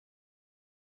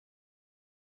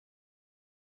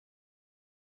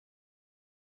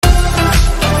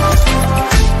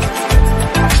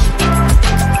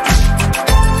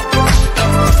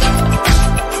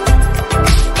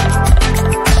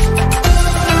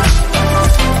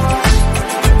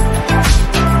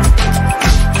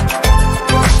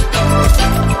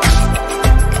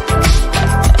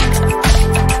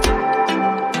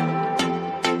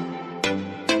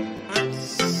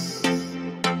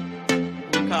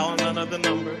dial another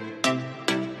number.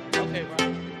 Okay, bro.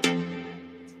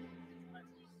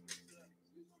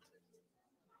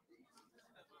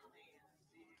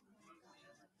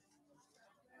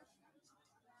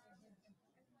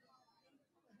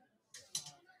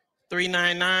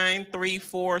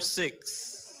 399-346.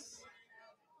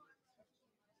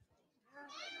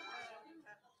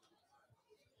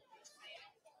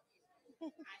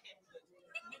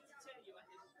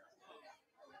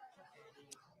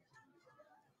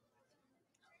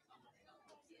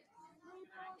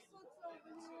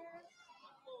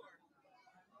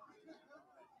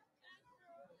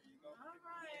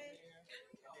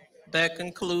 That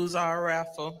concludes our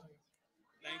raffle.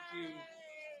 Thank you. Can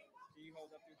you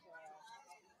hold up your prize?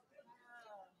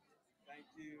 Thank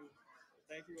you.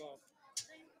 Thank you all.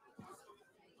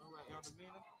 All right, Elder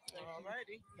Mina. All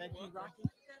righty. Thank you, Rocky.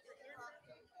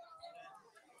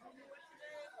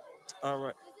 All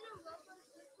right.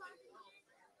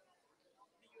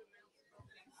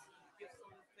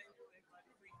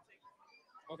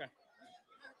 Okay. Is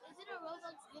it a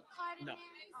Roblox gift card in No. there?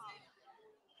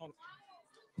 Hold on.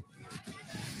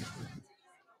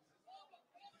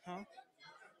 Huh?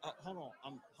 Hold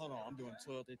on. I'm doing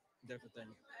 12 different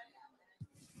things.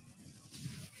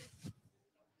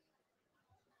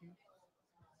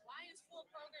 Why is full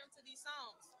program to these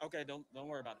songs? Okay, don't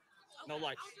worry about it. No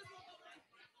lights.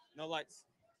 No lights.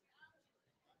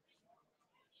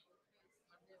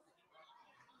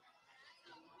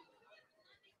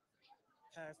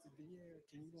 Pastor Dier,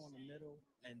 can you go in the middle?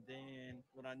 And then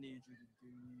what I need you to do,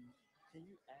 can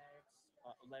you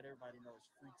let everybody know it's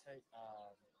free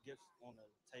gifts on the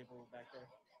table back there?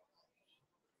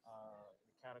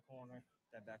 The cattle corner,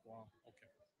 that back wall. Okay.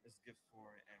 It's gifts for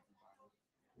everybody.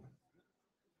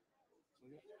 So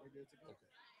yeah, we're good to go. Okay.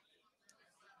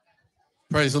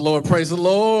 Praise the Lord, praise the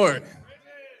Lord.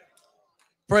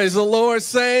 Praise the Lord,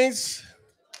 saints.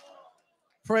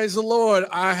 Praise the Lord.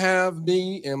 I have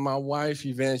me and my wife,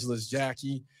 Evangelist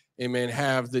Jackie, amen,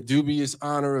 have the dubious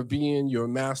honor of being your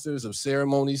masters of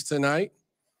ceremonies tonight.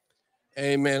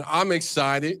 Amen. I'm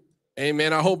excited.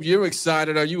 Amen. I hope you're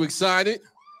excited. Are you excited?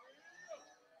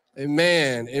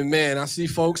 Amen. Amen. I see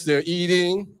folks, they're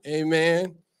eating.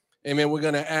 Amen. Amen. We're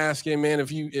going to ask, amen,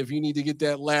 if you need to get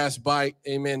that last bite,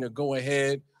 amen, to go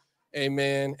ahead.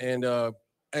 Amen. And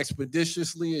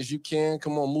expeditiously as you can,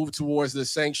 come on, move towards the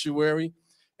sanctuary.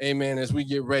 Amen. As we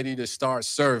get ready to start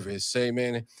service.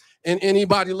 Amen. And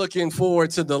anybody looking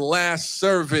forward to the last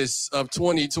service of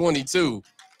 2022?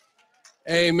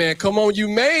 Amen. Come on, you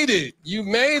made it. You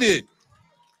made it.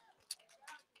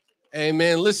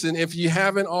 Amen. Listen, if you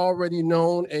haven't already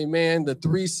known, amen, the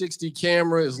 360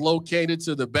 camera is located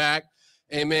to the back.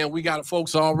 Amen. We got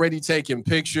folks already taking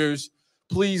pictures.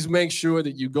 Please make sure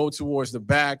that you go towards the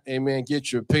back. Amen.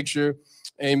 Get your picture.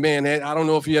 Amen. And I don't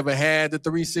know if you ever had the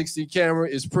 360 camera.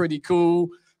 It's pretty cool.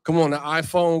 Come on, the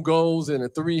iPhone goes in a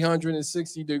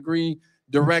 360-degree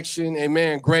direction.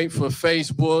 Amen. Great for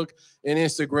Facebook and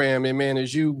Instagram. Amen.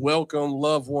 As you welcome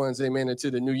loved ones, amen,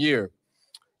 into the new year.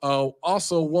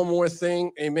 Also, one more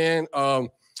thing. Amen.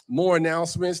 More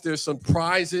announcements. There's some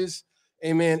prizes.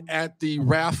 Amen. At the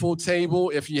raffle table.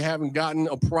 If you haven't gotten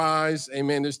a prize,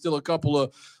 amen, there's still a couple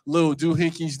of little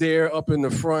doohickeys there up in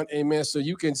the front. Amen. So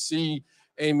you can see,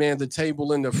 amen, the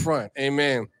table in the front.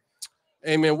 Amen.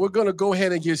 Amen. We're going to go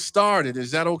ahead and get started. Is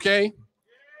that okay?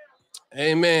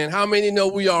 Amen. How many know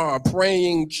we are a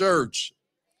praying church?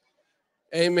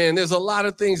 Amen. There's a lot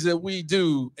of things that we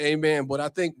do. Amen. But I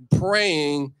think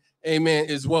praying, amen,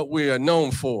 is what we are known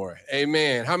for.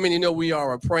 Amen. How many know we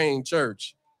are a praying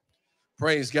church?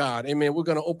 Praise God. Amen. We're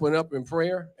going to open up in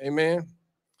prayer. Amen.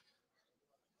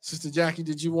 Sister Jackie,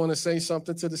 did you want to say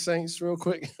something to the saints real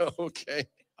quick? Okay.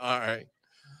 All right.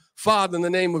 Father, in the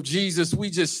name of Jesus,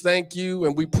 we just thank you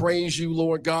and we praise you,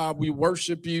 Lord God. We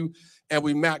worship you and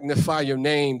we magnify your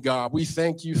name, God. We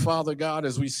thank you, Father God,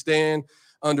 as we stand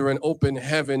under an open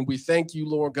heaven. We thank you,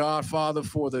 Lord God, Father,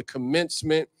 for the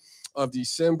commencement of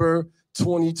December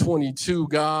 2022,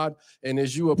 God. And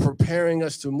as you are preparing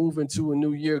us to move into a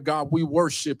new year, God, we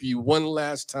worship you one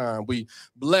last time. We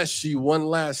bless you one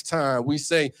last time. We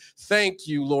say thank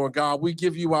you, Lord God. We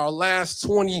give you our last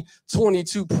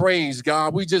 2022 praise,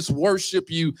 God. We just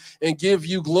worship you and give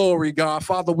you glory, God.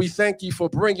 Father, we thank you for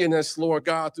bringing us, Lord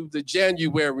God, through the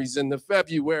Januaries and the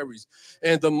Februaries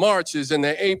and the Marches and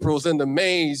the Aprils and the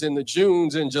Mays and the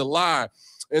Junes and July,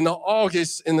 in the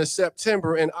August, in the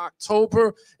September, and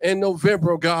October, and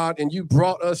November, God, and you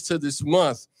brought us to this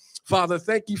month Father,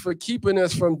 thank you for keeping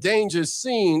us from danger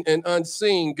seen and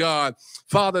unseen, God.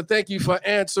 Father, thank you for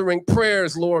answering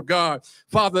prayers, Lord God.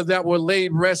 Father, that were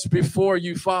laid rest before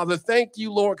you, Father. Thank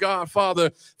you, Lord God,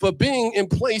 Father, for being in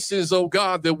places, oh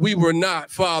God, that we were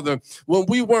not, Father. When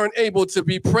we weren't able to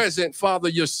be present, Father,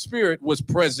 your spirit was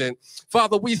present.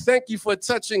 Father, we thank you for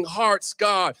touching hearts,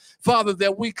 God. Father,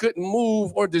 that we couldn't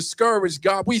move or discourage,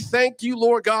 God. We thank you,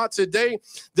 Lord God, today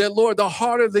that, Lord, the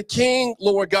heart of the King,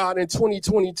 Lord God, in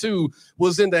 2022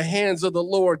 was in the hands of the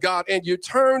Lord, God, and you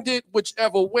turned it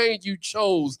whichever way you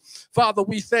chose. Father,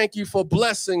 we thank you for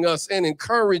blessing us and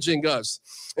encouraging us.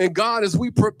 And God, as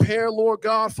we prepare, Lord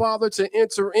God, Father, to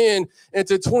enter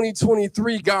into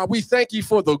 2023, God, we thank you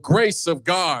for the grace of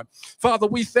God. Father,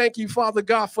 we thank you, Father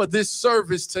God, for this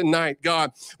service tonight,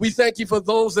 God. We thank you for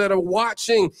those that are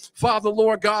watching, Father,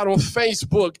 Lord God, on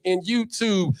Facebook and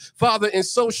YouTube, Father, in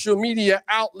social media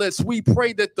outlets. We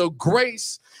pray that the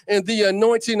grace and the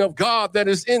anointing of God that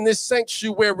is in this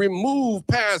sanctuary move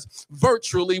past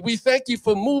virtually. We thank you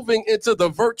for moving into the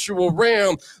virtual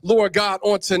realm, Lord God,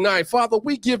 on tonight. Father,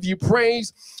 we give you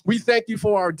praise. We thank you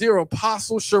for our dear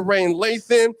apostle, Shireen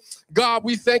Lathan. God,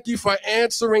 we thank you for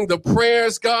answering the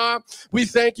prayers, God. We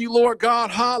thank you, Lord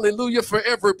God, hallelujah, for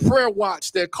every prayer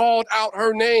watch that called out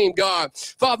her name, God.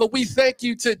 Father, we thank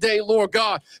you today, Lord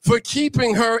God, for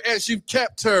keeping her as you've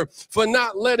kept her, for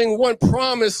not letting one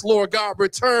promise, Lord God,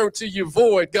 return to you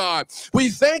void, God. We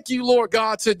thank you, Lord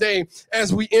God, today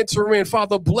as we enter in.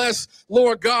 Father, bless,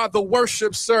 Lord God, the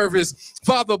worship service.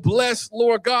 Father, bless,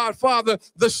 Lord God, Father,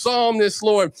 the psalmist,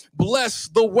 Lord. Bless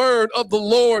the word of the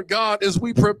Lord, God, as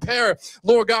we prepare,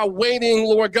 Lord God, waiting,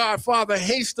 Lord God, Father,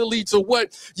 hastily to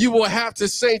what you will have to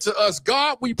say to us.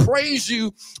 God, we praise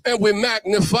you and we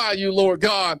magnify you, Lord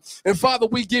God. And Father,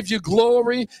 we give you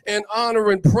glory and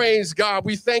honor and praise, God.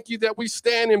 We thank you that we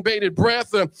stand in bated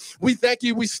breath. We thank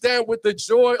you we stand with the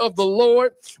joy of the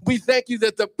Lord. We thank you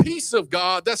that the peace of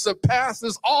God that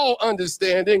surpasses all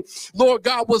understanding, Lord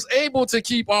God, was able to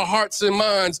keep our hearts and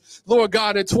minds, Lord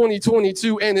God, in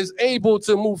 2022 and is able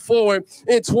to move forward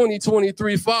in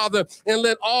 2023, Father. And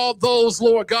let all those,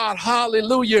 Lord God,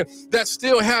 hallelujah, that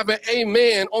still have an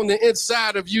amen on the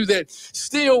inside of you, that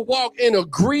still walk in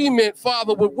agreement,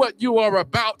 Father, with what you are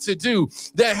about to do,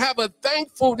 that have a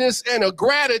thankfulness and a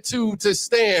gratitude to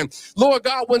stand. Lord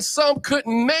God, when some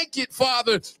couldn't make it,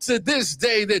 Father, to this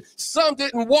day, that some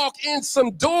didn't walk in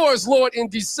some doors, Lord, in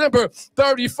December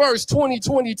 31st,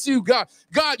 2022, God,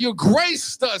 you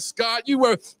graced us, God. You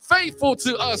were faithful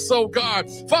to us, oh God.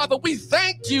 Father, we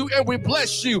thank you and we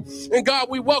bless you. And God,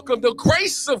 we welcome the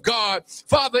grace of God,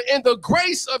 Father, and the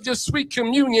grace of your sweet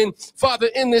communion, Father,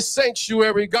 in this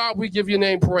sanctuary. God, we give your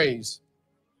name praise.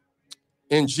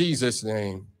 In Jesus'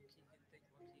 name.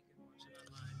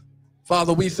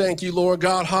 Father, we thank you, Lord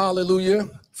God, hallelujah,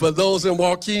 for those in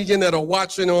Waukegan that are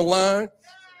watching online.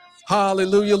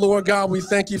 Hallelujah, Lord God. We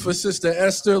thank you for Sister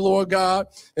Esther, Lord God,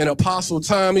 and Apostle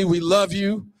Tommy. We love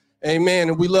you. Amen.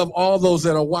 And we love all those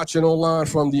that are watching online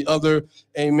from the other,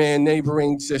 amen,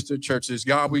 neighboring sister churches.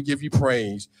 God, we give you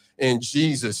praise. In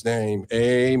Jesus' name,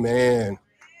 amen.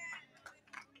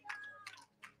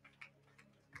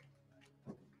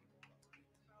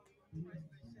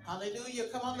 Hallelujah.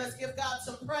 Come on, let's give God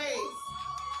some praise.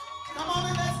 Come on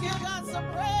and let's give God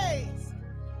some praise.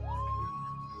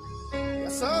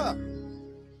 Yes, sir.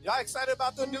 Y'all excited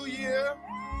about the new year?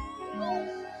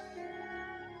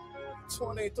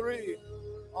 23,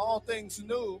 all things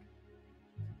new.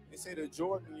 They say the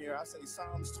Jordan year. I say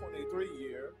Psalms 23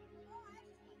 year.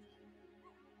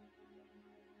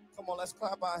 Come on, let's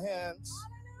clap our hands.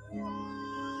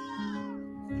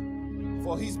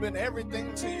 For he's been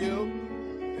everything to you.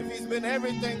 If he's been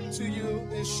everything to you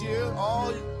this year,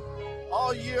 all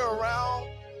year around,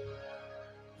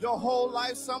 your whole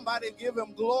life, somebody give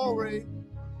him glory.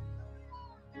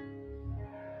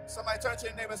 Somebody turn to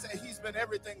your neighbor and say, he's been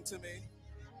everything to me.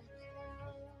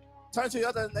 Turn to your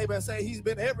other neighbor and say, he's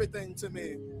been everything to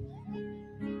me.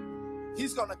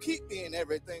 He's going to keep being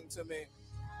everything to me.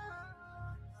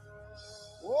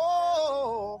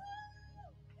 Whoa.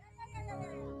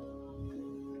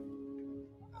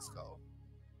 Let's go.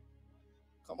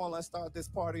 Come on, let's start this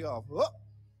party off. Whoa.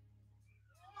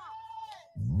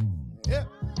 Yeah.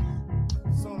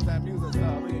 As soon as that music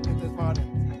starts, we can get this party.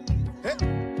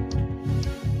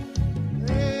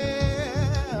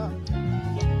 Yeah.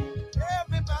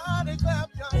 Everybody clap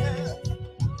your hands.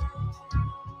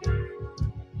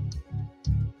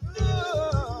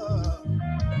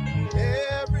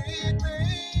 Everything.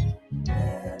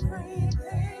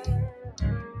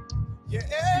 You're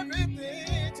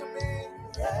everything to me.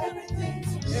 Everything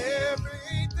to me.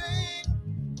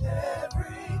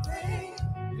 Everything.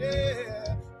 Yeah.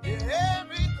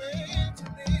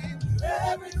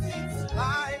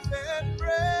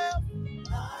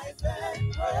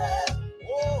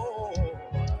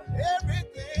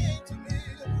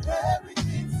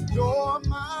 You're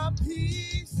my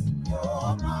peace.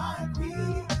 You're my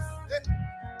peace.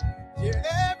 You're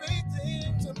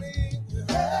everything to me.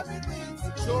 You're everything to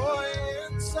me. Joy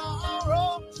and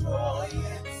sorrow. Joy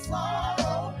and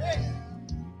sorrow. Hey.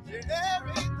 You're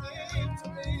everything to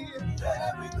me. You're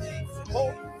everything to me.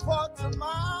 Hope for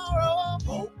tomorrow.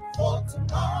 Hope for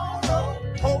tomorrow.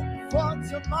 Hope for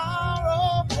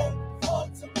tomorrow. Hope for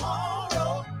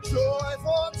tomorrow. Joy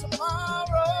for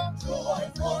tomorrow. Joy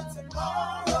for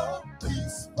tomorrow.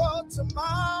 Peace for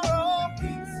tomorrow.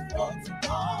 Peace for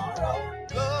tomorrow.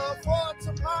 Love for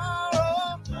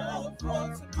tomorrow. Love for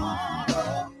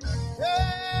tomorrow.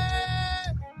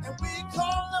 Yeah, and we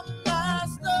call him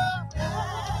Master.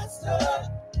 Master.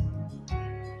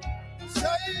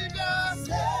 Savior.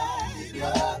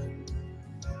 Savior.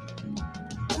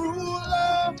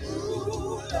 Ruler.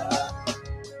 Ruler.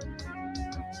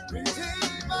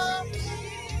 Redeemer.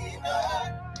 Redeemer.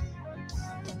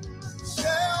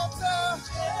 Shelter.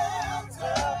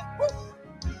 Shelter. Woo.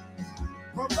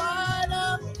 Provider.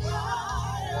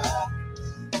 Provider.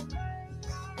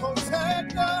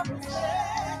 Protector.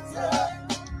 Protector.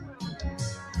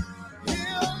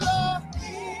 Healer.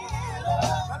 Healer.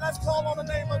 Now let's call on the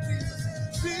name of Jesus.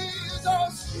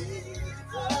 Jesus.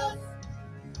 Jesus.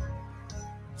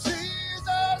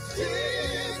 Jesus.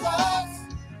 Jesus.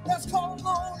 Let's call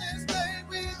on his name.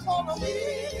 We call him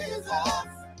Jesus.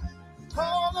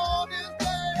 Call on his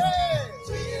name.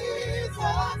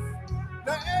 Jesus.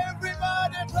 Now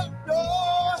everybody clap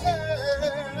your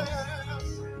hands.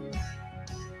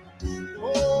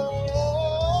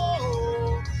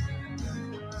 Oh,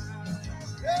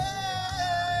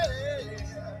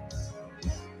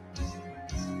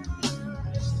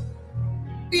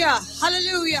 yeah.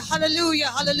 Hallelujah, hallelujah,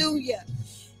 hallelujah.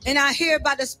 And I hear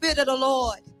by the Spirit of the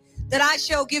Lord that I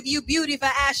shall give you beauty for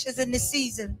ashes in this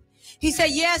season. He said,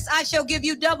 yes, I shall give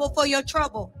you double for your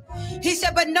trouble. He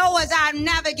said, but know as I'm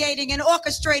navigating and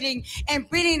orchestrating and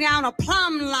bringing down a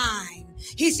plumb line,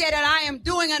 he said that I am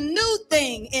doing a new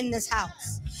thing in this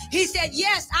house. He said,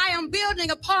 yes, I am building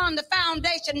upon the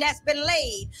foundation that's been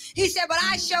laid. He said, but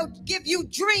I shall give you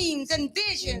dreams and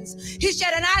visions. He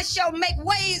said, and I shall make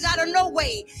ways out of no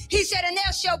way. He said, and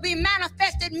there shall be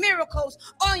manifested miracles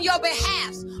on your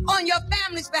behalf, on your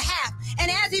family's behalf.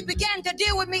 And as he began to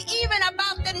deal with me even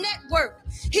about the network,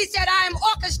 he said, I am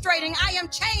orchestrating, I am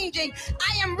changing,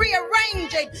 I am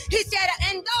rearranging. He said,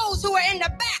 and those who are in the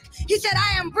back, he said,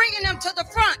 I am bringing them to the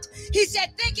front. He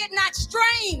said, think it not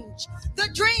strange, the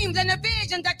dreams and the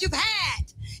visions that you've had.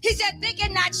 He said, think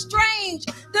it not strange,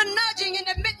 the nudging in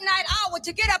the midnight hour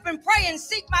to get up and pray and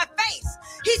seek my face.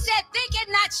 He said, think it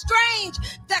not strange,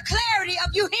 the clarity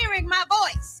of you hearing my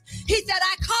voice. He said,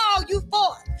 I call you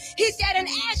forth. He said, and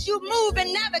as you move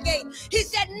and navigate, he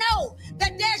said, know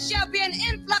that there shall be an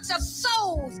influx of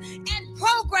souls and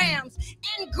programs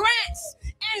and grants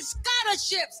and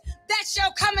scholarships that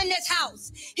shall come in this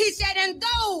house. He said, and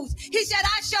those, he said,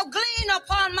 I shall glean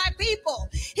upon my people.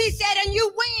 He said, and you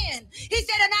win. He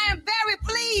said, and I am very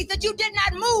pleased that you did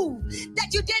not move,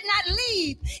 that you did not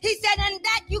leave. He said, and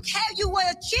that you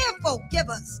were cheerful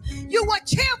givers. You were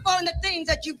cheerful in the things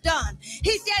that you've done.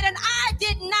 He said, and I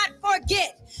did not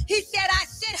forget. He said, I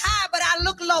sit high, but I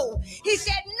look low. He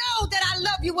said, know that I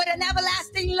love you with an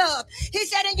everlasting love. He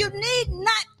said, and you need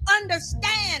not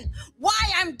understand why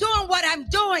I'm doing what I'm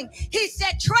doing. He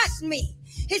said, trust me.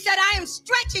 He said, I am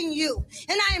stretching you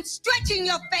and I am stretching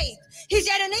your faith. He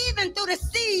said, and even through the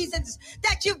seasons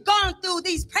that you've gone through,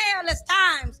 these perilous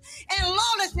times and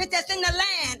lawlessness that's in the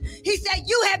land, he said,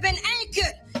 you have been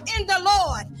anchored in the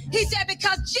Lord. He said,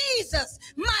 because Jesus,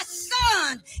 my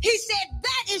son, he said,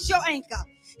 that is your anchor.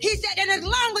 He said, and as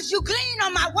long as you glean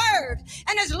on my word,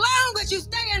 and as long as you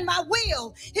stay in my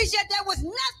will, he said, there was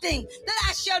nothing that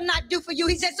I shall not do for you.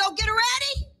 He said, so get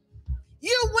ready.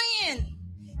 You win.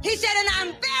 He said, and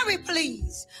I'm very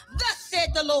pleased. Thus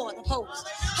said the Lord of hosts.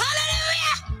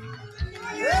 Hallelujah.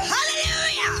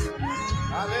 Hallelujah.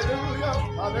 hallelujah,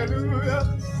 hallelujah,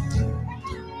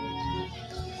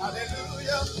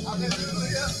 hallelujah,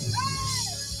 hallelujah.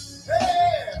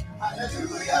 Hey,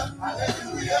 hallelujah,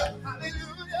 hallelujah,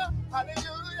 hallelujah,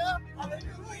 hallelujah,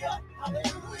 hallelujah,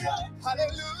 hallelujah,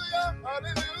 hallelujah,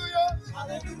 hallelujah,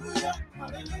 hallelujah, hallelujah,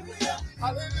 hallelujah,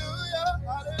 hallelujah,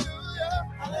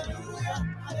 hallelujah,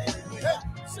 hallelujah.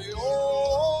 Say, oh,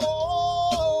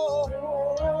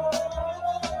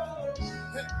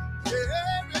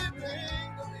 everything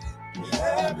to me,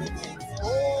 everything, oh,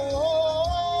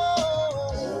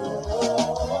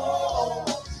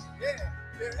 yeah,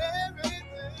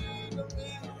 everything to me,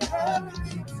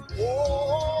 everything,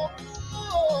 oh,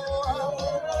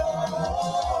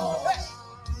 hey,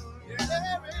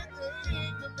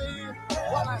 everything to me.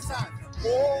 One last time. Oh,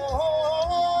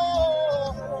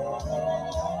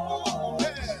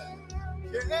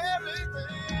 yeah,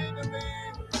 everything to me.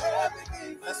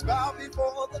 Let's bow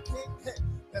before the King.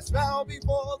 Let's bow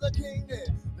before the King.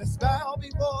 Let's bow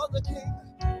before the King.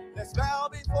 Let's bow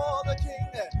before the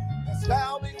King. Let's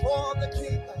bow before the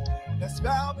King. Let's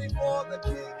bow before the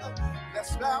King.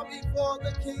 Let's bow before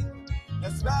the King.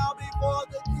 Let's bow before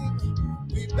the King.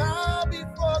 We bow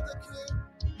before the King.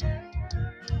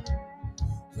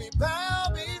 We bow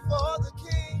before the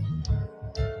King.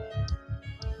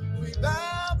 We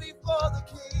bow before the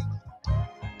King.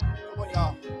 Come on,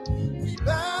 y'all. We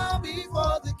bow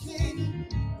before the King.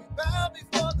 We bow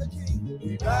before the King.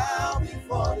 We bow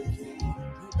before the King.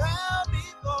 We bow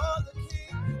before the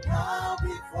King. We bow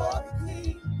before the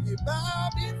King. We bow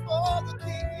before the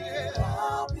King. Yeah.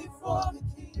 Bow before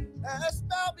the King. Let's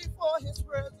bow before His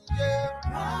presence. Yeah.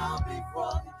 Bow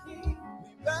before the King.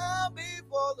 We bow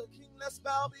before the King. Let's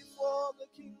bow before the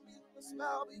King. Let's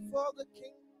bow before the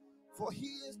King. For He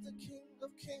is the King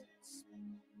of kings.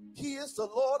 He is the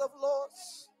Lord of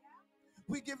lords.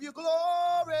 We give you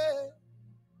glory.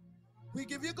 We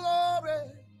give you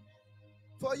glory.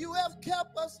 For you have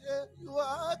kept us here. You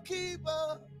are our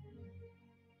keeper.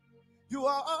 You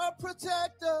are our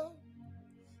protector.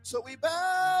 So we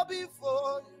bow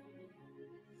before you.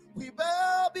 We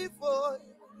bow before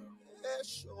you.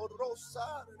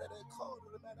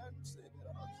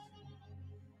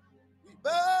 We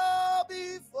bow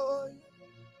before you.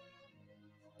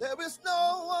 There is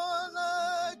no one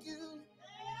like you.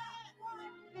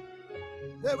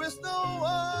 There is no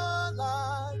one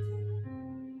like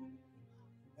you.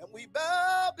 And we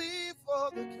bow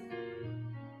before the King.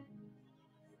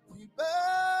 We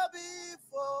bow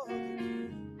before the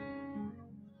King.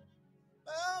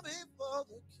 Bow before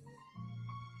the King.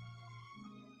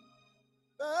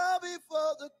 Bow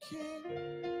before the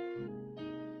King.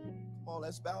 Come on,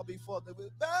 let's bow before the King. We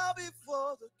bow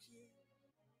before the King.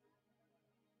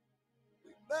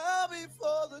 We bow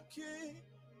before the King.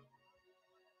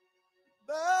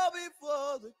 Bow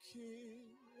before the King.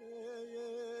 Yeah,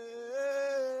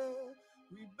 yeah.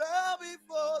 We bow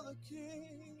before the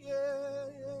King. Yeah,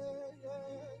 yeah,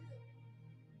 yeah.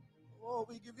 Oh,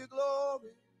 we give you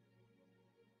glory.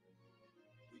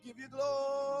 We give you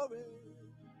glory.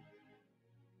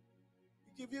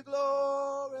 We give you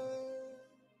glory.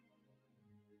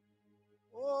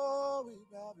 Oh, we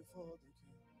bow before the King.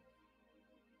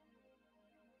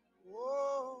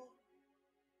 Oh,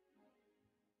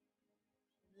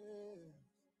 yeah.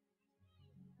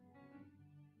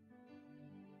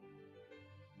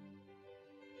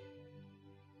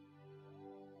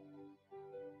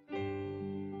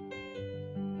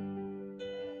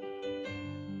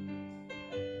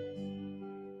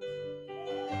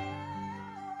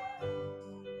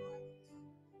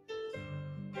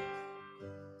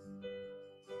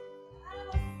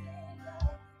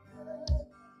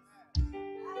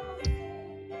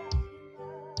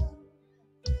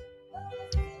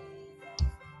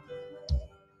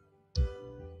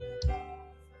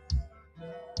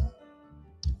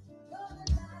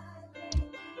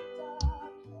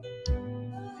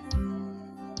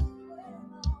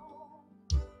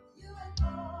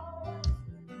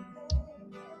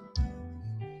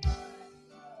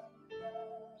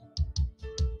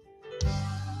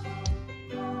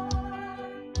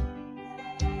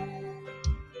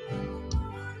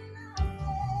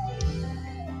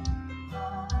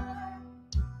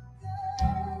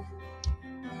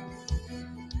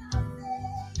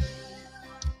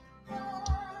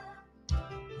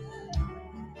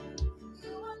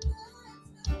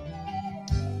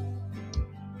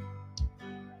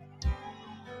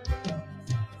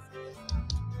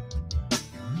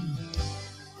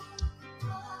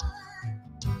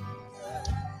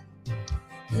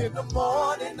 In the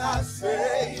morning I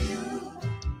say you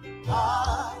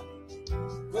are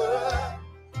good.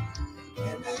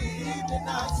 In the evening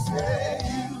I say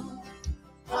you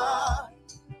are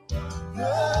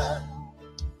good.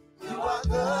 You are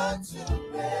good to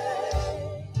me.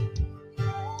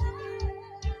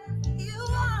 You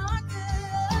are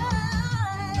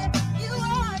good. You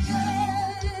are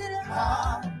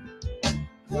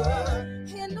good.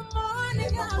 In the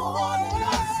morning I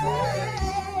say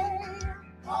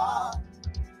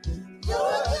you're a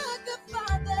good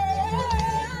Father.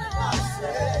 I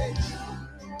say you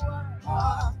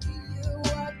are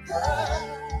good.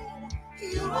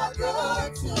 You are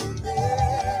good to me.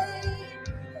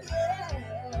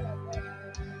 Yeah.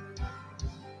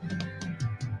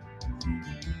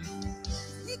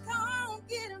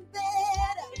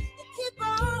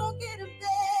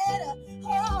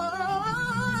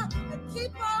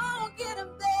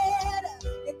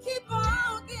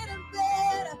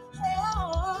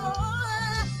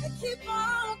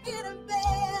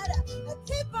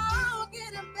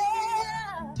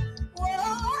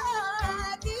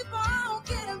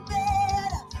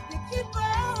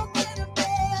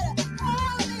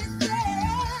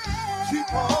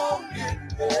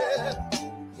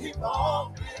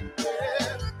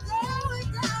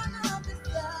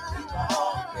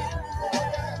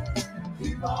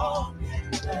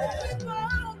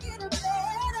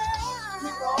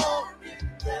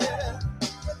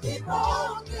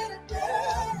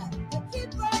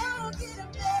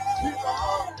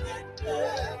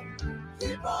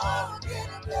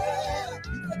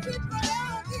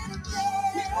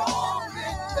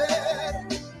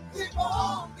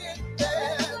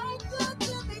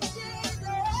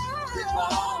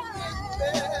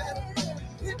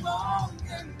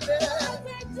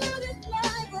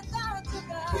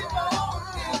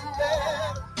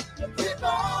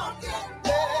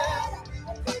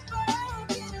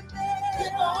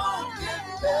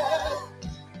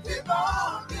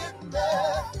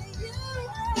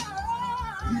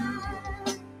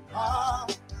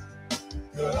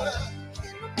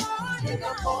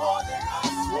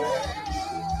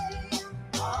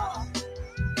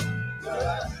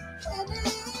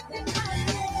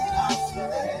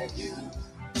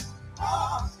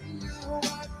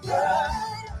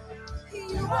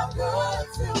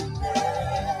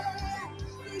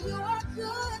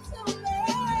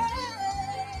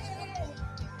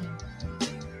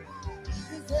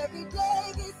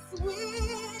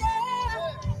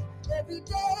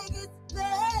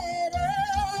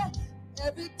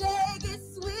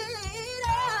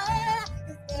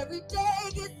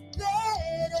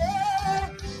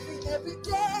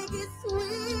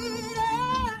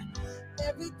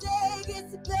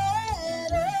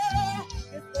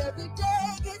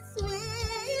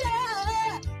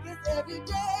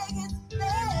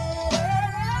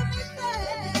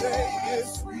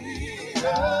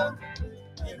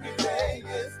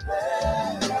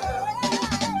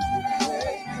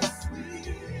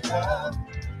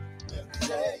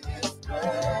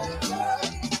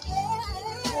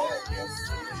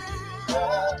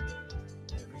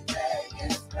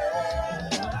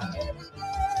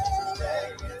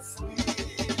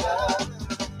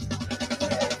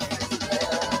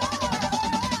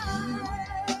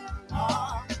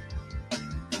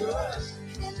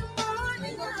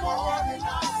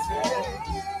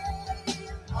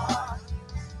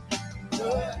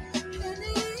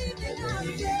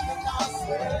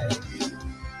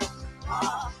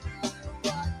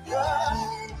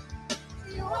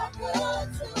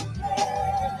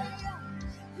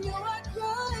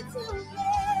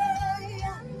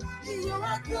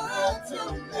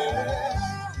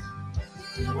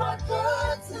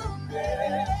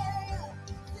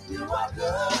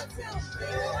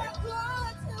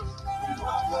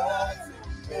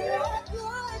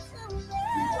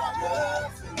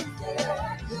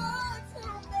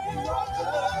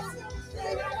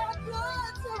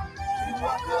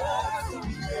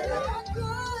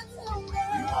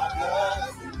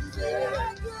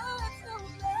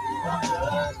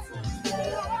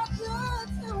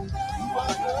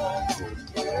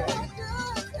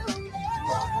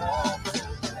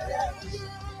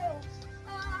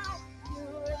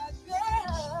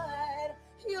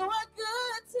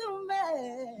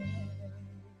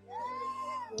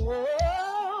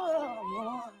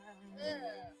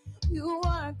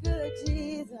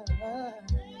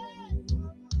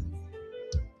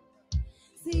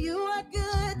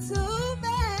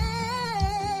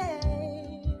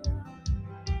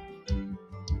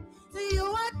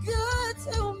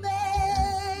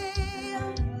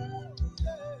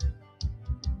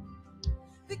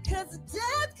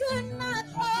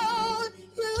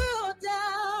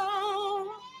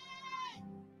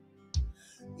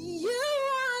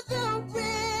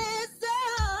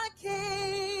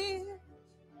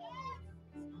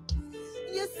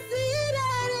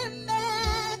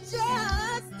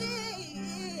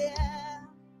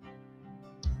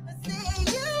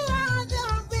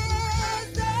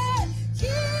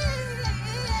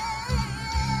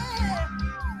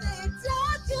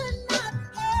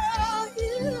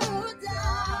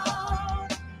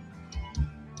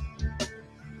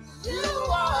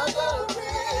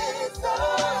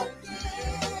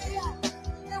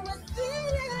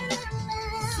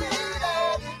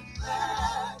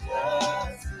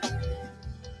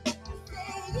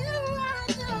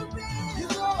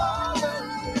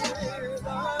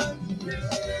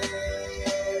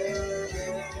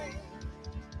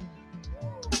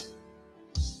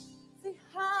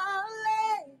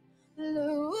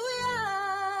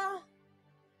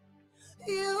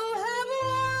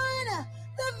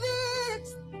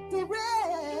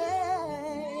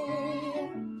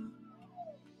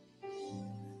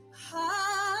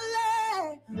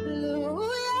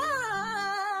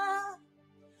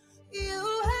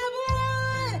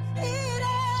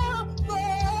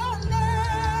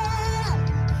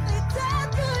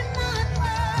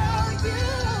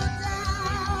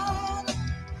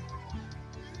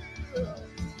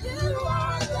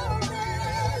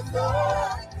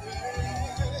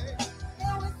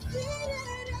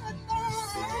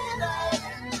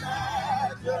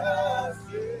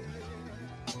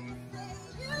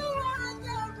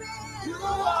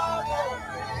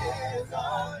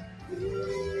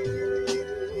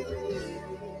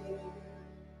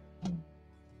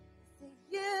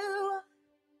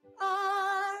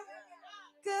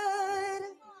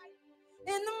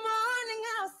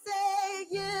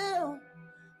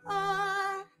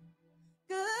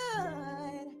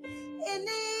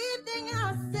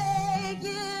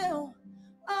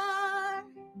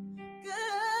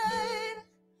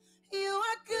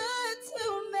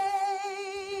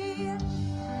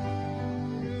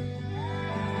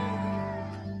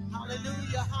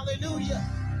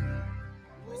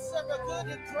 serve a good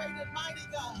and great and mighty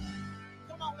God.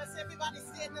 Come on, let's everybody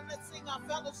stand and let's sing our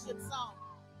fellowship song.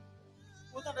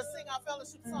 We're going to sing our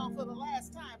fellowship song for the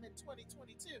last time in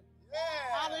 2022. Yeah.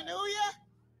 Hallelujah.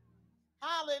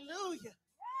 Hallelujah.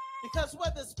 Because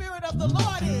where the Spirit of the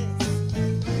Lord is,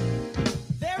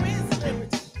 there is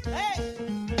liberty. Hey,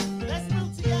 let's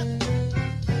move together.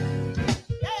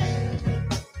 Hey,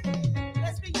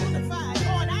 let's be unified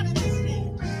going out of this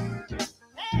thing.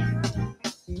 Hey.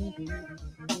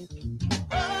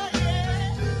 Oh,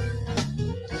 yeah.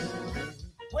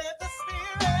 Where the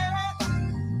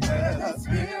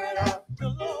Spirit of the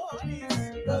Lord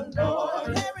is,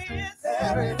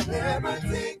 there is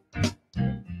liberty.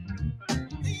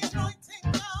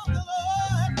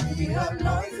 The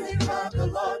anointing of the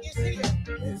Lord is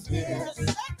here to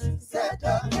set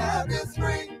the captives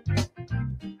free.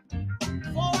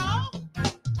 For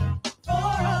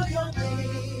all your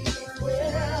needs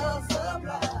will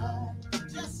supply.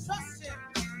 Just trust Him.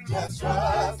 Just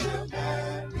trust Him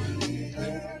and believe.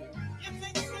 If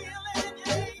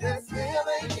there's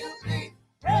healing you need,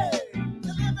 hey,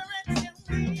 deliverance you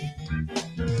need,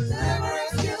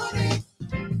 deliverance you need.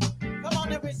 Come on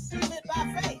and receive it by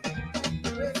faith.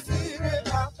 Receive it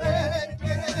by faith.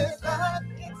 It is not.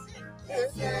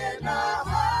 It's in our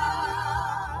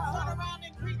heart. Turn around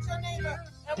and greet your neighbor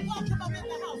and welcome them in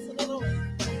the house of the Lord.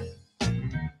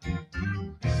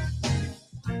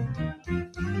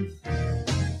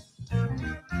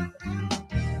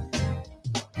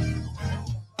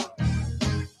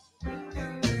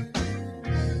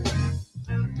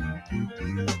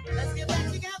 Let's get back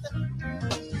together.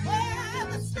 Where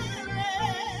the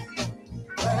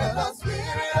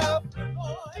Spirit of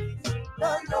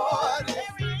the Lord is,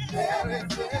 there is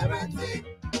liberty.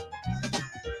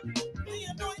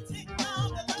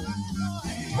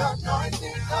 The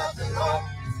anointing of the Lord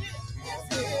is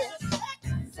here.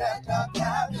 Set the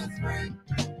captives free.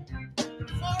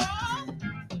 For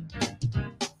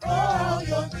all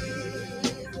your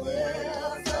needs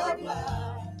will supply.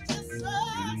 Just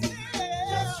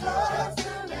trust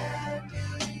Him and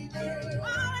believe it.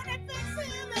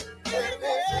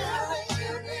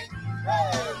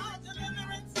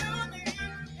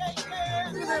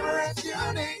 Deliverance you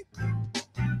need.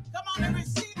 Come on and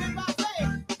receive it by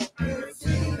faith.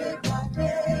 Receive it by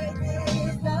faith. It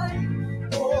is done.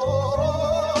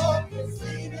 Oh,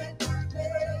 receive it by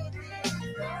faith. It is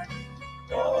done.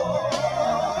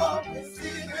 Oh,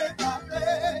 receive it by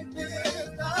faith. It is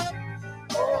done.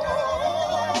 Oh,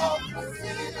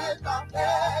 receive it by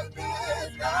faith. It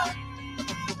is done.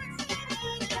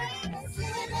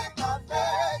 Receive it by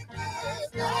faith. It is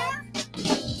done.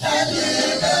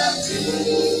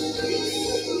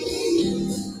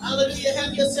 Hallelujah.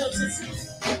 Have yourselves a seat.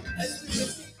 As we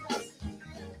receive Christ.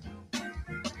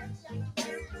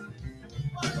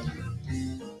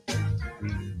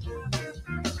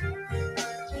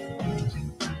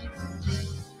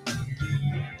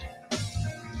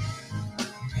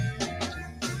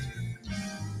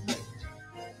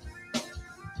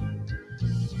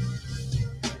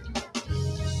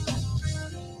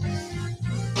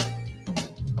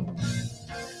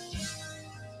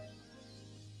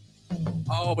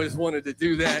 I always wanted to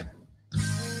do that.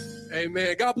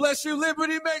 Amen. God bless you,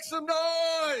 Liberty. Make some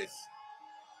noise.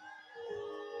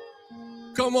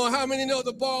 Come on, how many know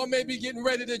the ball may be getting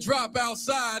ready to drop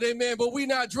outside? Amen. But we're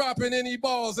not dropping any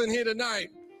balls in here tonight.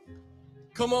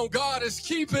 Come on, God is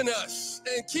keeping us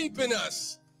and keeping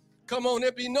us. Come on,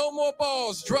 there be no more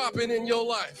balls dropping in your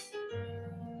life.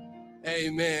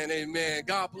 Amen. Amen.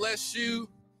 God bless you.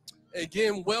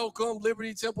 Again, welcome,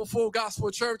 Liberty Temple Full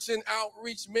Gospel Church and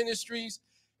Outreach Ministries.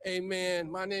 Amen.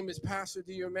 My name is Pastor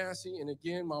D. Massey, and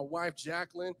again, my wife,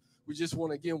 Jacqueline. We just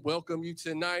want to again welcome you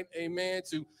tonight, amen,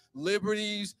 to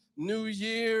Liberty's New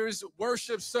Year's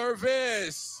worship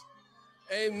service.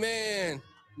 Amen.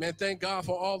 Man, thank God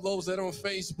for all those that are on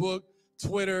Facebook,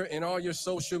 Twitter, and all your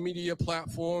social media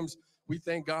platforms. We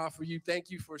thank God for you. Thank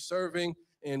you for serving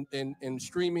and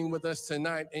streaming with us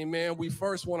tonight. Amen. We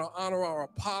first want to honor our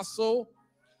apostle.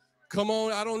 Come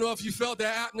on. I don't know if you felt the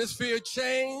atmosphere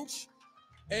change.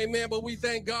 Amen. But we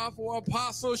thank God for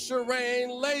Apostle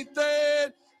Shireen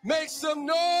Lathan. Make some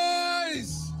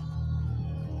noise.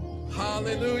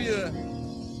 Hallelujah.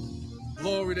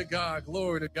 Glory to God.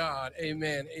 Glory to God.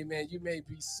 Amen. Amen. You may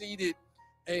be seated.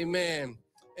 Amen.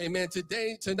 Amen.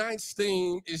 Tonight's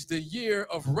theme is the year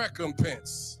of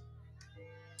recompense.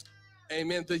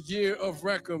 Amen. The year of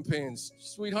recompense.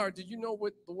 Sweetheart, do you know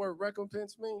what the word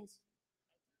recompense means?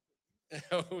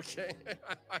 Okay.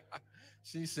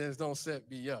 She says, don't set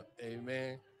me up.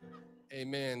 Amen.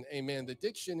 Amen. Amen. The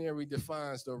dictionary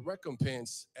defines the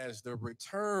recompense as the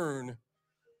return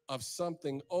of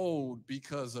something owed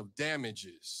because of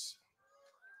damages.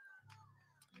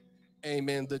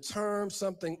 Amen. The term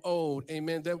something owed,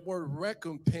 amen, that word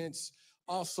recompense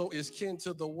also is kin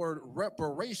to the word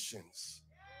reparations.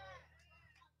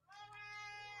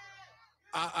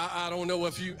 I don't know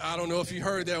if you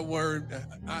heard that word.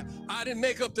 I didn't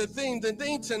make up the theme. The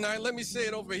theme tonight, let me say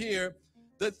it over here.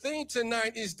 The theme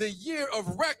tonight is the year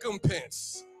of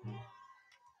recompense.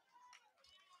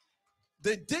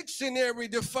 The dictionary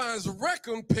defines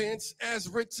recompense as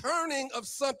returning of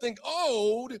something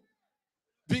owed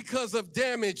because of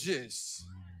damages.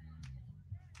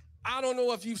 I don't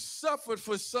know if you've suffered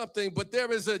for something, but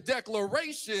there is a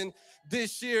declaration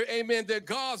this year, amen, that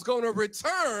God's going to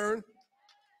return,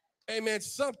 amen,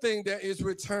 something that is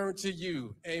returned to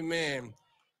you. Amen.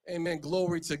 Amen.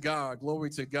 Glory to God.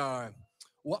 Glory to God.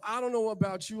 Well, I don't know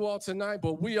about you all tonight,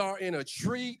 but we are in a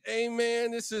treat.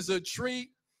 Amen. This is a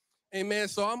treat. Amen.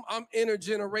 So I'm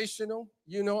intergenerational.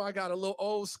 You know, I got a little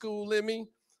old school in me,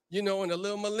 you know, and a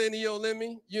little millennial in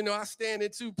me. You know, I stand in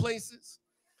two places.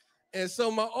 And so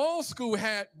my old school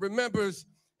hat remembers,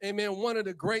 amen, one of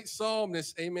the great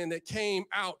psalmists, amen, that came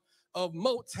out of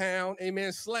Motown,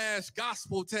 amen, /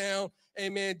 Gospel Town,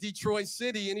 amen, Detroit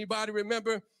City. Anybody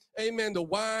remember, amen, the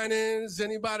Winans?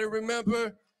 Anybody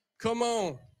remember? Come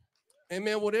on.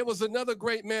 Amen. Well, there was another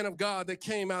great man of God that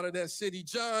came out of that city,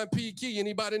 John P. Key.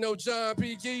 Anybody know John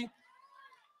P. Key?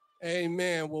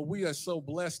 Amen. Well, we are so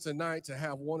blessed tonight to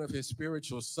have one of his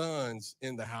spiritual sons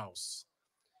in the house.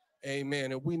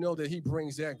 Amen. And we know that he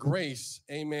brings that grace,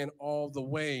 amen, all the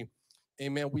way.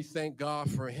 Amen. We thank God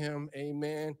for him.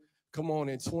 Amen. Come on,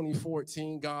 in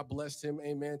 2014, God blessed him,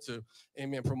 amen, to,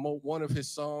 amen, promote one of his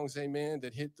songs, amen,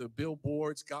 that hit the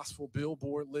billboards, gospel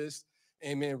billboard list,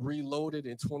 amen, Reloaded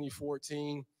in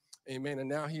 2014, amen. And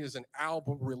now he has an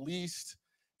album released,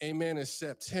 amen, in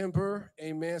September,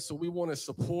 amen. So we want to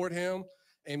support him.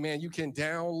 Amen. You can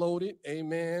download it,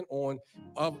 amen, on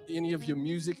any of your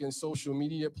music and social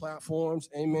media platforms,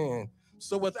 amen.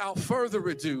 So without further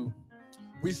ado,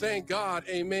 we thank God,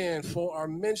 amen, for our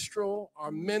minstrel,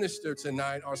 our minister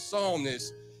tonight, our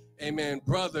psalmist, amen,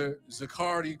 Brother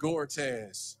Zacardi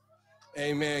Cortez.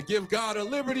 Amen. Give God a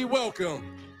liberty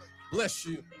welcome. Bless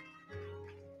you.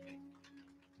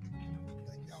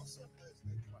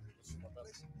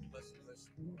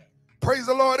 Praise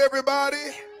the Lord, everybody.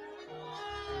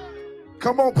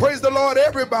 Come on, praise the Lord,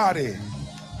 everybody.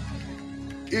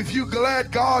 If you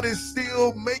glad God is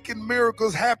still making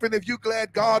miracles happen, if you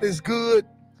glad God is good,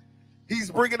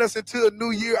 he's bringing us into a new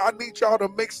year, I need y'all to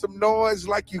make some noise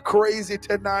like you crazy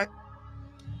tonight,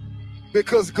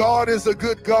 because God is a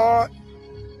good God.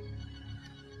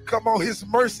 Come on, his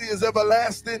mercy is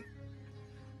everlasting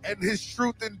and his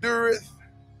truth endureth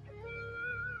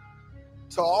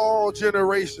to all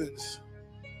generations.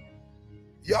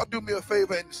 Y'all do me a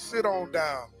favor and sit on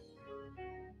down.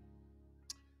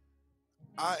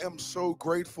 I am so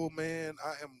grateful, man.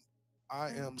 I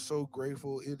am so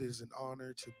grateful. It is an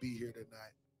honor to be here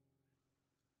tonight.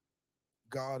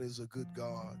 God is a good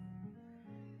God.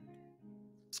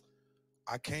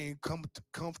 I came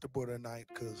comfortable tonight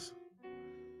because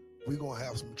we're going to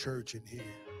have some church in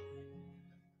here.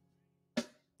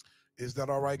 Is that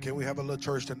all right? Can we have a little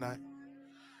church tonight?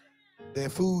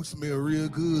 That food smell real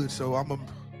good, so I'm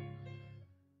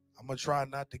gonna try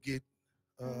not to get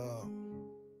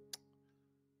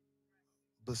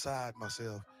beside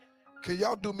myself. Can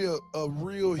y'all do me a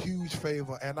real huge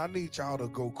favor? And I need y'all to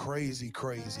go crazy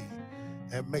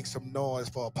and make some noise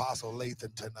for Apostle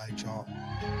Lathan tonight, y'all.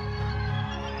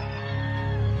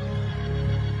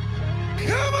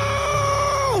 Come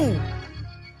on!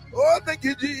 Oh, thank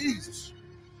you, Jesus.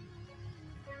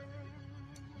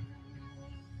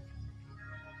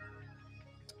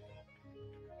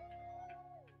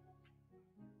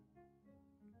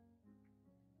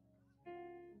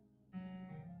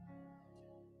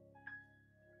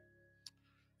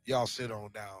 Y'all sit on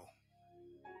down.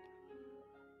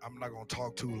 I'm not going to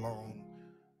talk too long,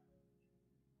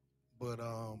 but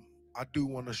I do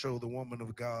want to show the woman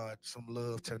of God some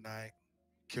love tonight.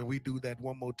 Can we do that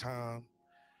one more time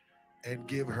and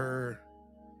give her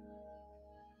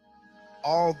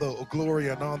all the glory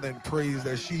and honor and praise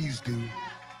that she's due?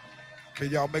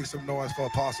 Can y'all make some noise for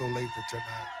Apostle Lathan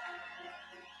tonight?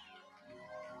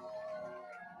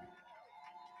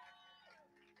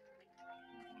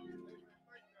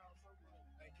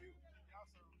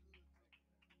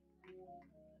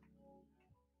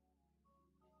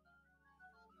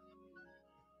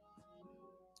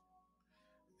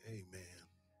 Amen.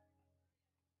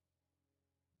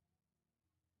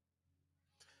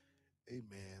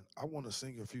 Amen. I want to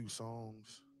sing a few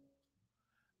songs,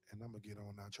 and I'm going to get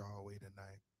on out y'all way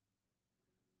tonight.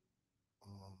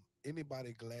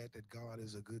 Anybody glad that God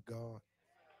is a good God?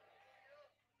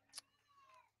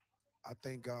 I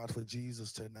thank God for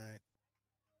Jesus tonight.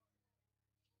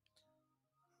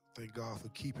 Thank God for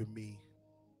keeping me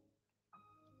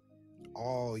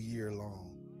all year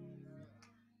long.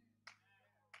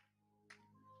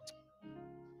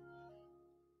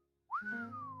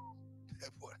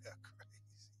 That boy, that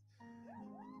crazy.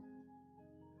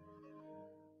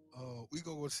 We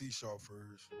gonna go to C-sharp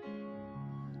first.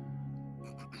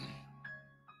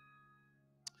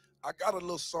 I got a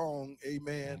little song,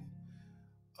 amen.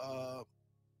 A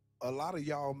lot of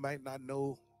y'all might not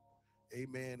know,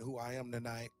 amen, who I am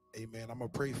tonight. Amen. I'm gonna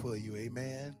pray for you,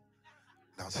 amen.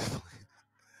 No, I'm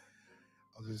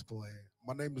just playing.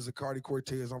 My name is Zacardi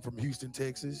Cortez. I'm from Houston,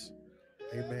 Texas.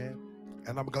 Amen.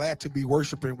 And I'm glad to be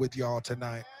worshiping with y'all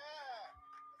tonight.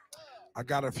 I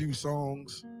got a few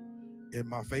songs in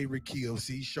my favorite key of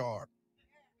C-sharp.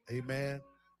 Amen.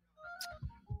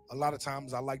 A lot of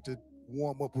times I like to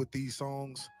warm up with these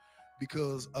songs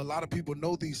because a lot of people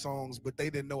know these songs, but they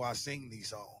didn't know I sing these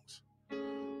songs.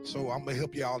 So I'm going to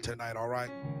help y'all tonight, all right?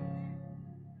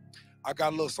 I got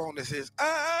a little song that says,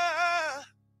 I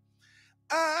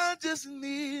just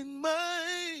need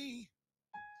my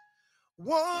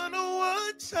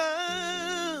one-on-one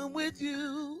time with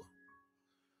you.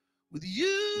 With you.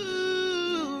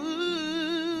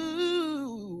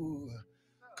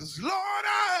 Because, Lord,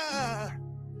 I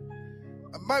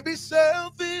might be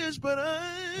selfish, but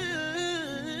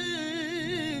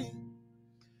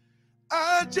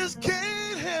I just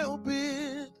can't help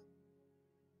it.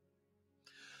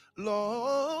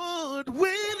 Lord,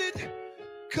 when it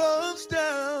comes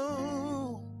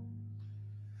down,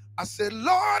 I said,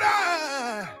 Lord,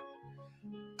 I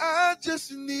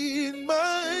just need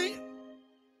my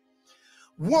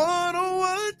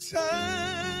one-on-one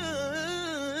time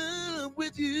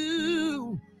with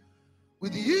you,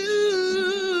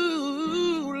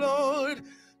 Lord.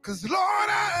 Because, Lord,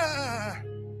 I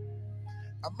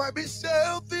might be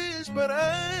selfish, but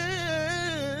I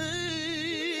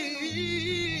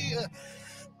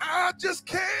just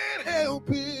can't help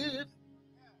it.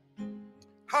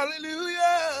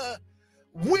 Hallelujah.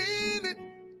 When it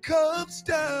comes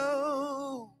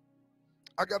down,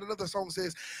 I got another song that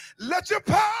says, let your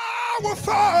power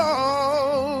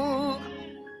fall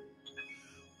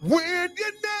when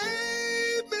your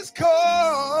name is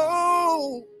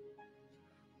called.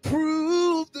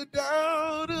 Prove the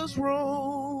doubters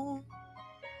wrong,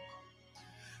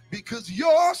 because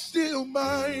you're still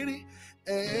mighty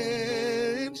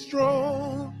and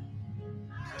strong.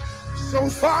 So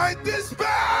fight this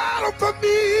battle for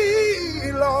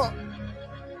me, Lord,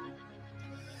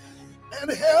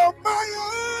 and help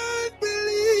my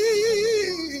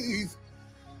unbelief,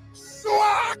 so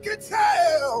I can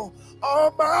tell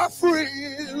all my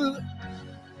friends,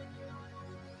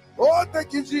 oh,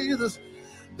 thank you, Jesus,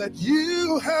 that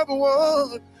you have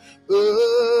won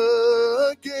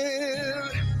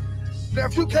again. Now,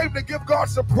 if you came to give God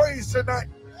some praise tonight,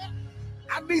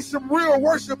 I need some real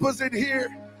worshipers in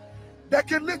here that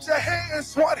can lift your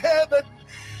hands toward heaven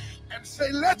and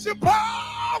say, let your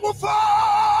power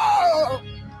fall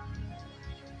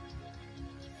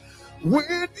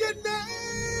when your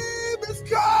name is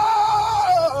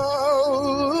called.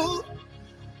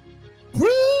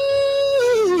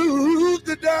 Prove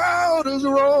the doubters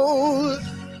wrong.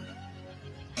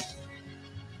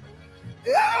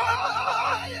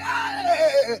 Yeah,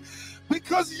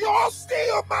 because you're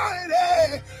still mighty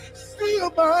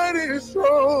and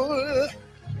strong.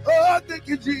 Oh, thank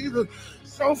you, Jesus.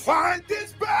 So fight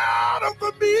this battle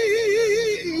for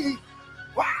me.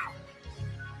 Wow.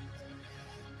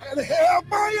 And help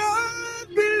my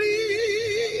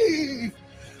unbelief,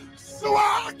 so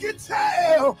I can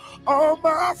tell all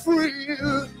my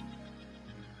friends.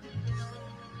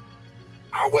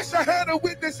 I wish I had a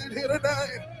witness in here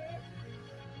tonight.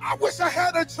 I wish I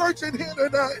had a church in here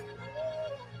tonight.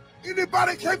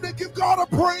 Anybody came to give God a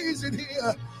praise in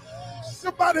here?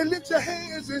 Somebody lift your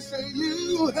hands and say,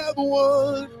 you have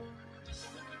won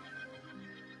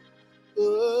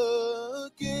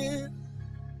again.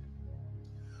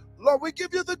 Lord, we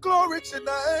give you the glory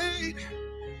tonight.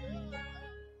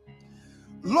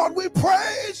 Lord, we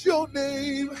praise your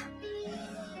name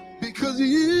because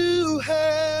you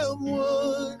have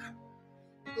won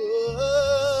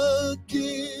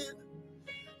again.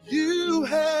 You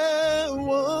have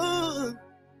won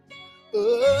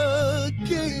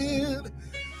again.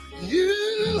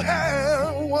 You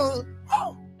have won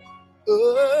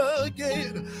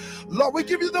again. Lord, we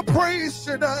give you the praise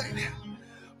tonight.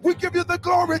 We give you the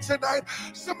glory tonight.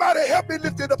 Somebody help me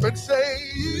lift it up and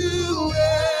say, you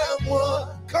have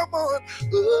won. Come on.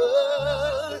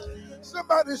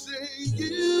 Somebody say,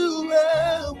 you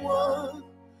have won.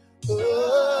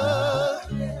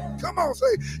 Come on,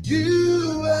 say,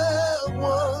 you have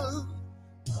won.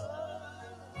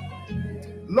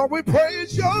 Lord, we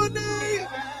praise your name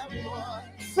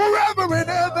forever and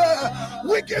ever.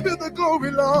 We give you the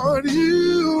glory, Lord.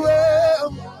 You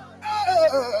have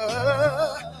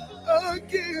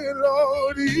again,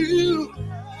 Lord, you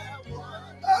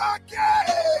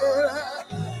again.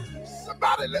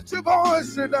 Somebody lift your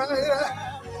voice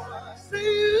tonight. See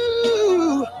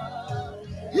you.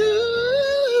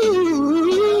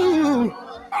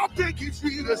 Oh, thank you,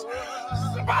 Jesus.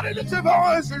 Somebody lift your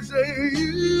voice and say,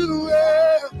 you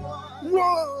have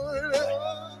won.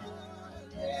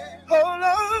 Oh,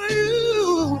 Lord,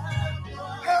 you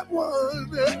have won.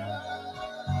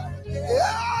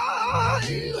 Yeah,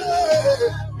 you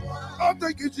have. Oh,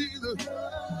 thank you, Jesus.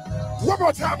 One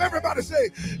more time, everybody say,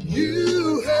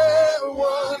 you have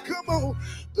won. Come on.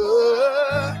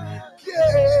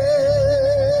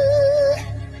 Yeah.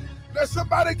 Let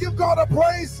somebody give God a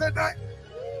praise tonight.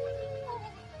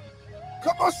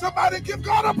 Come on, somebody give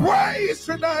God a praise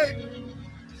tonight.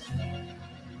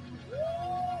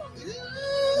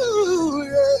 Ooh,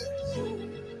 yeah.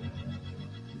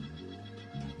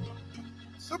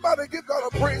 Somebody give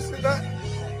God a praise tonight.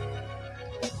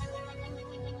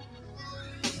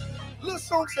 Little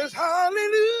song says,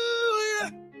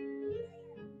 hallelujah.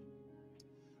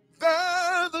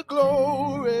 Thine the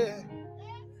glory.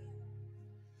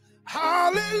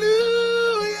 Hallelujah.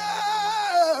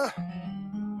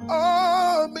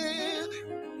 Amen.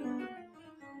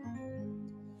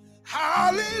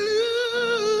 Hallelujah.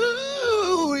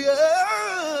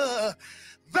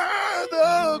 Thine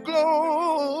the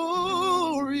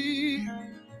glory.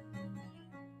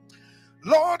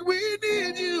 Lord, we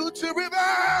need you to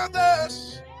revive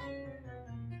us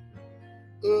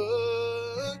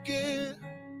again,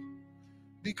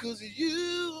 because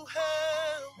you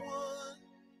have won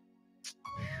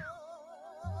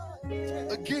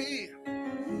again.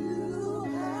 You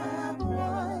have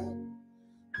won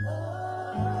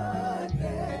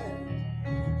again.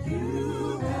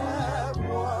 You have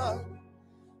won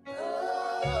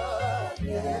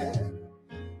again.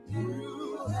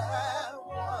 You have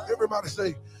won. Everybody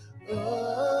say,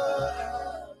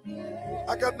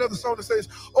 I got another song that says,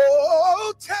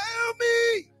 oh, tell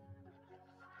me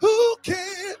who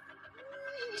can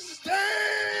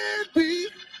stand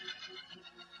before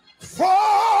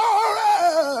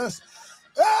us.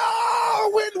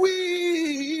 Oh, when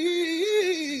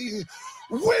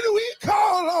we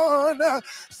call on,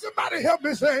 somebody help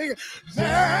me sing,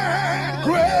 that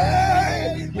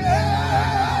great name.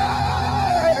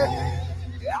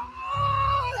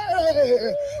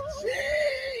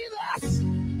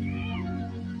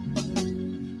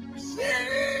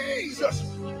 Jesus.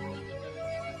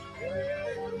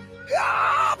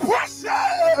 Yeah, precious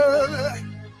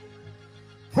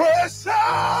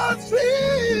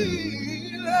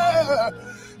Jesus.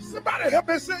 Somebody help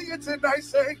me sing it tonight.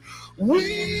 Sing,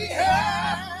 we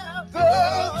have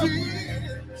the victory.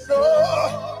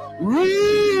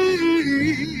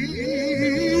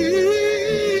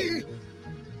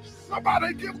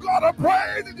 Somebody give God a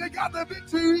praise that they got the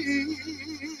victory.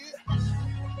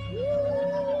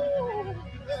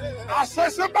 I said,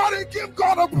 somebody give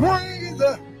God a praise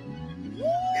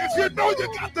if you know you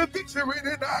got the victory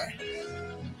tonight.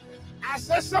 I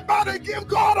said, somebody give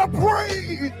God a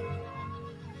praise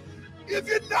if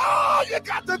you know you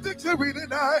got the victory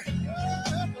tonight.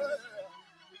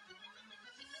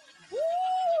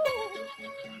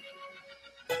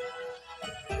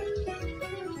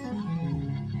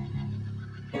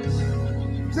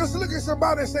 Just look at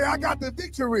somebody and say, I got the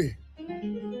victory.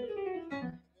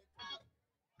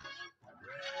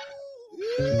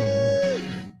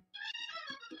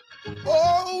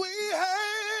 Oh, we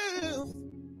have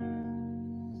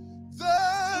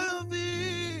the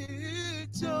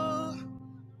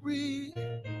victory.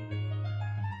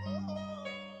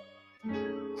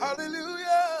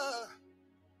 Hallelujah.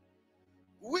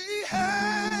 We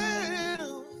have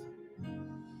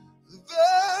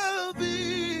the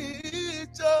victory.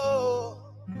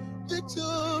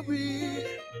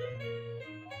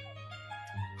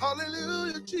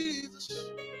 Hallelujah, Jesus.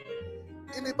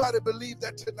 Anybody believe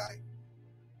that tonight?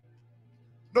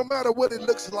 No matter what it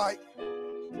looks like,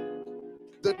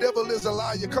 the devil is a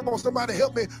liar. Come on, somebody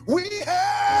help me. We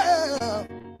have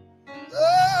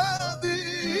the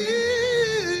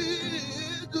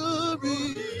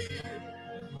victory.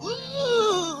 Ooh,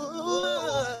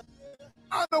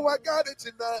 I know I got it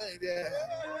tonight. Yeah.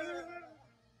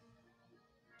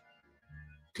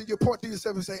 Can you point to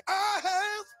yourself and say, I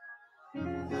have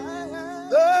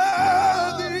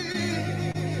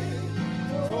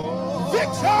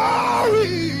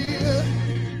victory.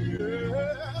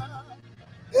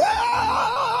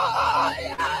 Yeah,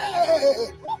 yeah.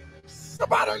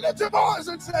 Somebody lift your voice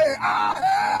and say, I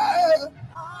have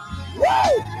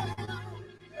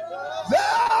the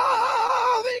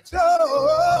victory.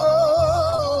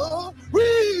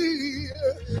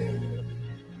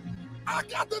 I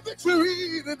got the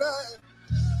victory tonight,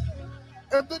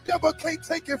 and the devil can't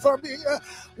take it from me.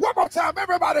 One more time,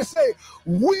 everybody say,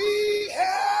 we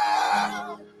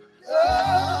have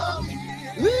the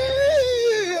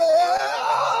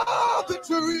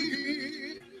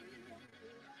victory.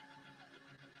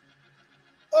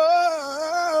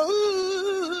 Oh,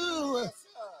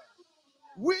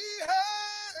 we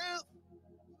have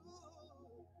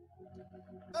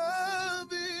the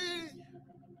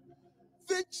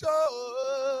victory.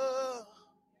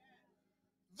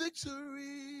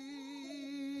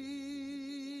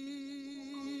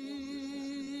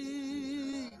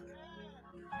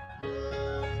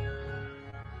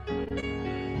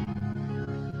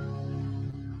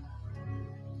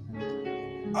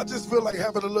 I just feel like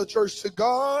having a little church. To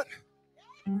God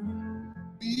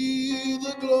be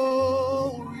the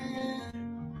glory.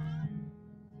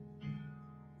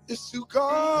 It's to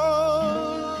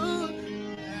God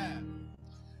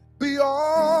be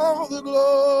all the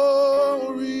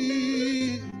glory.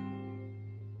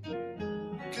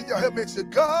 Can y'all help me? To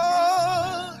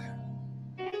God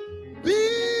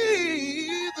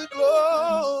be the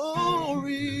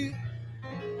glory.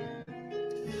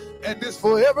 And it's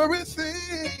for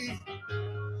everything.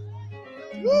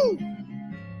 Woo.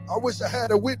 I wish I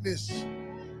had a witness.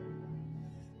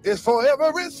 It's for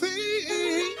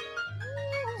everything.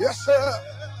 Yes, sir.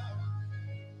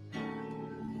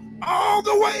 All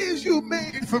the ways you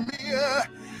made for me.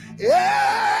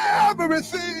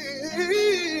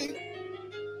 Everything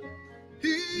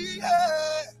He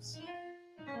has.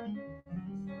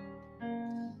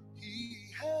 He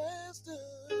has done.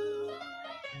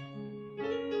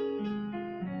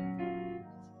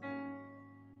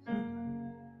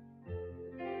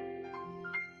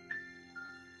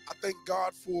 I thank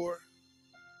God for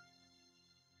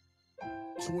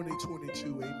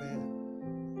 2022, amen.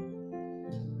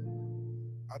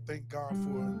 I thank God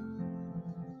for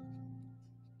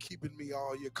keeping me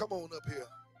all year. Come on up here.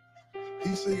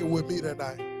 He's singing with me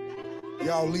tonight.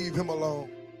 Y'all leave him alone.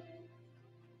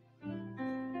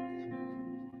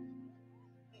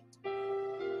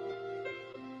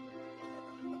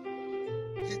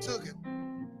 He took it.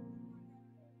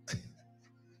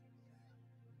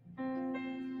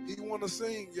 He want to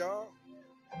sing, y'all.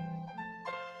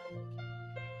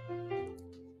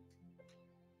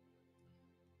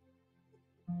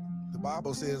 The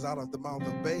Bible says out of the mouth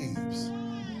of babes.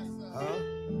 Huh?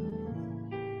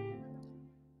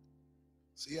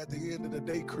 See, at the end of the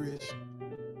day, Chris,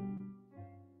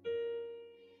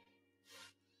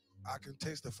 I can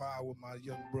testify with my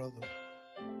young brother.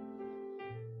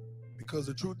 Because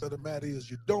the truth of the matter is,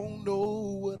 you don't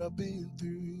know what I've been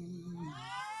through.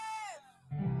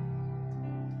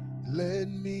 Let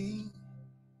me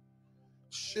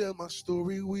share my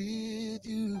story with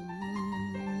you.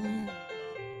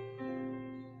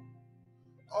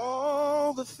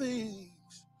 All the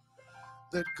things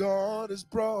that God has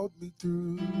brought me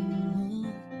through.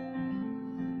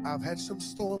 I've had some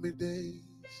stormy days,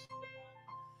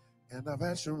 and I've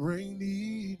had some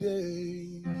rainy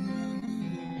days.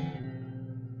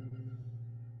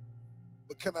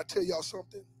 But can I tell y'all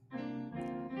something?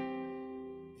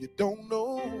 You don't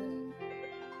know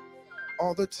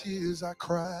all the tears I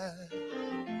cried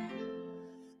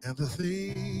and the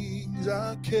things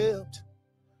I kept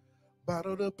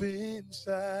bottled up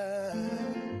inside.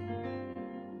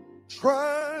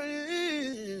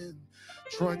 Trying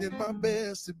my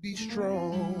best to be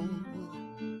strong,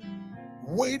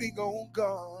 waiting on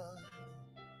God.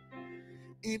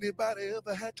 Anybody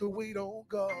ever had to wait on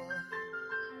God?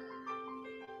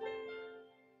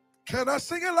 Can I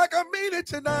sing it like I mean it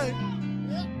tonight?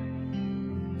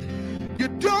 You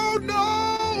don't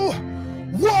know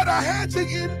what I had to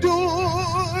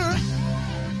endure,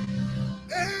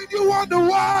 and you wonder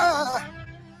why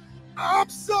I'm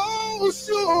so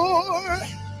sure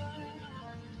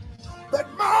that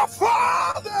my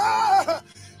Father,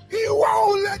 He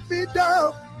won't let me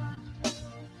down,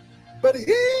 but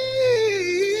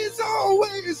He's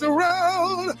always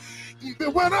around,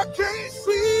 even when I can't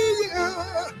see you.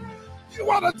 You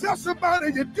want to tell somebody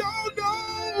you don't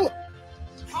know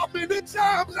how many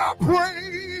times I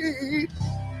prayed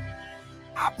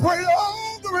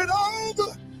over and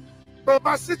over, but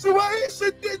my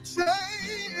situation didn't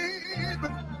change.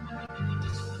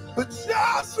 But just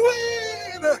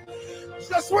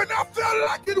Just when I felt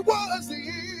like it was the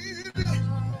end,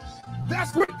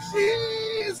 that's when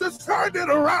Jesus turned it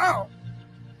around.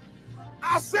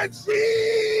 I said,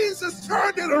 Jesus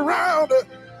turned it around.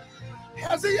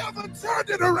 Has he ever turned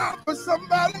it around for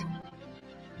somebody?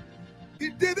 He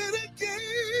did it again.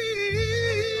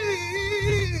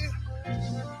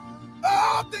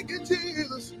 Oh, thank you,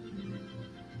 Jesus.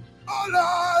 Oh,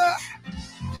 Lord.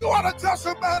 You want to tell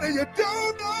somebody you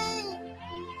don't know.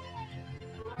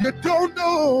 You don't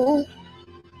know.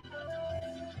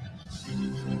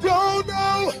 Don't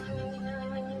know.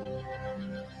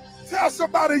 Tell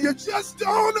somebody you just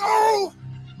don't know.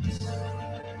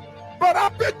 But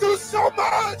I've been through so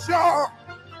much, y'all.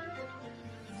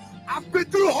 I've been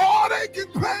through heartache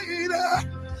and pain.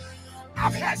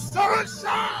 I've had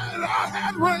sunshine, I've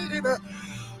had rain.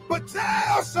 But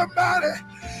tell somebody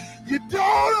you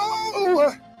don't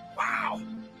know. Wow.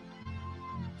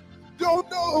 Don't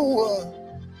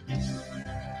know.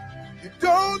 You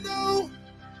don't know.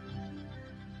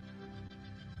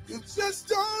 You just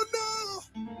don't know.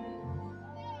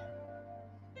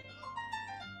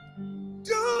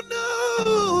 Don't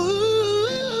know.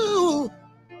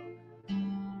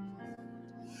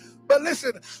 But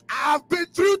listen, I've been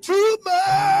through too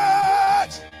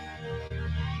much.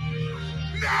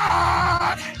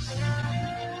 God.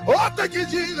 Oh, thank you,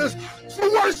 Jesus,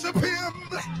 to worship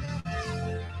him.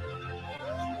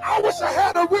 I wish I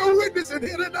had a real witness in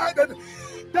here tonight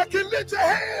that can lift your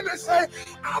hand and say,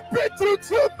 I've been through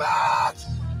too much.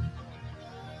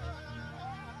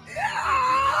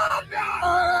 Yeah,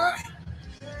 God.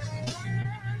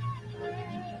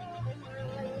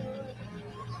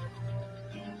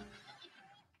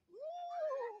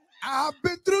 I've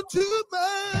been through too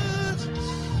much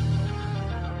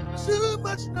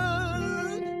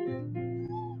love.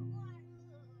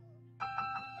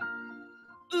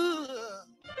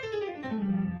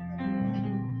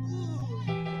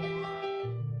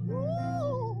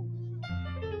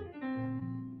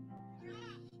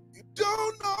 You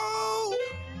don't know.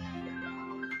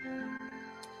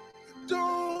 You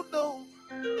don't know.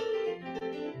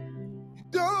 You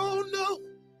don't know.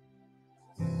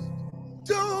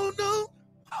 Don't know.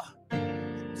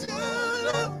 Don't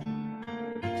know.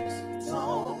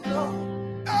 Don't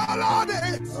know. All on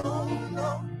it. Don't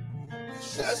know.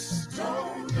 Just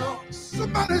don't know.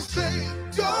 Somebody say,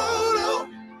 don't know.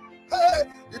 Hey,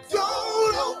 you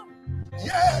don't know.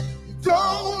 Yeah, you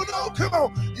don't know. Come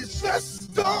on. You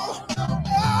just don't know.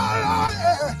 All on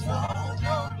it.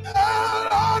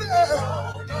 All on it.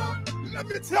 Let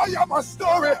me tell you my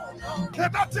story.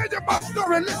 Can I tell you my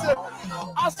story? Listen,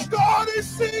 I started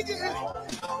singing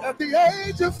at the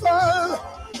age of 5.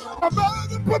 My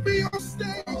mother put me on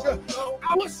stage.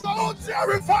 I was so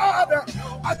terrified.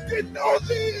 I didn't know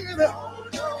then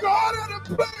God had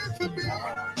a plan for me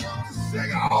to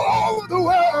sing all over the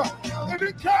world and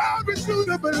encourage you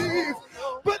to believe.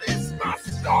 But it's my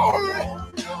story,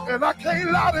 and I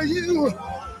can't lie to you.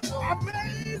 I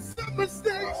made some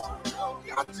mistakes.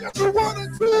 I just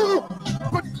wanted to,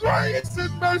 but grace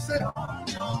and mercy,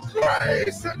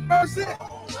 grace and mercy,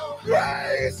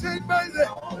 grace and mercy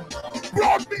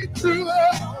brought me through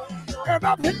it, and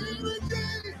I'm here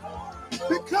today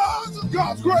because of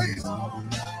God's grace.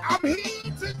 I'm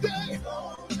here today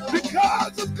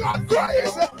because of God's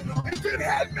grace. If it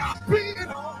had not been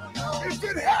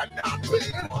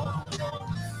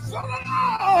for the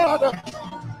Lord,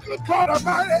 good God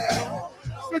Almighty,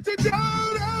 but you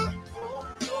don't know.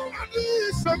 I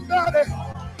need somebody.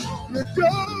 You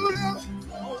don't know.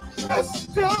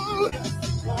 Just don't.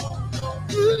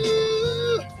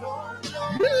 You.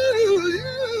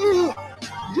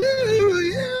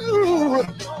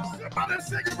 Somebody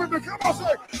sing it with me. Come on,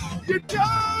 say. You don't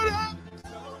know.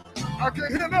 I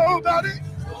can't hear nobody.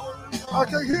 I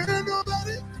can't hear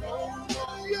nobody.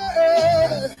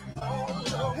 Yeah.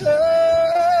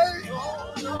 Hey.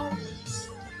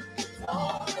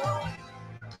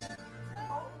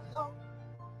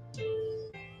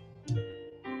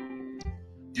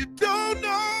 You don't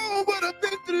know what I've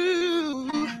been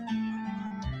through.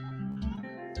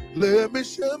 Let me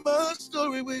share my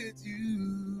story with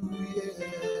you. Yeah.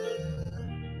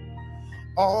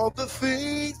 All the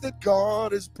things that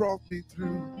God has brought me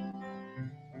through.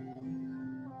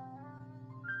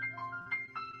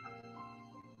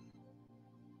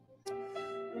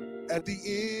 At the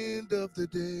end of the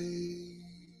day,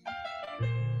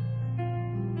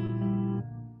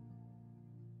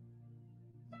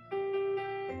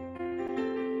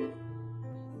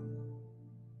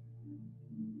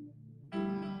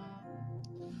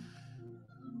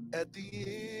 at the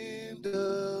end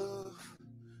of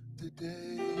the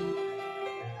day,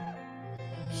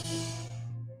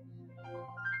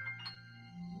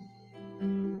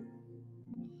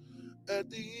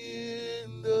 the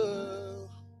end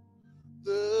of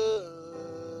the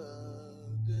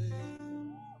day.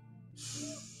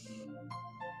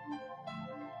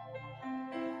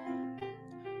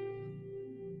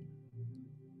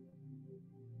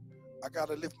 I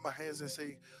gotta lift my hands and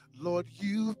say, Lord,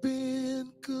 you've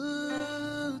been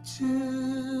good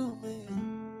to me.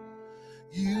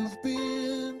 You've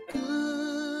been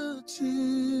good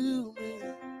to me.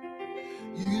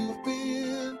 You've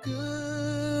been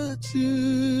good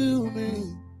to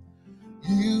me.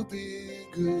 You've been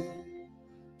good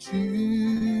to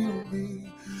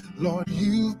me. Lord,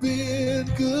 you've been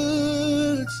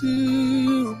good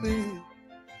to me.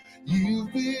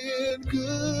 You've been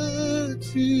good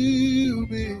to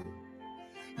me.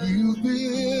 You've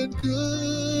been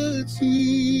good to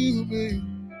me.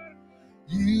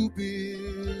 You've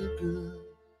been good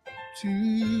to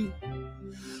me.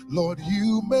 Lord,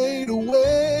 you made a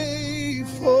way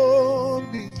for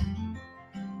me.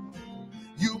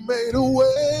 You made a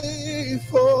way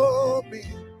for me.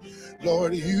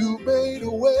 Lord, you made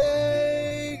a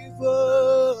way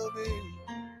for me.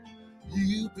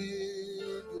 You've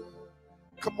been good.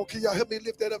 Come on, can y'all help me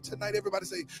lift that up tonight? Everybody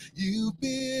say, you've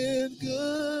been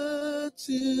good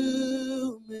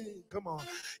to me. Come on.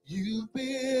 You've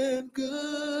been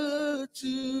good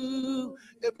to.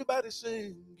 Everybody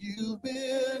sing, you've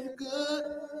been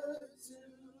good to.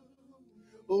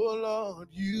 Oh, Lord,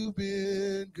 you've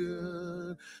been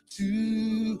good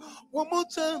to. One more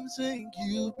time, sing,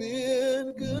 you've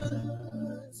been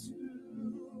good to.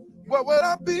 Where would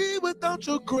I be without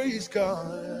your grace,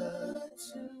 God?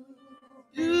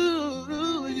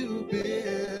 You've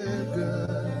been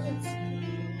good.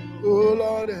 Oh,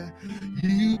 Lord,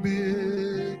 you've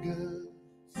been good.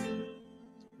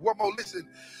 One more, listen.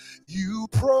 You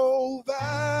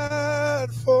provide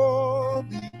for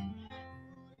me.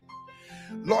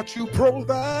 Lord, you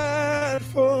provide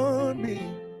for me.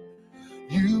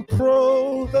 You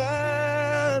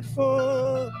provide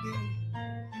for me.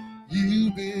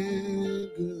 You've been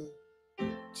good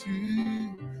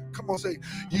to. Come on, say,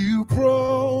 you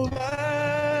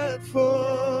provide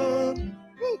for me.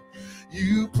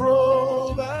 You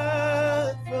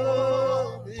provide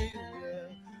for me.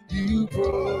 You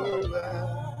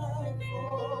provide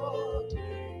for me.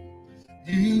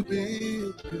 You've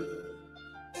been good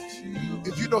to.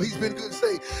 If you know he's been good,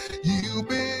 say, you've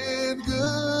been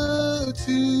good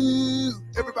to.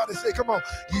 Everybody say, come on,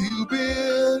 you've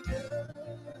been good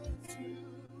to.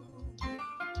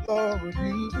 Lord,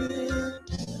 you've been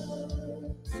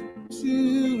good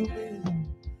to me.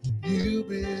 You've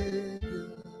been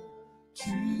good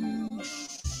to.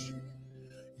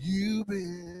 You've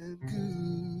been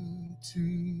good to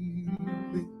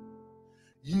me.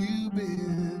 You've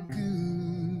been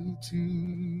good to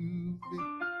me.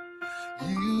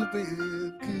 You've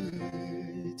been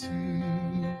good to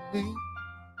me.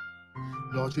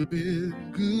 Lord, you've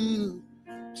been good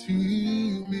to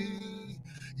me.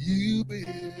 You've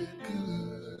been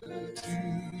good to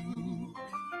me.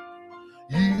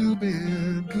 You've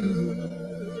been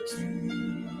good to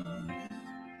me.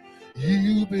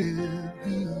 You've been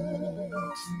good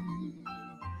to me.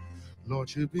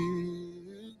 Lord, you've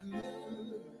been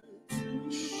good to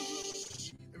me.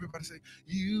 Everybody say,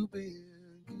 you've been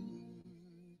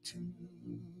good to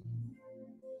me.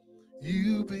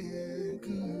 You've been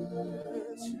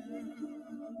good to me.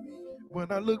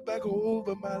 When I look back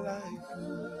over my life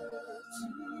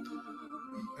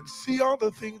and see all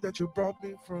the things that you brought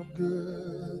me from,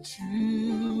 good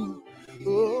to.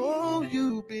 Oh,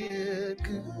 you've been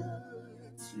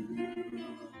good to me.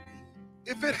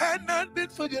 If it had not been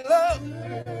for your love,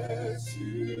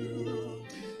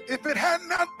 if it had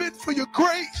not been for your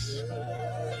grace,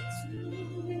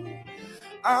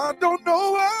 I don't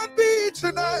know where I'd be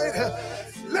tonight.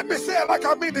 Let me say it like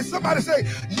I mean it. Somebody say,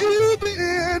 you've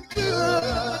been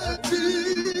good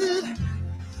to me.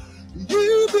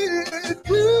 You've been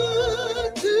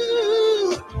good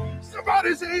to.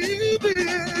 Somebody say, you've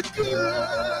been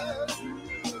good.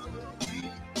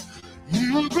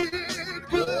 You've been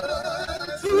good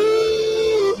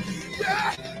to.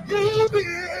 Yeah, you've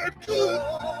been good.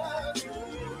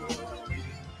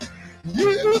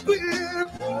 You've been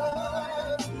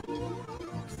good.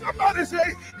 Somebody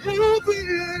say, you've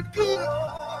been good.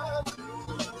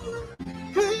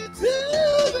 Good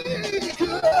to me,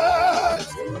 good.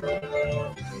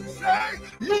 Say,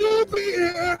 you've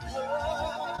been good.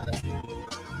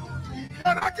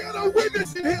 And I got a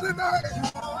witness in here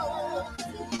tonight.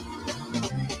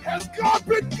 Has God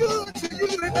been good to you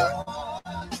tonight?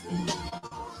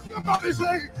 Somebody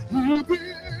say, you've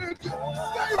been good.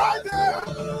 Stay right there.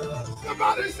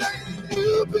 Somebody say,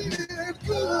 you've been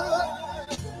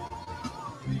good.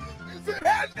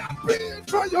 been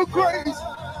for your grace.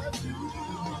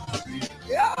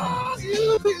 Yeah,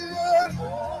 you've been.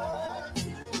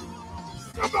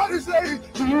 Somebody say,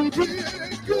 you've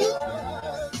been good.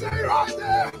 Say right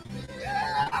there.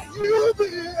 Yeah, you've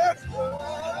been.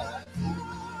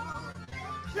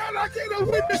 Can I get a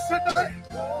witness tonight?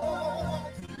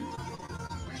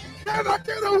 Can I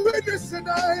get a witness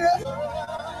tonight?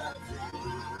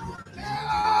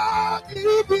 Yeah,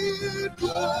 you've been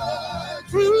good.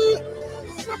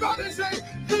 Somebody say,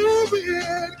 you've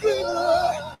been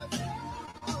good.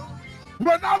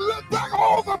 When I look back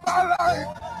over my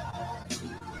life,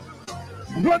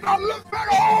 when I look back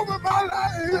over my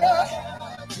life,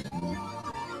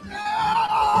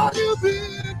 yeah, you've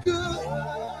been good.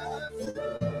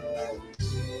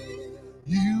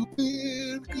 You've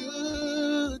been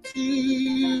good to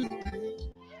me.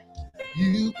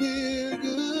 You've been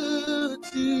good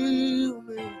to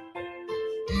me.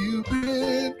 You've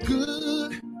been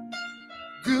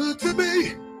good to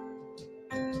me.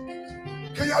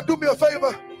 Can y'all do me a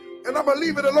favor? And I'm going to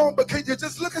leave it alone, but can you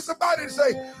just look at somebody and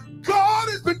say, God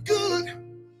has been good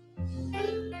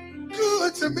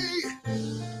to me.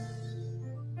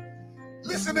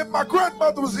 Listen, if my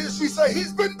grandmother was here, she'd say,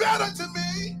 he's been better to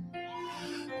me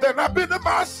than I've been to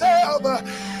myself.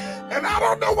 And I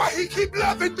don't know why he keep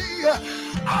loving me.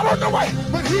 I don't know why,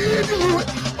 but he do it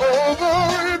over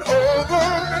and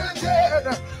over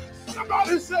again.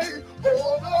 Somebody say,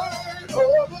 over and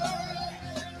over.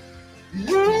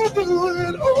 You do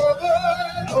it over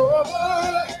and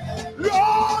over.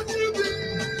 Lord, you've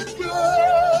been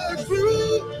good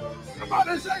to.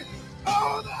 Somebody say,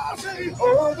 oh, I say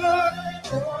over and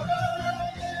over.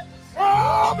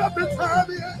 Oh, every time,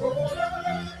 yeah.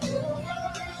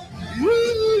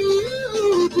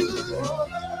 You do.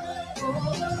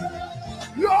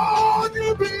 Lord,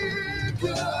 you've been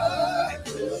good.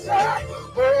 Say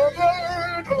over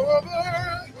and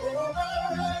over.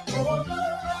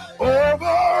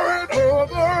 Over and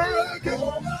over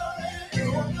again.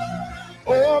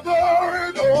 Over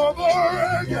and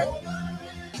over again.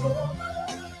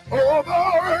 Over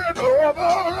and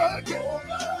over again.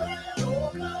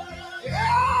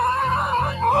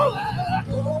 Yeah, all that.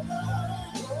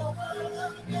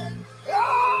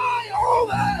 Yeah, all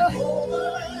that.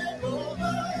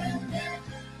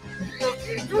 You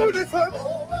keep doing it for me.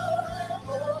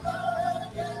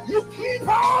 You keep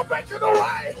on making a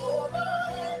way.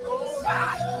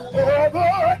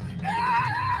 Over.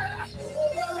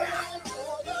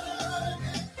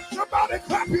 Somebody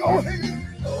clap your hands.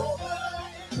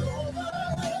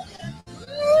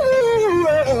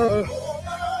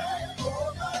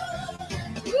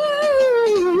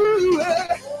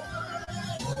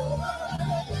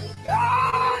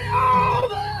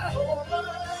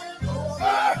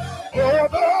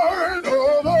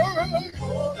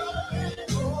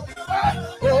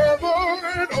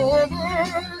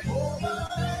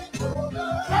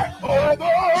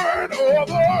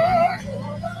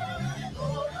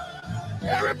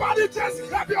 Everybody just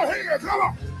clap your hands, come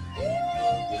on.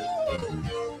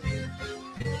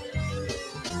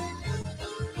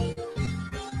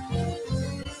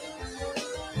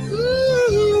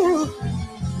 Ooh.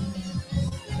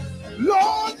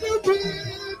 Lord, you've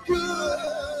been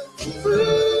good to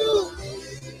me.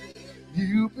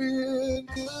 You've been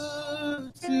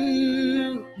good to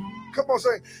me. Come on,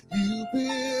 say, you've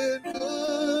been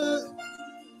good.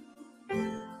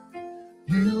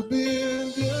 You've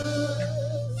been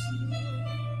good.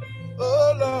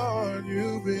 Oh, Lord,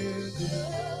 you've been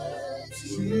good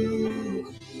to me.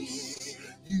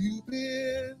 You've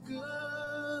been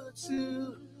good to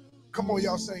me. Come on,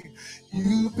 y'all sing.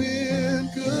 You've been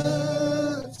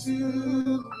good to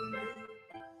me.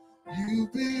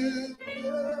 You've been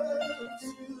good to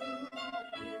me.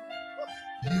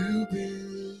 You've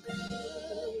been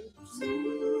good to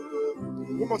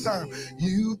me. One more time.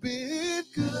 You've been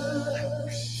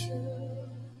good.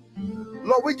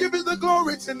 Lord, we give you the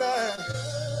glory tonight.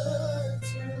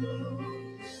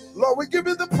 Lord, we give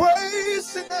you the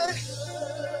praise tonight.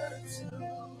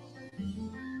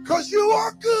 Because you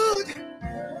are good.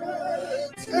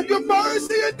 And your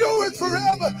mercy endures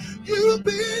forever. You've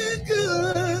been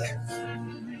good.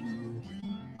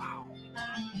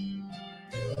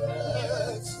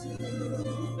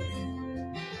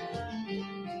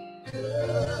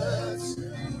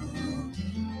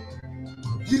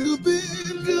 You've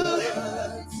been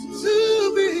good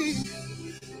to me.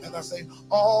 And I say,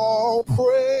 all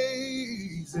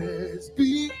praises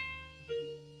be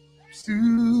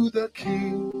to the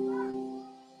King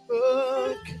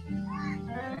of Kings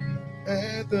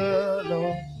and the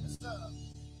Lord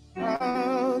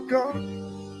our God.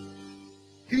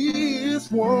 He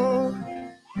is wonderful.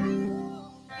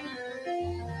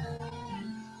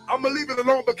 I'm going to leave it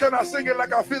alone, but can I sing it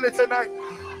like I feel it tonight?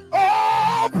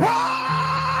 All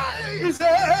praises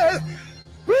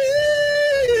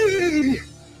be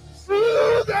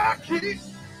to the King.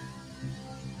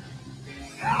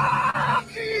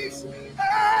 Kings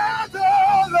and the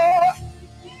Lord.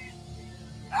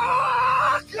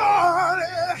 Our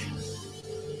God,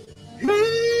 He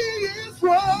is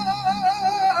one.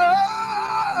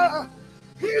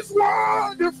 He's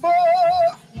wonderful.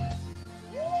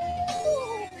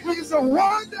 He's a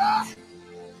wonder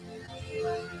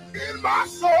in my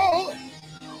soul.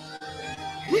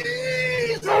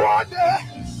 He's a wonder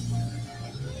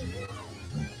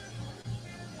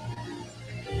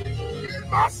in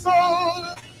my soul.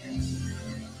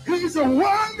 He's a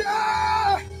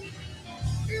wonder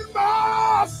in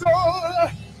my soul.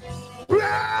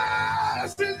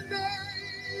 Bless His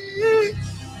name.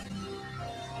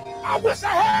 I wish I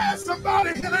had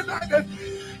somebody here tonight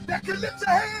that could lift a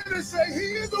hand and say,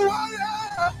 He's a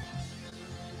wonder.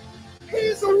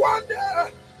 He's a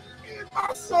wonder in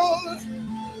my soul.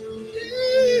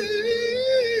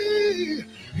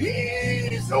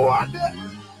 He's a wonder.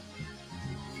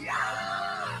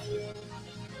 Yeah.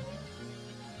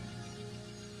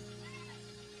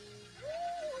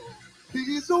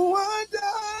 He's a wonder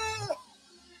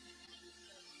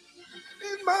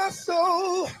in my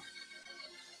soul.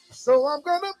 So I'm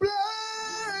gonna bless.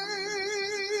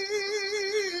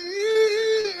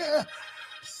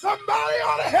 Somebody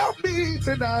ought to help me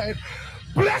tonight.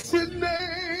 Bless His name.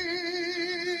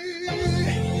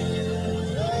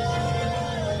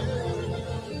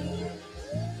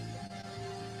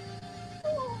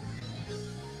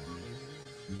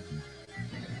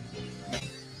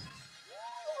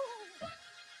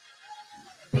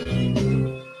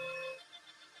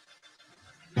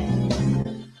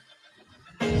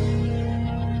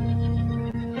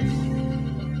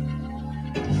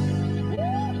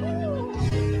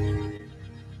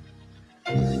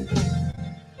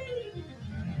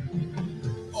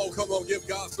 Oh, come on, give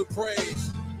God some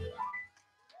praise.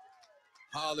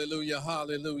 Hallelujah,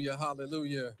 hallelujah,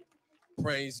 hallelujah.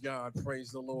 Praise God,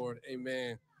 praise the Lord.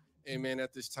 Amen. Amen.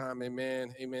 At this time,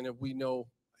 amen. Amen. If we know,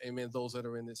 amen, those that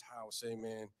are in this house,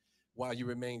 amen, while you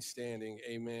remain standing,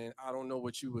 amen. I don't know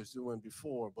what you was doing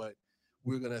before, but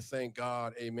we're going to thank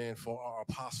God, amen, for our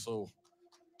apostle.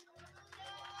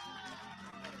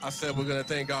 I said we're going to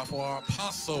thank God for our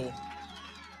apostle.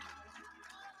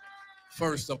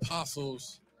 First Apostle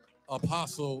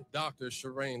Dr.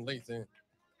 Shireen Lathan.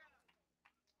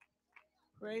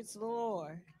 Praise the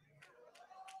Lord.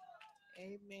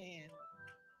 Amen.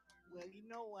 Well, you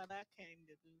know what I came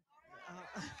to do.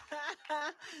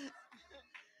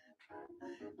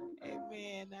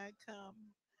 Amen. I come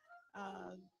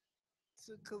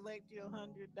to collect your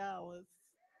 $100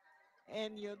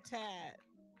 and your tithe.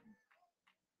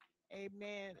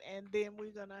 Amen. And then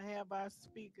we're going to have our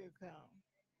speaker come.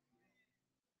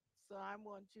 So I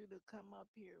want you to come up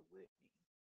here with me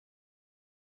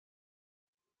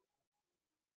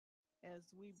as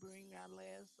we bring our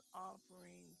last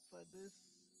offering for this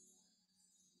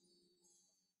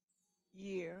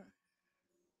year.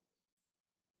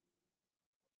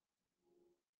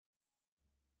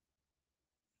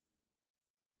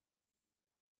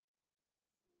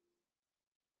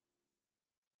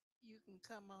 You can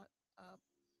come up.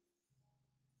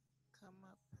 Come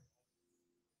up.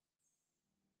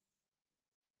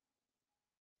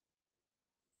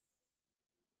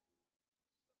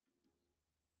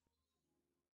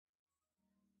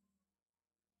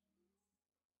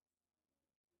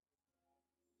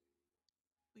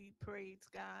 We praise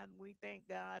God. We thank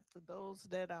God for those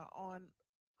that are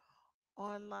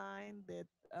online that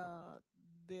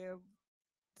they're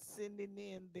sending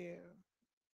in their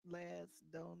last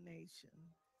donation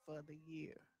for the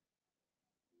year.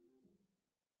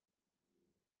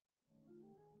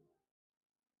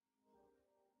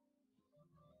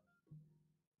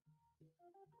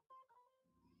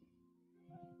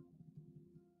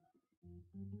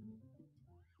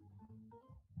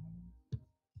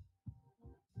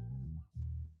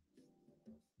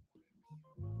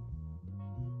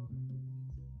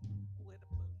 Where the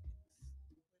buckets?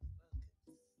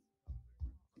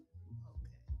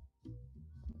 Okay.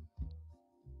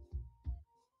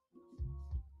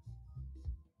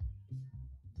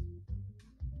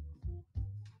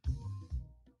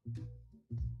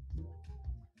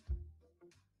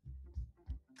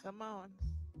 Come on. Come on.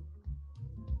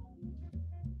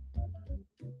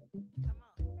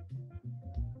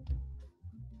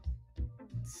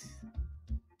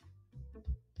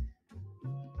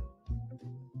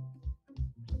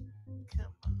 Come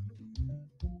on.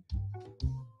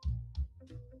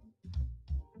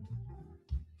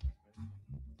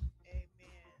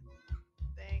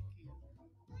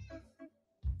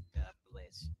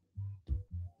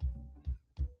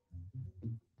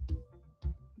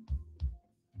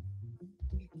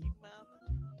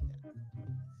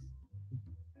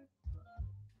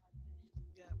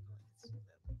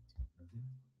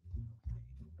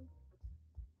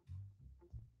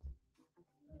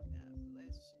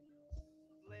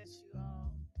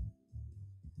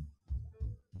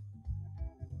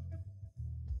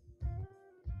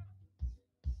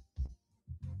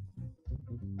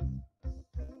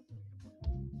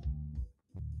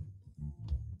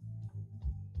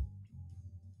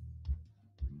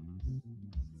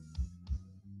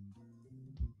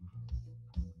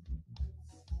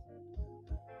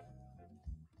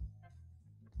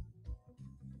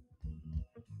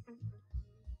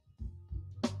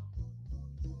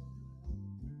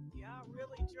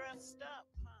 really dressed up,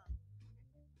 huh?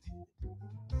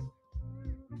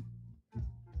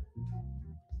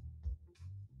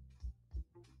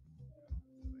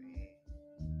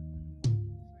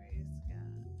 Praise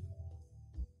God.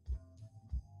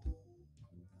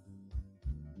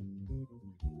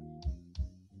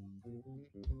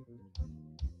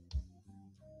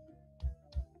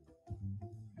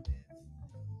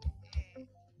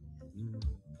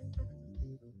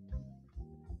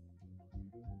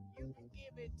 You can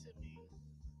give it to me.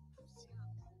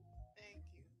 Thank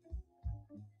you.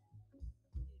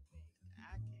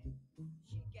 I can.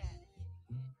 She got it.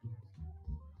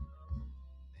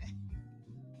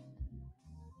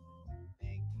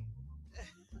 Thank you.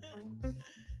 God bless.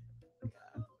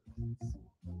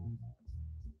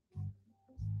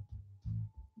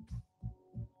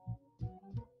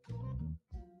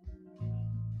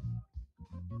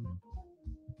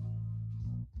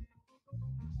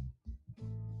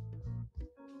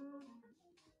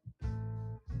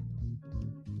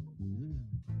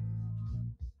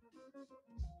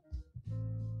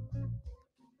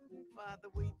 Father,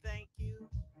 we thank you.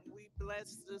 We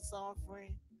bless this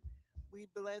offering. We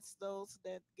bless those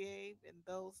that gave and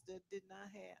those that did not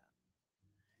have.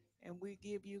 And we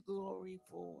give you glory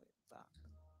for it, Father.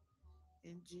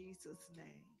 In Jesus'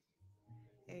 name.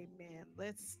 Amen.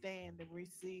 Let's stand and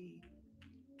receive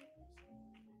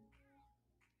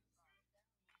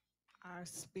our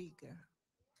speaker.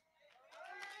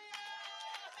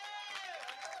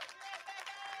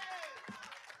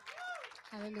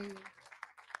 Hallelujah.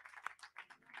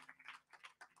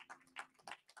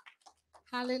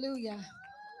 Hallelujah.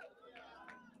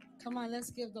 Come on,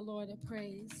 let's give the Lord a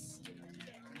praise.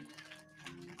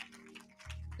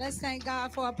 Let's thank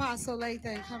God for Apostle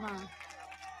Lathan. Come on.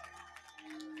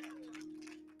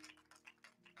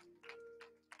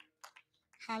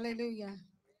 Hallelujah.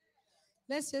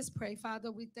 Let's just pray.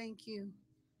 Father, we thank you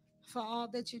for all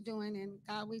that you're doing. And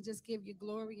God, we just give you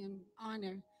glory and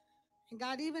honor. And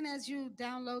God, even as you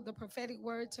download the prophetic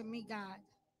word to me, God,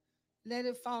 let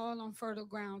it fall on fertile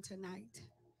ground tonight.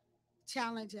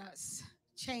 Challenge us,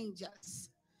 change us,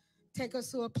 take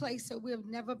us to a place that we have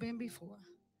never been before.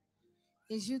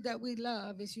 It's you that we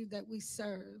love, it's you that we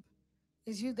serve,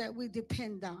 it's you that we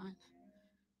depend on.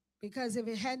 Because if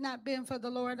it had not been for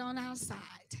the Lord on our side,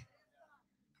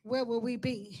 where would we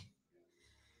be?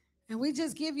 And we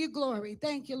just give you glory.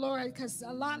 Thank you, Lord, because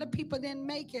a lot of people didn't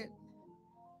make it,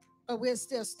 but we're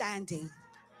still standing.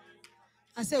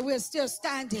 I said, we're still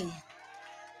standing.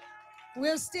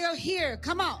 We're still here.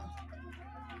 Come on.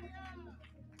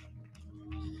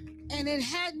 And it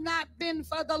had not been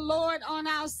for the Lord on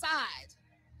our side.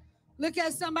 Look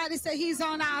at somebody, say, he's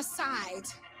on our side.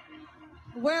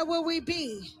 Where will we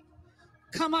be?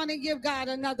 Come on and give God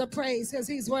another praise because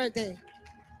he's worthy.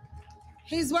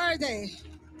 He's worthy.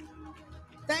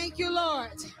 Thank you,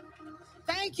 Lord.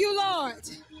 Thank you, Lord.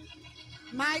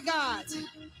 My God.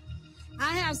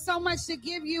 I have so much to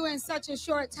give you in such a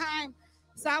short time.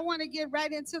 So I want to get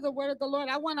right into the word of the Lord.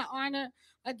 I want to honor,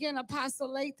 again, Apostle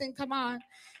Lathan. Come on.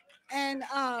 And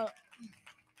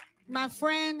my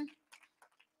friend,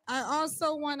 I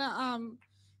also want to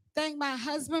thank my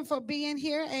husband for being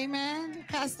here. Amen.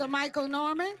 Pastor Michael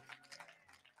Norman.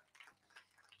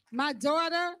 My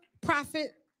daughter,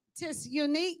 Prophetess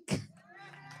Unique.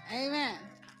 Amen.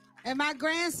 And my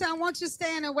grandson, won't you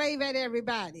stand and wave at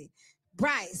everybody?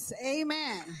 Bryce.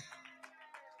 Amen.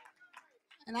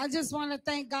 And I just want to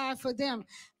thank God for them.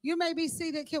 You may be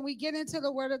seated. Can we get into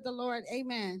the word of the Lord?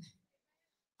 Amen.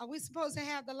 Are we supposed to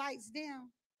have the lights down?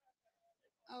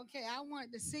 Okay, I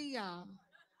want to see y'all.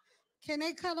 Can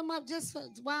they cut them up just for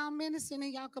while I'm ministering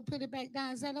and y'all can put it back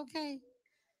down? Is that okay?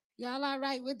 Y'all all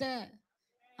right with that?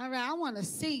 All right, I want to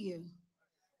see you.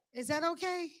 Is that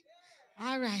okay?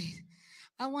 All right.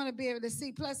 I want to be able to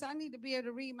see. Plus, I need to be able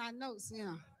to read my notes, you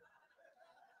know.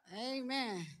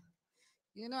 Amen.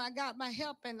 You know, I got my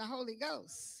help in the Holy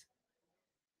Ghost.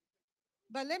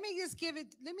 But let me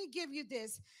give you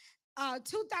this.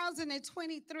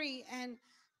 2023, and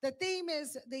the theme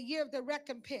is the year of the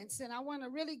recompense. And I want to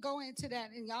really go into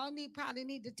that. And y'all probably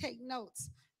need to take notes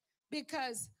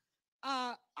because,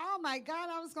 oh my God,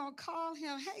 I was going to call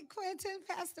him. Hey, Quentin,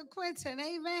 Pastor Quentin,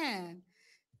 amen.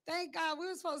 Thank God we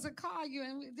were supposed to call you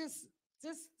and we just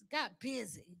got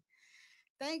busy.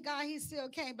 Thank God he still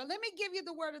came. But let me give you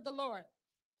the word of the Lord.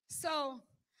 So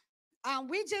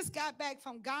we just got back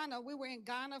from Ghana. We were in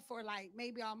Ghana for like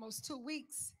maybe almost 2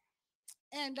 weeks.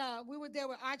 And we were there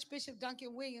with Archbishop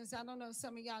Duncan Williams. I don't know if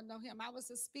some of y'all know him. I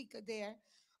was a speaker there.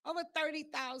 Over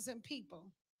 30,000 people.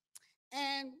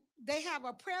 And they have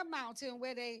a prayer mountain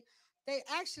where they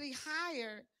actually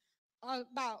hire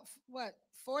about,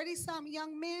 40-something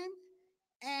young men,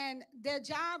 and their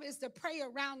job is to pray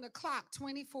around the clock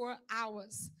 24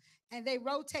 hours. And they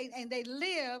rotate, and they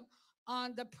live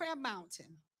on the prayer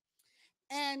mountain.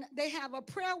 And they have a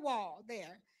prayer wall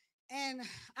there. And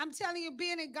I'm telling you,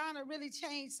 being in Ghana really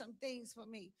changed some things for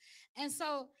me. And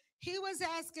so he was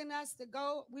asking us to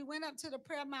go. We went up to the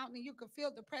prayer mountain, and you could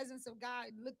feel the presence of God,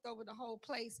 looked over the whole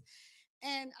place.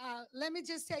 And let me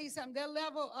just tell you something. Their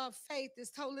level of faith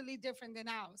is totally different than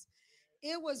ours.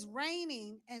 It was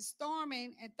raining and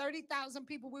storming, and 30,000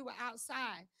 people, we were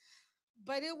outside.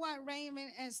 But it wasn't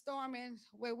raining and storming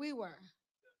where we were.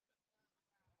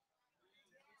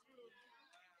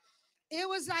 It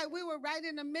was like we were right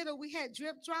in the middle. We had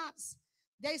drip drops.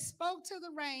 They spoke to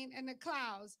the rain and the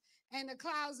clouds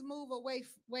move away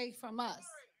from us.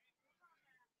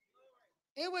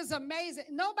 It was amazing.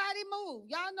 Nobody moved.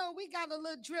 Y'all know we got a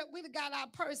little drip. We got our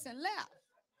person left.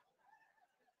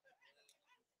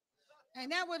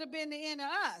 And that would have been the end of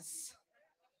us.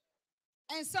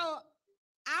 And so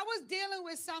I was dealing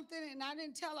with something, and I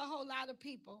didn't tell a whole lot of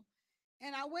people.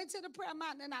 And I went to the prayer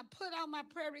mountain, and I put out my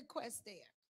prayer request there.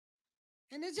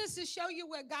 And it's just to show you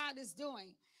what God is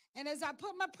doing. And as I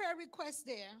put my prayer request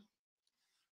there,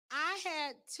 I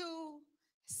had two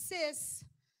cysts.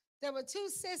 There were two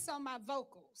cysts on my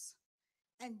vocals.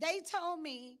 And they told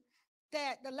me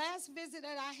that the last visit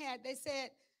that I had, they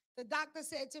said, the doctor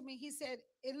said to me, he said,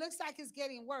 it looks like it's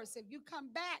getting worse. If you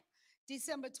come back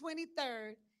December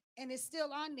 23rd and it's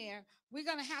still on there, we're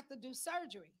going to have to do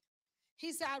surgery.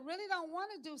 He said, I really don't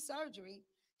want to do surgery.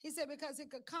 He said, because it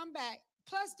could come back.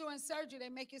 Plus, during surgery, they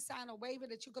make you sign a waiver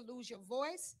that you could lose your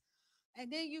voice.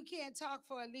 And then you can't talk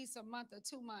for at least a month or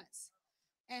 2 months.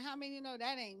 And how many know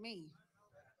that ain't me?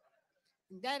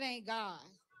 That ain't God.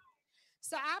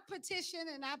 So I petitioned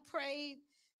and I prayed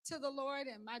to the Lord.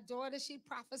 And my daughter, she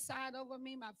prophesied over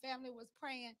me. My family was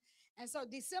praying. And so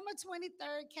December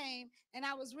 23rd came, and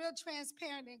I was real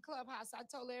transparent in Clubhouse. I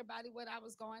told everybody what I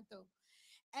was going through.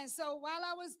 And so while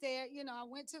I was there, I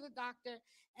went to the doctor.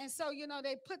 And so,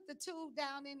 they put the tube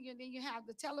down in you, and then you have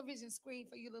the television screen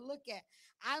for you to look at.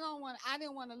 I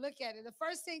didn't want to look at it. The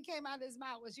first thing came out of his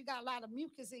mouth was, you got a lot of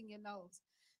mucus in your nose.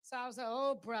 So I was like,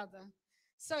 oh, brother.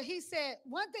 So he said,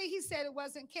 one thing he said, it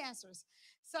wasn't cancerous.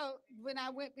 So when I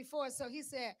went before, so he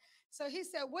said,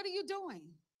 what are you doing?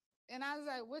 And I was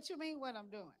like, what you mean what I'm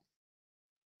doing?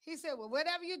 He said, well,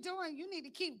 whatever you're doing, you need to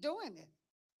keep doing it.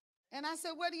 And I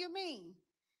said, what do you mean?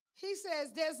 He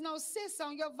says, there's no cysts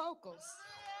on your vocals.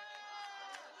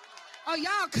 Oh,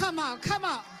 y'all, come on. Come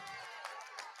on,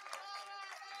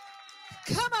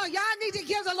 y'all need to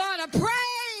give the Lord a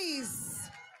praise.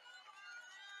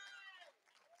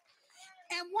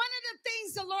 And one of the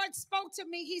things the Lord spoke to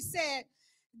me, he said,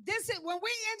 this is when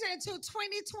we enter into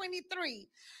 2023,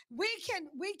 we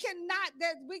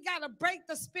got to break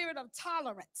the spirit of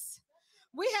tolerance.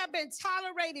 We have been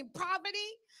tolerating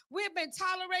poverty. We've been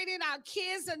tolerating our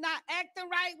kids and not acting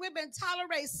right. We've been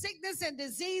tolerating sickness and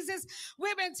diseases.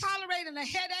 We've been tolerating a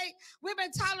headache. We've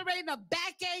been tolerating a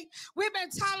backache. We've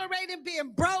been tolerating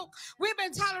being broke. We've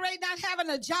been tolerating not having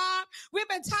a job. We've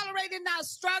been tolerating not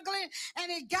struggling.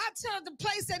 And it got to the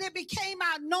place that it became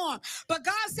our norm. But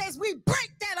God says, we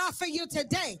break that off of you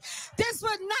today. This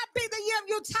would not be the year of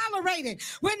you tolerating.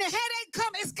 When the headache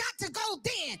comes, it's got to go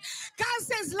then. God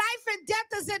says, life and death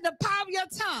is in the power of your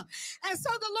tongue. And so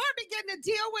the Lord began to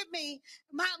deal with me.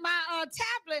 My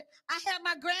tablet, I had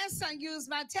my grandson use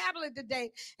my tablet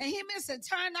today, and he missed and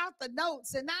turned off the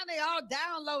notes, and now they all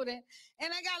downloading.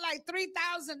 And I got like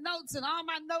 3,000 notes and all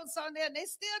my notes on there, and they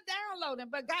still downloading.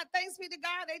 But God, thanks be to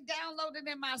God, they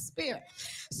downloaded in my spirit.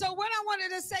 So what I wanted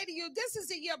to say to you, this is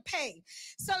the year pay.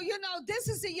 So, this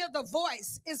is the year the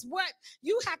voice is what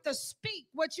you have to speak,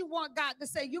 what you want God to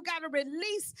say. You got to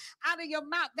release out of your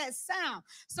mouth that sound.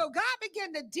 So God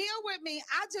began to deal with me.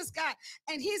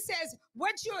 And he says,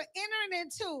 what you're entering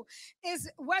into is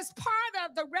what's part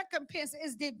of the recompense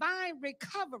is divine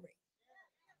recovery.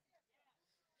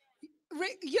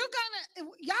 Y'all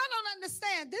don't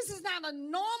understand. This is not a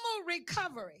normal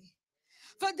recovery.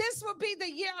 For this will be the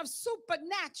year of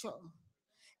supernatural.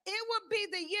 It will be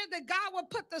the year that God will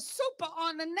put the super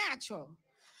on the natural.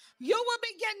 You will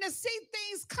begin to see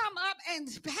things come up and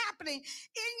happening in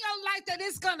your life that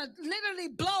is going to literally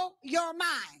blow your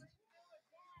mind.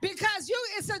 Because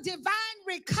it's a divine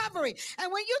recovery.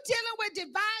 And when you're dealing with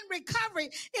divine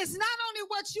recovery, it's not only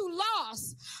what you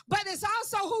lost, but it's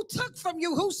also who took from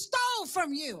you, who stole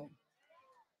from you,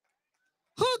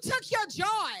 who took your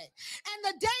joy. And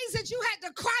the days that you had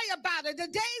to cry about it, the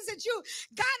days that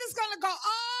God is going to go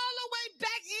all the way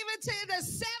back even to the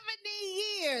 70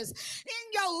 years in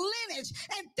your lineage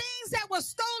and things that were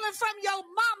stolen from your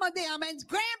mama them and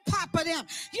grandpapa them.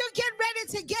 You're getting ready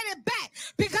to get it back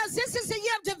because this is a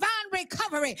year of divine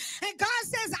recovery. And God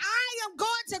says, I am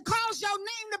going to cause your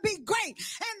name to be great.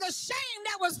 And the shame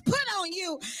that was put on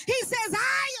you, he says,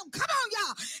 come on,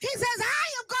 y'all. He says, I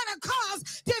am going to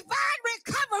cause divine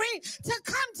recovery to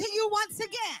come to you once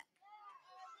again.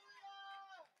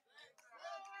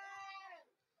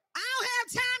 I don't have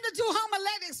time to do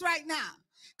homiletics right now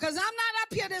because I'm not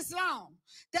up here that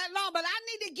long, but I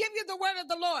need to give you the word of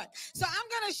the Lord. So I'm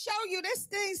going to show you this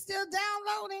thing still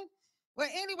downloading. Well,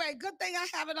 anyway, good thing I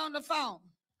have it on the phone.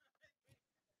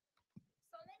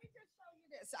 So let me just show you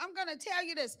this. I'm going to tell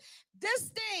you this. This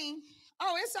thing,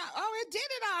 it did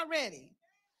it already.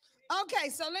 Okay,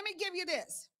 so let me give you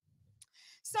this.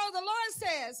 So the Lord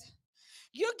says,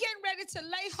 you're getting ready to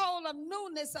lay hold of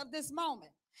newness of this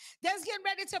moment. There's getting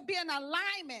ready to be an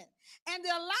alignment, and the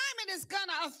alignment is going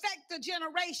to affect the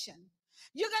generation.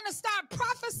 You're going to start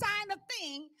prophesying a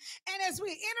thing, and as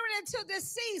we enter into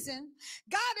this season,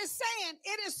 God is saying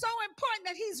it is so important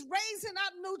that he's raising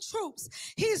up new troops.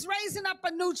 He's raising up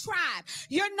a new tribe.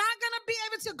 You're not going to be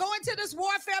able to go into this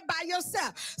warfare by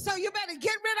yourself. So you better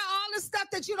get rid of all the stuff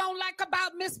that you don't like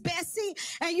about Miss Bessie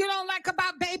and you don't like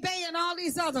about Bebe and all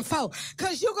these other folk,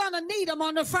 because you're going to need them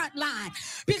on the front line.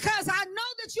 Because I know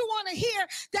that you want to hear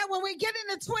that when we get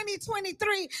into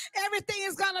 2023, everything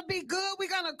is going to be good. We're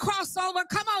going to cross over.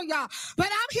 Come on, y'all. But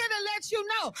I'm here to let you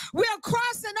know we're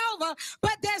crossing over,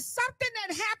 but there's something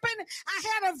that happened. I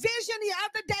had a vision the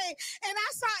other day, and I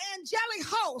saw angelic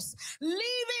hosts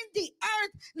leaving the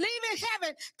earth, leaving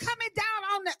heaven, coming down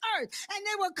on the earth, and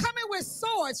they were coming with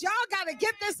swords. Y'all got to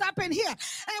get this up in here.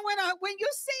 And when you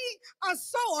see a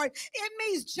sword, it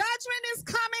means judgment is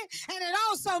coming, and it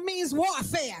also means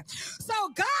warfare. So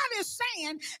God is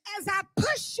saying, as I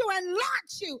push you and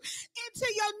launch you into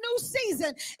your new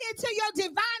season, into your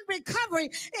divine recovery,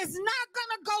 is not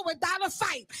going to go without a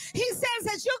fight. He says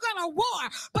that you're going to war,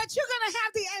 but you're going to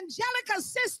have the angelic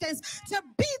assistance to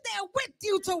be there with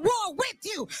you, to war with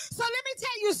you. So let me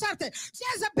tell you something.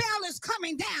 Jezebel is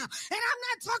coming down, and I'm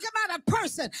not talking about a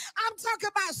person. I'm talking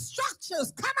about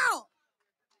structures. Come on.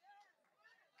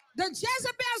 The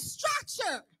Jezebel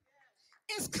structure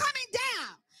is coming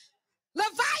down.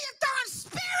 Leviathan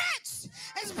spirits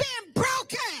is being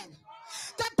broken.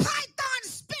 The python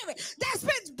spirit that's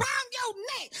been around your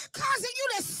neck, causing you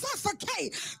to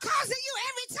suffocate, causing you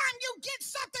every time you get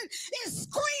something, is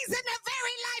squeezing the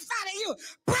very life out of you.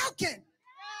 Broken.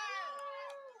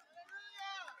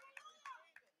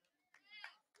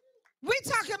 We're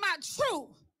talking about true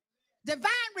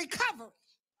divine recovery.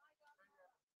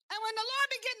 And when the Lord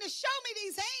began to show me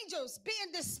these angels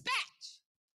being dispatched,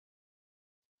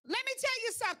 let me tell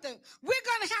you something. We're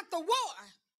going to have to war.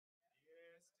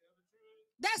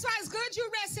 That's why it's good you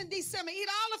rest in December. Eat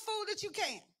all the food that you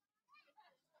can.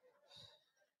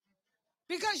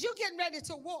 Because you're getting ready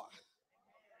to war.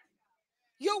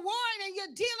 You're warring and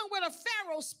you're dealing with a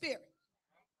Pharaoh spirit.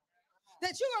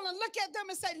 That you're going to look at them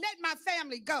and say, let my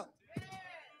family go.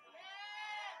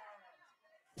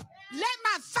 Let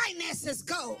my finances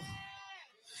go.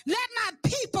 Let my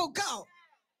people go.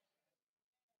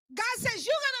 God says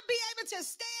you're going to be able to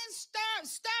stand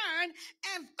stern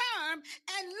and firm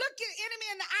and look your enemy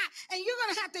in the eye, and you're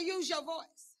going to have to use your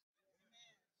voice.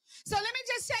 So let me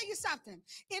just tell you something.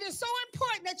 It is so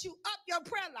important that you up your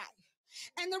prayer life.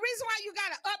 And the reason why you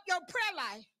got to up your prayer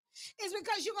life is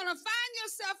because you're going to find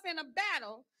yourself in a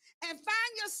battle and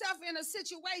find yourself in a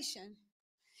situation.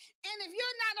 And if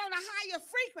you're not on a higher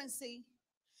frequency,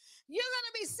 you're going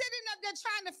to be sitting up there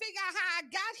trying to figure out how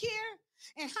I got here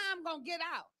and how I'm going to get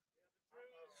out.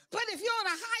 But if you're on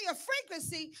a higher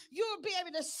frequency, you'll be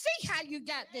able to see how you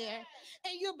got there,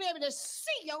 and you'll be able to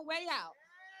see your way out.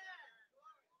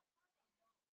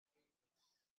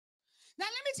 Now,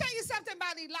 let me tell you something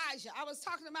about Elijah. I was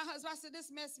talking to my husband. I said,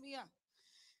 this messed me up.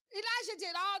 Elijah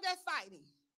did all that fighting,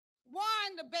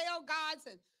 won the Baal gods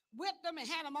and whipped them and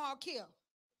had them all killed.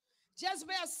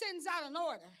 Jezebel sends out an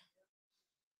order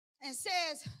and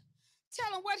says,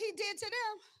 tell them what he did to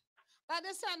them. By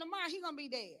this time tomorrow, he's going to be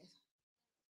dead.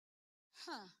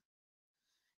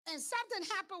 And something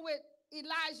happened with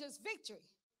Elijah's victory.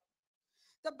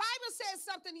 The Bible says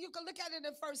something, you can look at it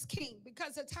in 1 King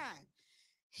because of time.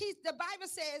 The Bible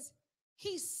says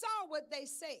he saw what they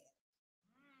said.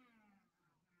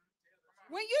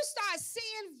 When you start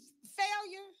seeing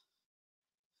failure,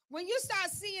 when you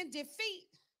start seeing defeat,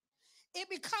 it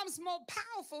becomes more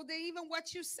powerful than even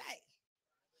what you say.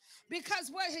 Because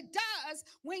what it does,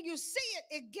 when you see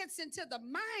it, it gets into the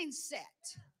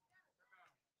mindset.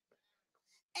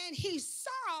 And he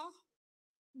saw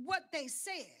what they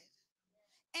said.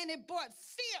 And it brought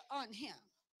fear on him.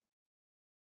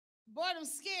 Brought him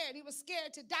scared. He was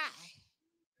scared to die.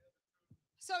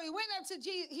 So he went up to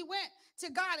Jesus. He went to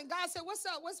God, and God said, "What's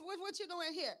up? What you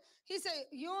doing here?" He said,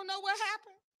 "You don't know what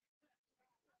happened?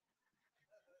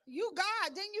 You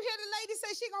God, didn't you hear the lady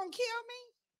say she gonna kill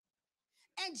me?"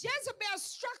 And Jezebel's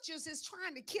structures is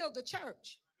trying to kill the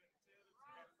church.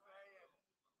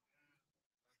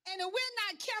 And if we're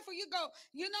not careful, you go,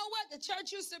 you know what? The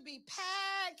church used to be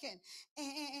packed,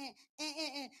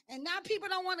 and now people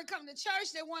don't want to come to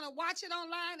church. They want to watch it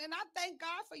online. And I thank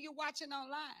God for you watching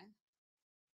online.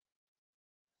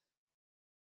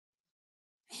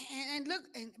 And look,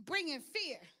 and bringing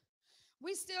fear.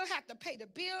 We still have to pay the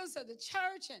bills of the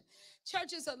church, and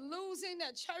churches are losing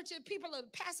their churches.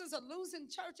 Pastors are losing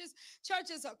churches.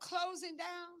 Churches are closing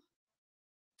down.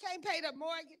 Can't pay the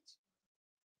mortgage.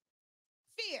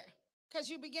 Fear, because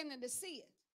you're beginning to see it.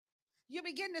 You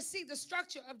begin to see the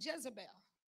structure of Jezebel.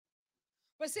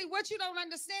 But see, what you don't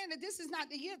understand is this is not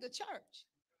the year of the church.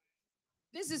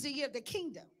 This is the year of the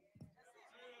kingdom.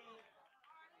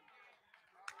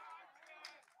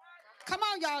 Come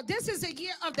on, y'all. This is the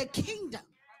year of the kingdom.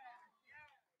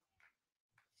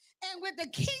 And with the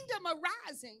kingdom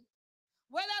arising,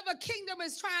 whatever kingdom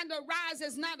is trying to arise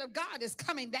is not of God, is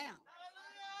coming down.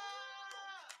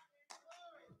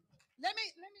 Let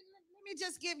me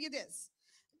just give you this.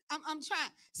 I'm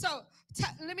trying. So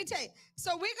let me tell you.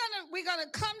 So we're gonna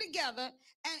come together,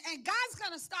 and God's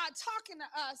gonna start talking to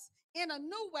us in a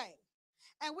new way,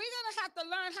 and we're gonna have to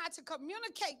learn how to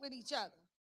communicate with each other.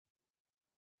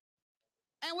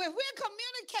 And when we're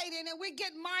communicating and we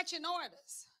get marching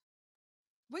orders,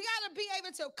 we got to be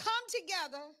able to come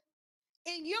together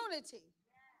in unity,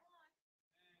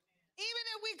 even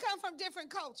if we come from different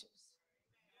cultures.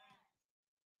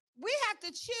 We have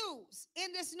to choose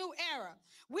in this new era.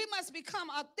 We must become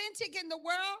authentic in the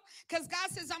world, because God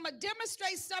says, I'm going to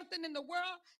demonstrate something in the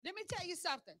world. Let me tell you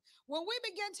something. When we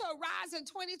begin to arise in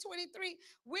 2023,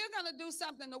 we're going to do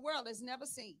something the world has never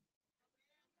seen.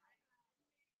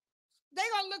 They're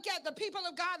going to look at the people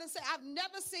of God and say, I've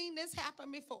never seen this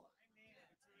happen before.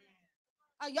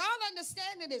 Are y'all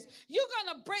understanding this? You're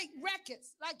going to break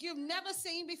records like you've never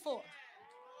seen before.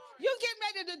 You're getting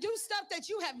ready to do stuff that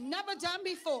you have never done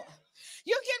before.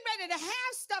 You're getting ready to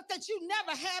have stuff that you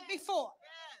never had before.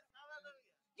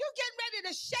 You're getting ready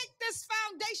to shake this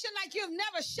foundation like you've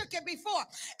never shook it before.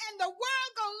 And the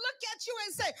world gonna look at you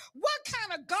and say, what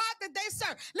kind of God did they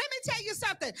serve? Let me tell you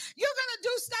something. You're gonna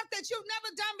do stuff that you've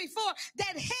never done before,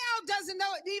 that hell doesn't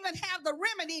know even have the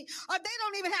remedy, or they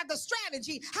don't even have the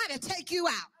strategy how to take you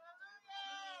out.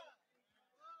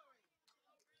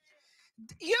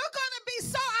 You're gonna be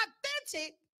so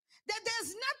authentic that there's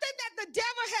nothing that the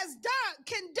devil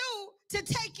can do to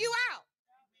take you out.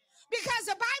 Because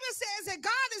the Bible says that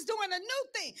God is doing a new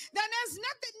thing. Now, there's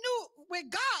nothing new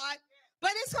with God,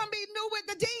 but it's going to be new with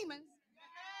the demons.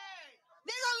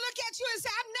 They're going to look at you and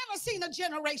say, I've never seen a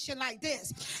generation like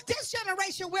this. This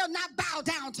generation will not bow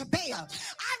down to Baal.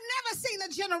 I've never seen a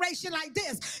generation like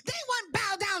this. They won't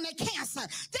bow down to cancer.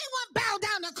 They won't bow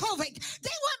down to COVID.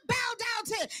 They won't bow down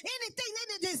to anything,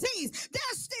 any disease.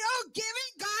 They're still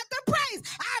giving God the praise.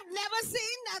 I've never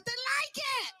seen nothing like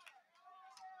it.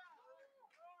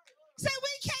 Say,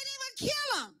 we can't even kill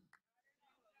them.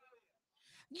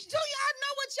 Do y'all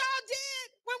know what y'all did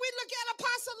when we look at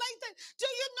Apostle Lathan? Do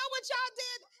you know what y'all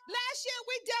did? Last year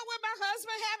we dealt with my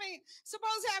husband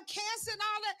supposed to have cancer and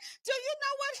all that. Do you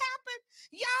know what happened?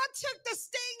 Y'all took the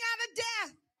sting out of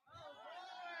death.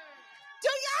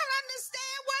 Do y'all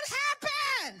understand what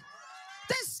happened?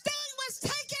 The sting was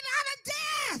taken out of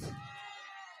death.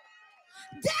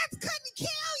 Death couldn't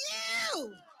kill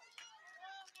you.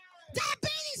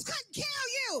 Diabetes couldn't kill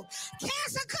you.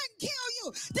 Cancer couldn't kill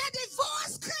you. The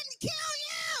divorce couldn't kill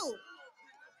you.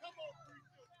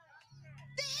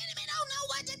 The enemy don't know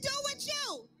what to do with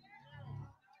you.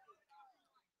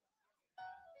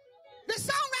 The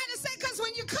songwriter said, because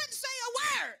when you couldn't say a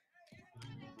word,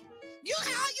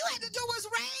 all you had to do was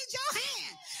raise your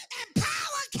hand, and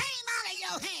power came out of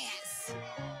your hands.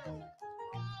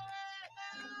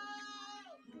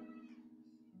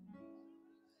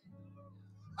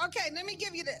 Okay, let me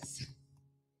give you this.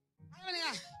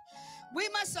 We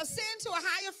must ascend to a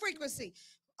higher frequency.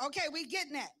 Okay, we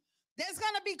getting that. There's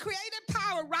going to be creative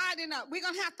power riding up. We're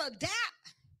going to have to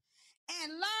adapt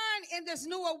and learn in this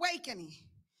new awakening.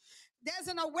 There's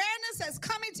an awareness that's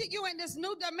coming to you in this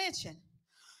new dimension.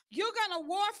 You're going to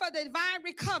war for the divine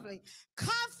recovery.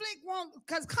 Conflict won't,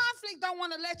 because conflict don't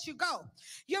want to let you go.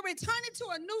 You're returning to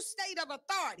a new state of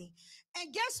authority.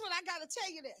 And guess what? I got to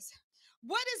tell you this.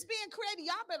 What is being created?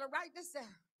 Y'all better write this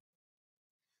down.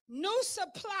 New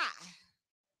supply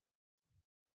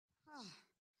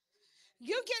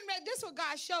You getting ready. This is what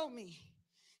God showed me.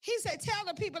 He said, tell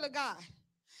the people of God,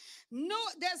 no,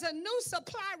 there's a new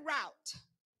supply route.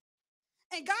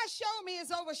 And God showed me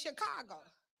it's over Chicago.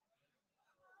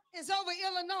 It's over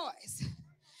Illinois.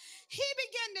 He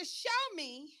began to show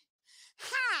me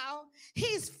how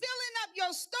he's filling up your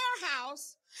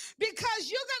storehouse because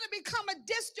you're going to become a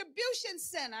distribution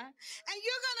center and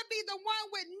you're going to be the one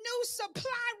with new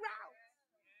supply routes.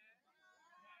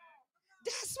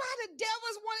 That's why the devil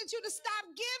wanted you to stop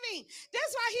giving.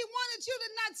 That's why he wanted you to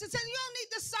not to say you don't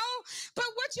need to sow. But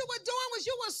what you were doing was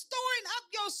you were storing up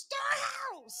your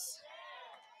storehouse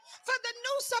for the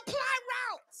new supply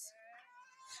routes.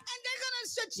 And they're going to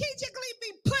strategically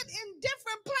be put in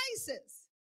different places.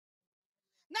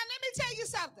 Now, let me tell you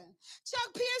something. Chuck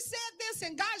Pierce said this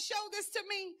and God showed this to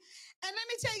me. And let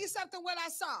me tell you something what I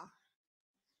saw.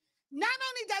 Not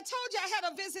only that, I told you I had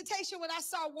a visitation when I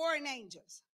saw warring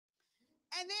angels.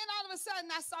 And then all of a sudden,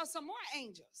 I saw some more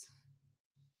angels.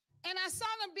 And I saw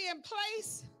them being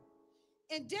placed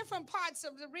in different parts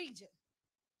of the region.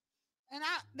 And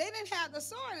they didn't have the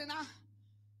sword. And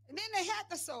then they had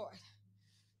the sword.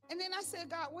 And then I said,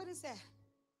 God, what is that?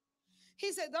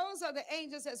 He said, those are the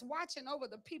angels that's watching over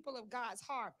the people of God's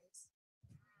harvest.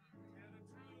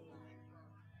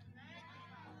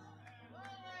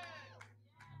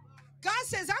 God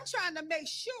says, I'm trying to make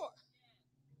sure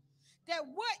that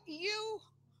what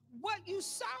you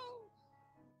sow,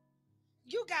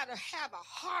 you got to have a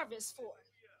harvest for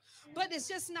it. But it's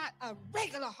just not a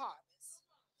regular harvest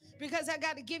because I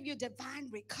got to give you divine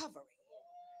recovery.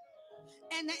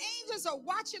 And the angels are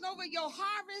watching over your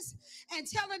harvest and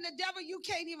telling the devil you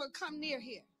can't even come near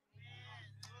here.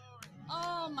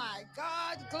 Oh my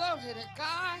God, glory to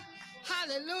God.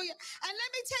 Hallelujah. And let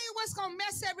me tell you what's going to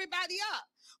mess everybody up.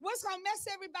 What's going to mess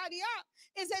everybody up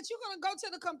is that you're going to go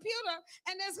to the computer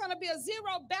and there's going to be a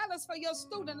zero balance for your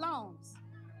student loans.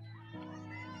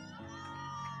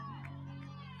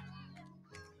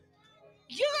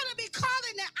 You're going to be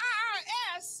calling the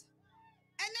IRS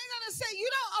and they're going to say you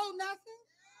don't owe nothing.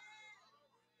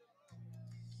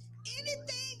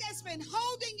 Anything that's been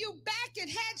holding you back and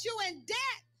had you in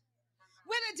debt,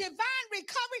 with a divine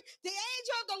recovery, the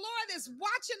angel of the Lord is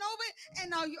watching over it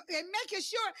and making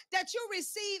sure that you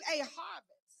receive a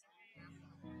harvest.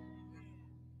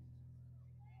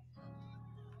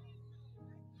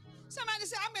 Somebody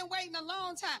said, I've been waiting a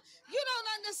long time. You don't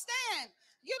understand.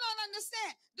 You don't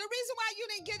understand. The reason why you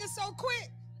didn't get it so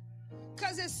quick,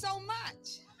 because it's so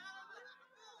much.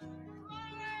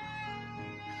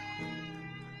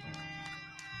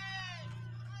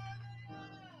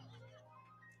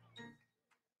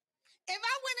 If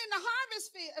I went in the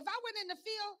harvest field, if I went in the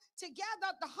field to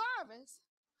gather up the harvest,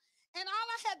 and all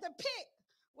I had to pick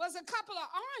was a couple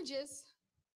of oranges,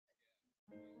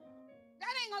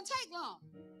 that ain't gonna take long.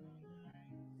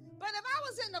 But if I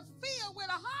was in the field with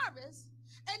a harvest,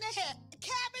 and they had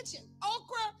cabbage and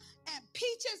okra and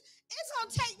peaches, it's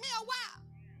gonna take me a while.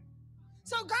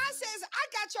 So God says, I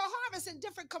got your harvest in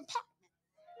different compartments.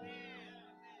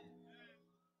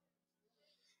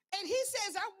 And he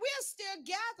says, we're still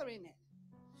gathering it.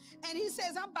 And he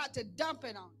says, I'm about to dump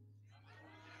it on.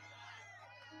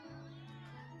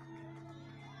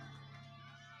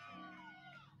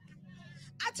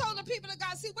 I told the people of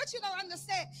God, see, what you don't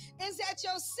understand is that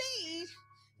your seed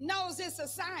knows its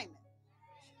assignment.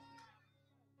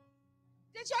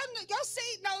 That your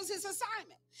seed knows its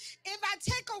assignment. If I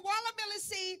take a watermelon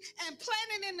seed and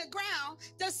plant it in the ground,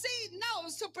 the seed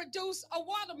knows to produce a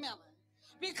watermelon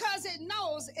because it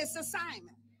knows its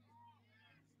assignment.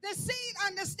 The seed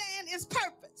understands its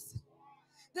purpose.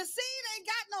 The seed ain't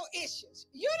got no issues.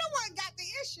 You the one got the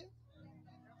issue.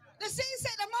 The seed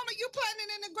said the moment you plant it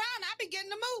in the ground, I begin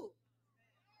to move.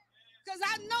 Because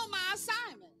I know my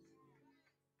assignment.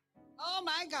 Oh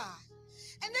my God.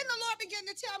 And then the Lord began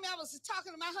to tell me, I was talking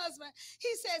to my husband.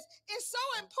 He says, it's so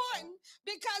important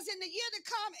because in the year to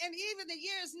come and even the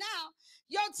years now,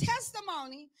 your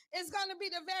testimony is going to be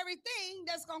the very thing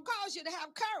that's going to cause you to have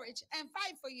courage and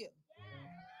fight for you.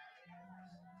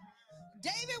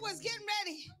 David was getting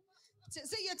ready to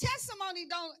see your testimony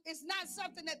it's not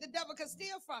something that the devil can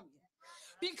steal from you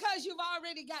because you've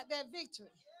already got that victory.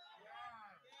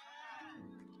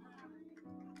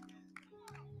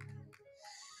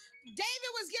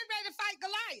 David was getting ready to fight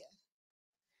Goliath.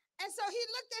 And so he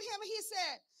looked at him and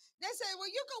they said, well,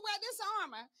 you can wear this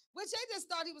armor, which they just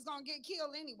thought he was going to get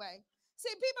killed anyway.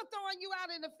 See, people throwing you out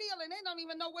in the field and they don't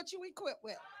even know what you equipped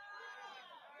with.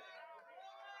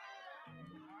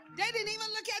 They didn't even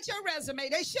look at your resume.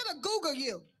 They should have Googled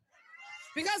you.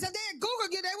 Because if they had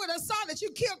Googled you, they would have saw that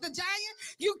you killed the giant,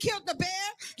 you killed the bear,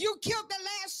 you killed the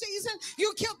last season,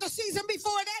 you killed the season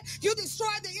before that, you destroyed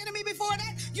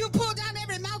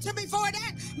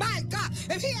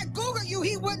If he had Googled you,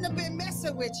 he wouldn't have been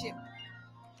messing with you.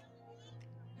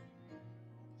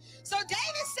 So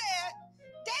David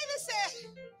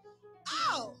said,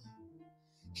 oh,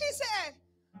 he said,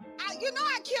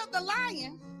 I killed the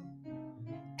lion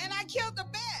and I killed the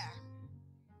bear.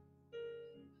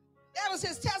 That was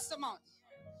his testimony.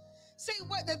 See,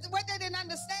 what they didn't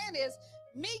understand is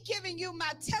me giving you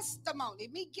my testimony,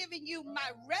 me giving you my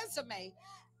resume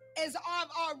is I've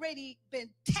already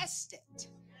been tested.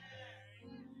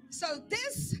 So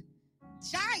this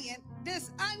giant, this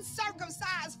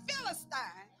uncircumcised Philistine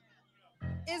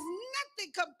is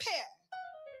nothing compared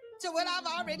to what I've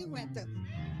already went through.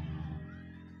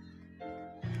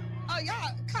 Oh,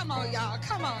 y'all, come on, y'all,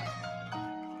 come on.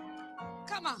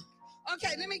 Come on.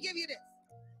 Okay, let me give you this.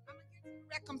 I'm going to give you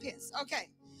recompense. Okay,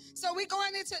 so we're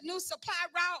going into a new supply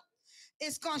route.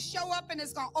 It's going to show up and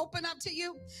it's going to open up to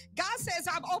you. God says,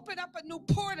 I've opened up a new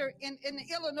portal in the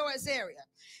Illinois area.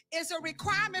 It's a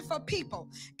requirement for people.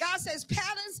 God says,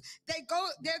 patterns, they're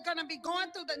going to be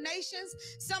going through the nations.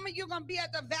 Some of you are going to be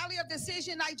at the valley of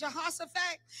decision like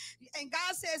Jehoshaphat. And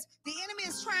God says, the enemy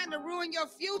is trying to ruin your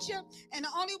future. And the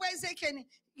only ways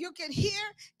you can hear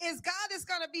is God is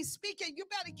going to be speaking. You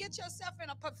better get yourself in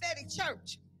a prophetic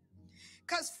church.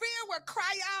 Because fear will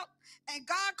cry out and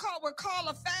God will call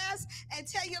a fast and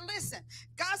tell you, listen,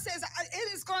 God says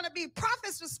it is going to be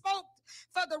prophets who spoke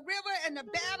for the river and the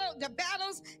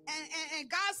battles, and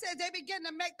God said they begin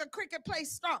to make the cricket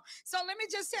place strong. So let me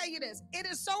just tell you this. It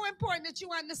is so important that you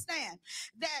understand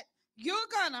that your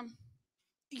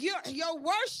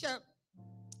worship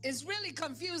is really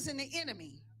confusing the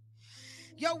enemy.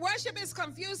 Your worship is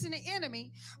confusing the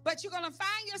enemy, but you're going to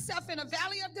find yourself in a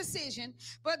valley of decision,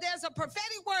 but there's a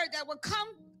prophetic word that will come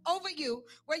over you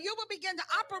where you will begin to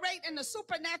operate in the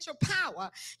supernatural power.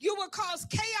 You will cause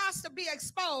chaos to be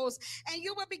exposed, and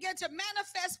you will begin to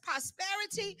manifest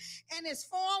prosperity in its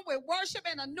form with worship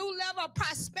and a new level of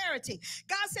prosperity.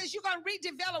 God says you're going to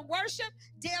redevelop worship,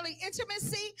 daily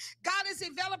intimacy. God is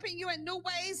developing you in new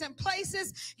ways and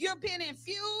places. You're being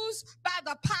infused by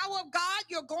the power of God.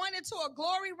 You're going into a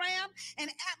glory realm, an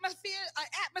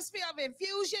atmosphere of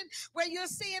infusion where you're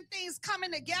seeing things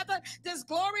coming together. This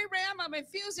glory realm of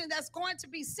infusion that's going to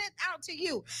be sent out to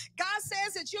you. God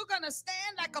says that you're going to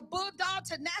stand like a bulldog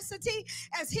tenacity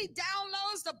as he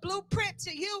downloads the blueprint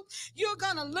to you. You're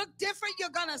going to look different. You're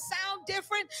going to sound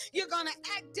different. You're going to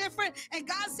act different. And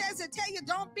God says to tell you,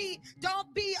 don't be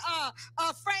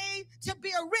afraid to be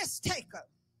a risk taker.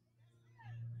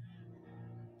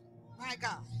 My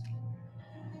God.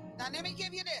 Now let me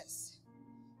give you this.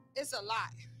 It's a lie.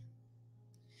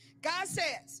 God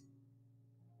says,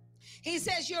 he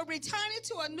says you're returning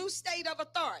to a new state of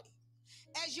authority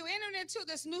as you enter into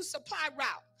this new supply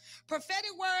route.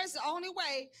 Prophetic words, the only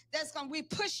way that's going to be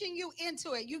pushing you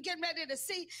into it. You getting ready to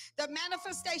see the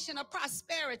manifestation of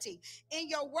prosperity in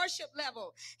your worship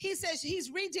level. He says he's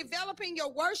redeveloping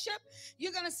your worship.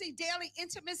 You're going to see daily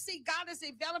intimacy. God is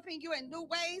developing you in new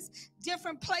ways,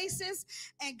 different places.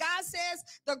 And God says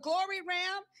the glory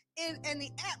realm and the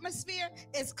atmosphere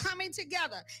is coming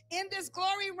together. In this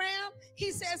glory realm,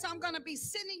 he says, I'm going to be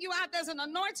sending you out. There's an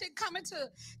anointing coming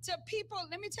to people.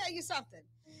 Let me tell you something.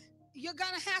 You're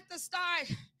going to have to start,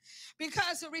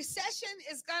 because the recession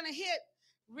is going to hit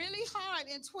really hard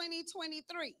in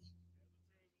 2023.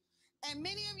 And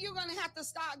many of you are going to have to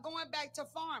start going back to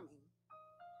farming.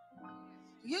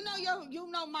 You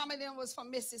know Mama then was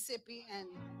from Mississippi and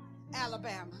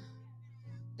Alabama.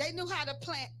 They knew how to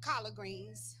plant collard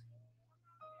greens.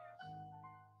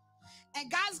 And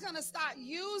God's going to start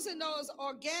using those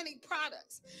organic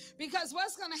products, because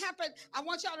what's going to happen, I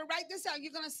want y'all to write this out.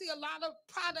 You're going to see a lot of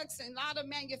products and a lot of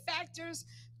manufacturers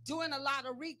doing a lot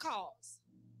of recalls.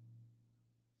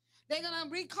 They're going to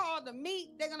recall the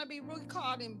meat. They're going to be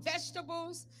recalled in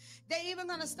vegetables. They're even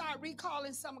going to start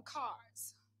recalling some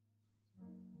cars.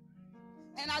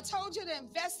 And I told you to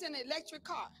invest in an electric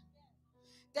car.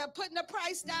 They're putting the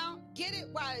price down. Get it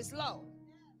while it's low.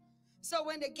 So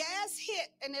when the gas hit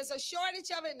and there's a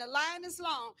shortage of it and the line is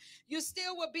long, you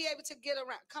still will be able to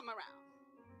come around.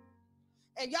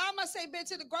 And y'all must say, been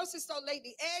to the grocery store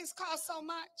lately. Eggs cost so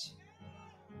much.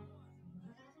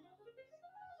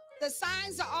 The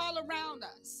signs are all around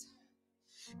us.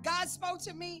 God spoke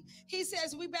to me. He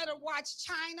says we better watch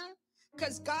China,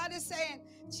 because God is saying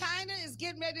China is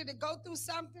getting ready to go through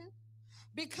something,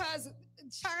 because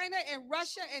China and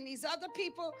Russia and these other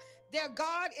people, their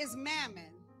God is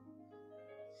mammon.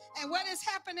 And what has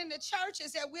happened in the church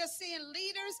is that we're seeing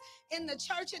leaders in the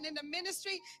church and in the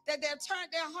ministry that they've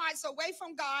turned their hearts away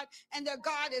from God, and their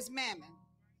God is mammon.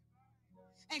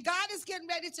 And God is getting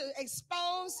ready to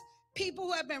expose people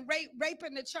who have been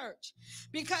raping the church.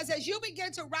 Because as you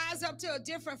begin to rise up to a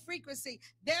different frequency,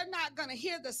 they're not going to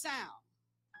hear the sound.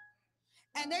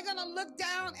 And they're going to look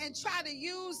down and try to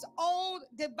use old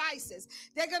devices.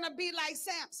 They're going to be like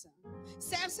Samson.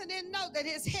 Samson didn't know that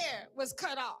his hair was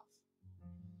cut off,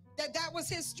 that was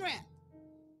his strength.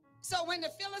 So when the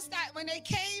Philistines, when they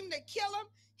came to kill him,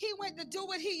 he went to do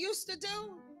what he used to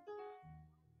do,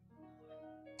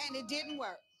 and it didn't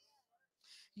work.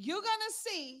 You're going to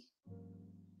see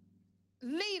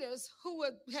leaders who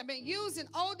have been using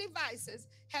old devices,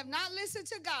 have not listened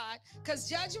to God, because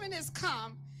judgment has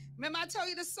come. Remember, I told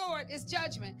you the sword is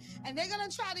judgment. And they're going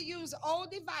to try to use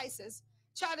old devices,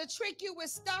 try to trick you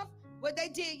with stuff, what they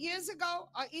did years ago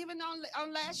or even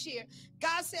on last year.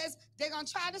 God says they're going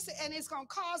to try to say, and it's going to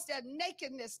cause their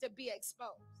nakedness to be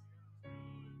exposed.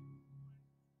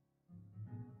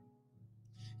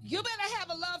 You better have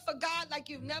a love for God like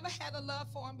you've never had a love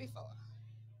for him before.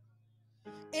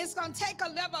 It's going to take a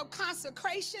level of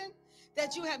consecration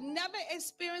that you have never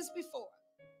experienced before.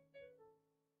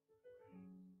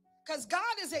 Because God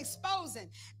is exposing.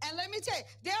 And let me tell you,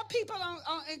 there are people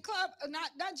in club,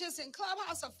 not just in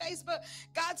Clubhouse or Facebook.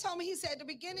 God told me, he said at the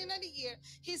beginning of the year,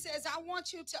 he says, I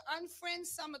want you to unfriend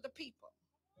some of the people.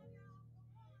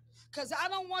 Because I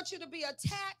don't want you to be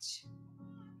attached.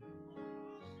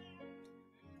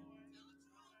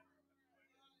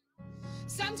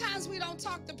 Sometimes we don't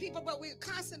talk to people, but we're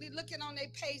constantly looking on their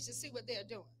page to see what they're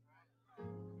doing.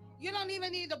 You don't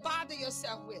even need to bother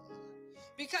yourself with it.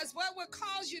 Because what will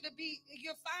cause you to be,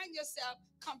 you'll find yourself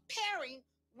comparing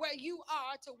where you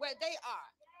are to where they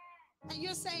are. And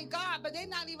you're saying, God, but they're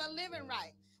not even living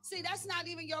right. See, that's not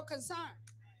even your concern.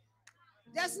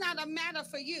 That's not a matter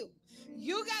for you.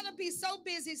 You got to be so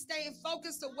busy staying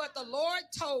focused on what the Lord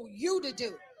told you to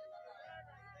do.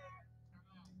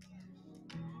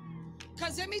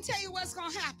 Because let me tell you what's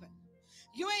going to happen.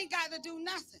 You ain't got to do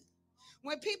nothing.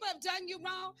 When people have done you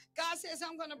wrong, God says,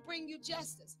 I'm going to bring you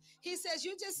justice. He says,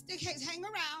 you just hang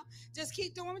around. Just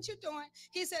keep doing what you're doing.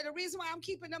 He said, the reason why I'm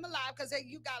keeping them alive, because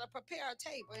you got to prepare a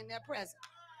table in their presence.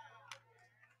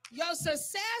 Your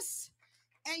success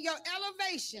and your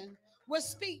elevation will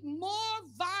speak more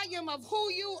volume of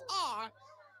who you are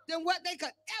than what they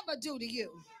could ever do to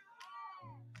you.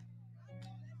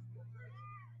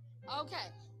 Okay.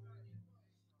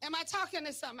 Am I talking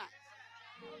to somebody?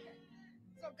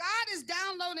 So God is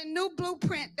downloading new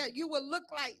blueprint that you will look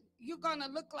like, you're going to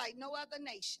look like no other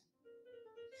nation.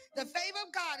 The favor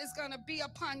of God is going to be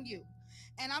upon you.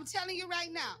 And I'm telling you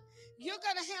right now, you're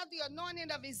going to have the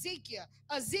anointing of Ezekiel.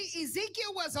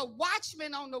 Ezekiel was a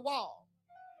watchman on the wall.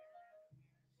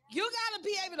 You got to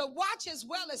be able to watch as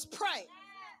well as pray.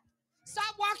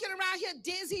 Stop walking around here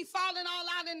dizzy, falling all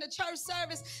out in the church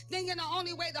service, thinking the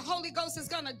only way the Holy Ghost is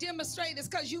going to demonstrate is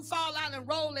because you fall out and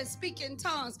roll and speak in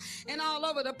tongues and all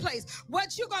over the place.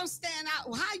 What you going to stand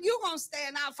out, how you going to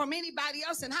stand out from anybody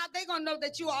else and how they going to know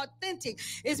that you are authentic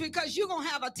is because you're going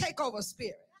to have a takeover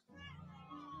spirit.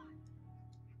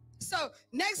 So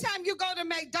next time you go to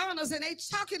McDonald's and they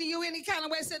talking to you any kind of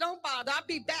way, say, don't bother, I'll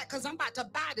be back because I'm about to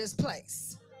buy this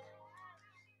place.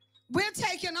 We're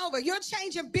taking over. You're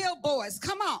changing billboards.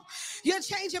 Come on. You're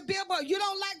changing billboards. You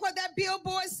don't like what that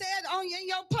billboard said in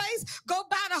your place? Go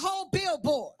buy the whole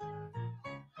billboard.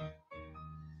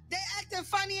 They acting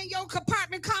funny in your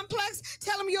apartment complex?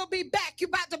 Tell them you'll be back. You're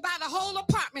about to buy the whole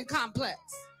apartment complex.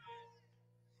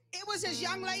 It was this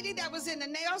young lady that was in the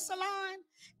nail salon.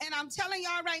 And I'm telling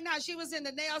y'all right now, she was in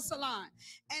the nail salon.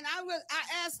 And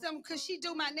I asked them, could she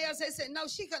do my nails? They said, no,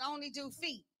 she could only do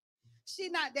feet.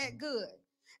 She's not that good.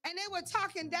 And they were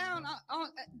talking down,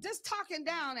 just talking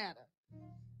down at her.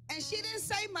 And she didn't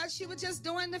say much. She was just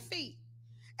doing the feet.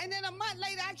 And then a month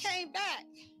later, I came back.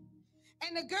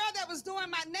 And the girl that was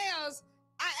doing my nails,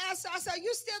 I asked her, I said,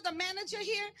 you still the manager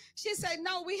here? She said,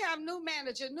 no, we have new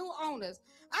manager, new owners.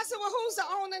 I said, well, who's the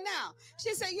owner now?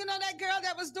 She said, you know that girl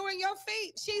that was doing your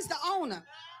feet? She's the owner.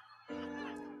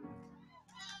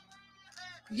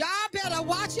 Y'all better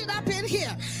watch it up in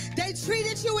here. They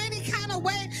treated you any kind of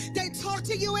way. They talked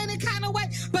to you any kind of way.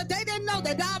 But they didn't know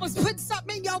that God was putting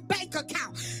something in your bank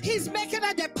account. He's making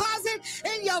a deposit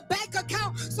in your bank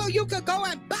account so you could go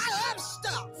and buy up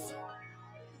stuff.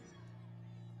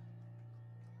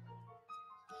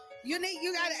 You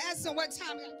got to ask them what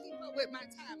time. I got to keep up with my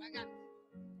time.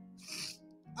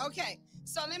 Okay,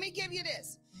 so let me give you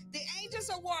this. The angels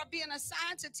of war being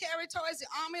assigned to territories, the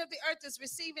army of the earth is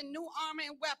receiving new armor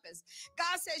and weapons.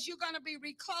 God says you're going to be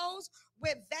reclothed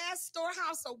with vast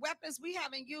storehouse of weapons we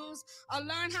haven't used or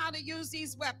learned how to use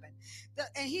these weapons.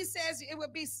 And he says it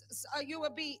would be you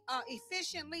will be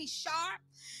efficiently sharp.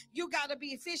 You got to be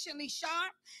efficiently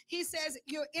sharp. He says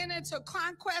you're into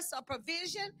conquest or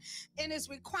provision, and it's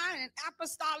requiring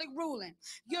apostolic ruling.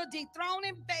 You're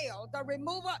dethroning Baal, the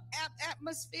removal of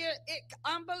atmospheric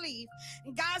unbelief.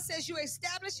 And God says you're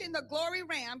establishing the glory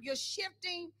realm. You're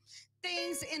shifting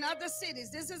things in other cities.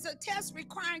 This is a test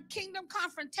requiring kingdom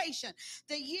confrontation,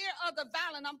 the year of the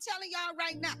violent. I'm telling y'all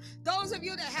right now, those of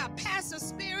you that have pastor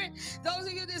spirit, those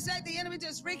of you that said the enemy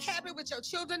just wreak havoc with your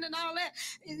children and all that,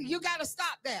 you got to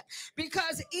stop that,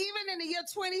 because even in the year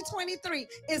 2023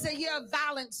 is a year of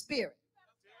violent spirit.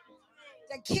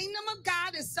 The kingdom of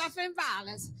God is suffering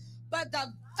violence, but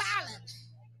the violent,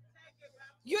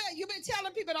 you've been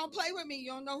telling people, don't play with me.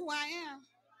 You don't know who I am.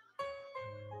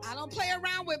 I don't play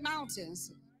around with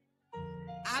mountains.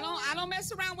 I don't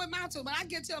mess around with mountains. When I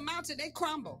get to a mountain, they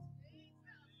crumble.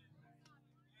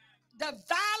 The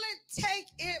violent take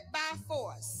it by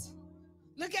force.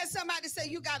 Look at somebody, say,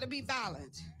 you got to be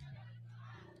violent.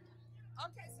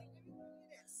 Okay, so let me give you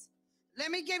this. Let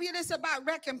me give you this about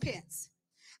recompense.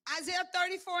 Isaiah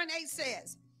 34:8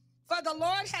 says, for the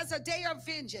Lord has a day of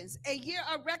vengeance, a year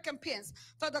of recompense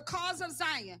for the cause of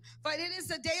Zion. For it is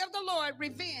the day of the Lord,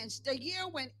 revenge, the year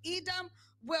when Edom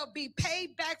will be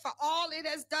paid back for all it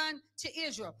has done to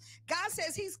Israel. God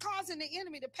says he's causing the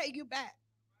enemy to pay you back.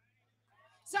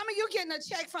 Some of you getting a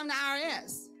check from the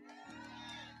IRS.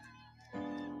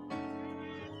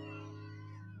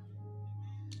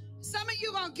 Some of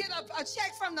you going to get a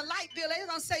check from the light bill. They're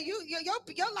going to say,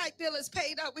 your light bill is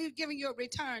paid up. We're giving you a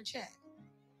return check.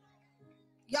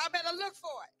 Y'all better look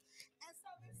for it. And so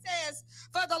it says,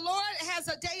 for the Lord has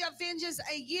a day of vengeance,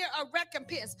 a year of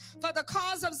recompense for the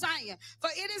cause of Zion. For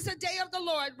it is the day of the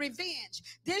Lord, revenge.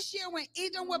 This year when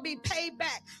Edom will be paid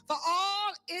back for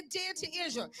all it did to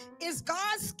Israel. It's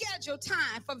God's scheduled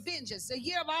time for vengeance. The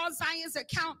year of all Zion's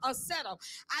account are settled.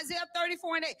 Isaiah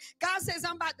 34:8. God says,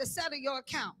 I'm about to settle your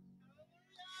account.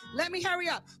 Let me hurry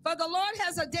up. For the Lord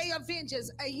has a day of vengeance,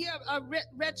 a year of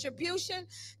retribution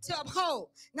to uphold.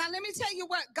 Now, let me tell you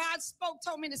what God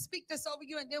told me to speak this over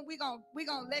you, and then we're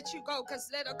gonna let you go, because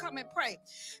let her come and pray.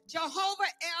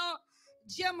 Jehovah El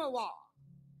Jemuel.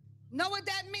 Know what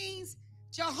that means?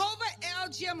 Jehovah El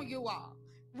Jemuel,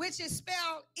 which is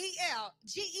spelled ELGEMUWAL.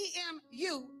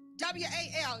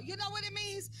 You know what it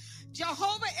means?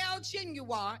 Jehovah El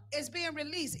Jemuel is being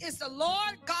released. It's the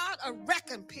Lord God of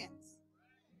recompense.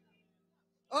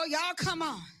 Oh, y'all, come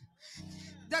on.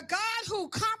 The God who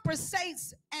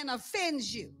compensates and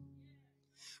offends you.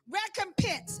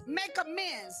 Recompense, make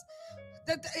amends.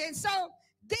 And so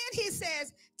then he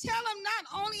says, tell them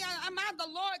not only am I the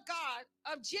Lord God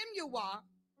of Jemuel,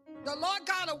 the Lord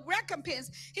God of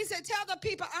recompense, he said, tell the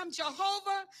people I'm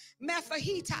Jehovah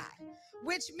Mephahiti,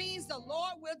 which means the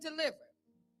Lord will deliver.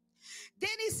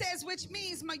 Then he says, which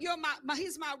means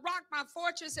he's my rock, my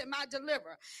fortress, and my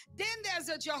deliverer. Then there's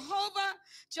a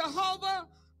Jehovah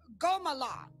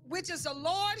Gomelah, which is the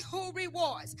Lord who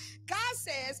rewards. God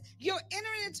says you're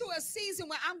entering into a season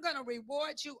where I'm going to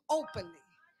reward you openly.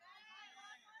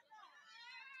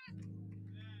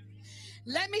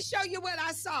 Let me show you what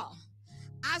I saw.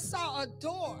 I saw a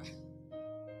door.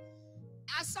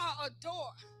 I saw a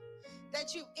door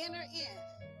that you enter in.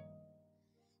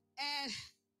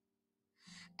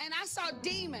 And I saw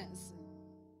demons.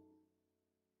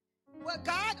 When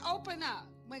God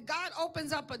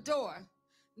opens up a door,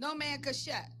 no man could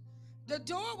shut. The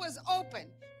door was open.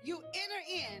 You enter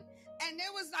in, and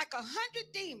there was like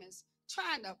 100 demons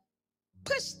trying to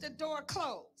push the door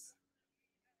closed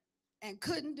and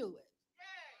couldn't do it.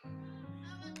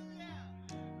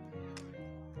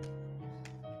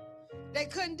 They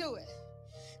couldn't do it.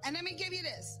 And let me give you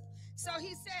this. So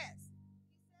he says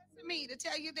to me to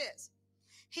tell you this.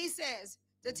 He says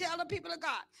to tell the people of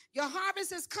God, your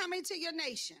harvest is coming to your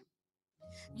nation.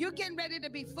 You're getting ready to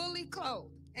be fully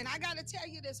clothed. And I got to tell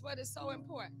you this, what is so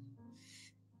important.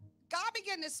 God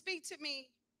began to speak to me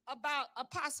about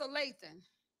Apostle Lathan.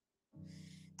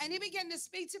 And he began to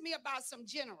speak to me about some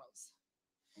generals.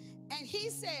 And he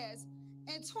says,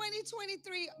 in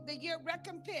 2023, the year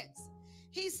recompense,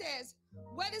 he says,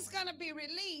 what is going to be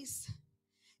released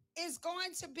is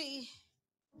going to be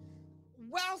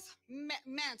wealth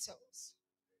mantles,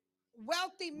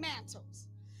 wealthy mantles.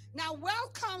 Now,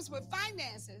 wealth comes with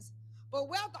finances, but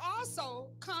wealth also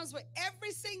comes with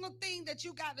every single thing that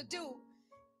you got to do.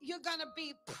 You're going to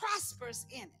be prosperous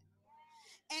in it.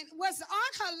 And what's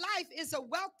on her life is a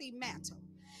wealthy mantle.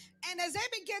 And as they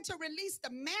begin to release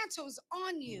the mantles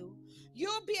on you,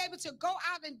 you'll be able to go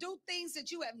out and do things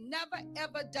that you have never,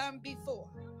 ever done before.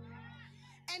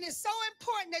 And it's so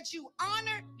important that you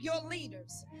honor your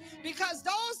leaders, because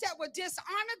those that will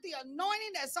dishonor the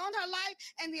anointing that's on her life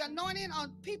and the anointing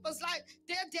on people's life,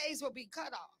 their days will be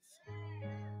cut off.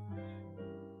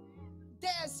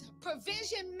 There's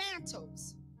provision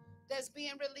mantles that's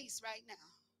being released right now.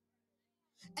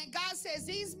 And God says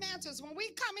these mantles, when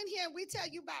we come in here and we tell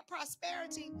you about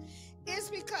prosperity, it's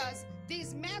because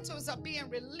these mantles are being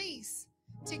released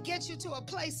to get you to a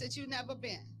place that you've never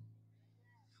been.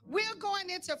 We're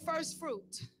going into first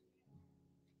fruit.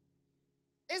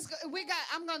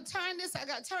 I'm going to turn this. I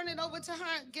got to turn it over to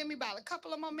her. Give me about a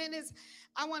couple of more minutes.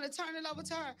 I want to turn it over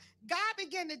to her. God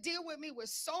began to deal with me with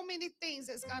so many things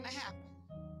that's going to happen.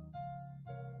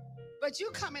 But you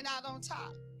coming out on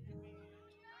top.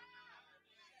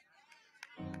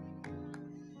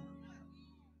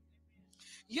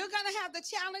 You're going to have the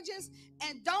challenges,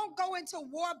 and don't go into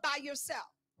war by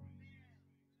yourself.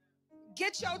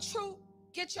 Get your troop,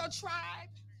 get your tribe,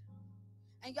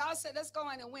 and y'all said, let's go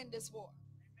in and win this war.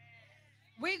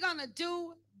 We're going to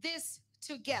do this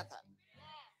together.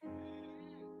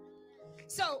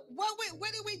 So what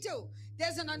did we do?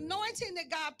 There's an anointing that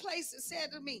God placed and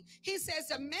said to me. He says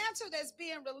the mantle that's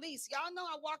being released. Y'all know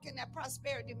I walk in that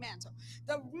prosperity mantle.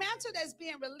 The mantle that's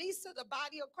being released to the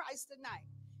body of Christ tonight.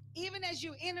 Even as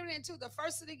you enter into the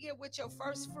first of the year with your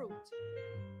first fruit.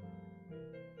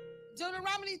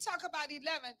 Deuteronomy talk about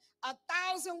 11,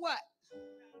 1,000 what?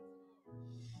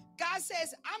 God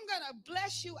says, I'm going to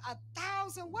bless you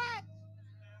 1,000 what?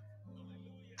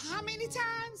 How many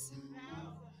times?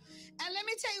 And let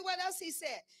me tell you what else he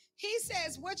said. He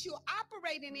says what you're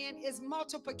operating in is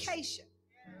multiplication.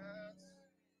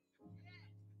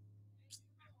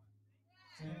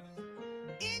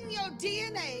 In your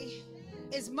DNA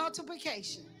is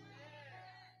multiplication.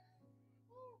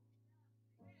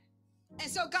 And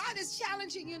so God is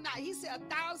challenging you now. He said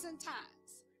 1,000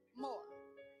 times more.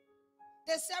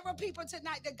 There's several people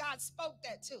tonight that God spoke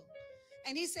that to.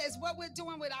 And he says what we're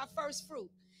doing with our first fruit.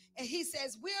 And he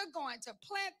says we're going to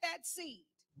plant that seed,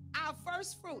 our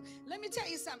first fruit. Let me tell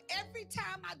you something. Every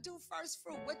time I do first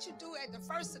fruit, what you do at the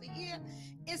first of the year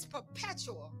is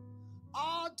perpetual,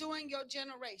 all during your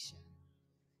generation.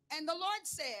 And the Lord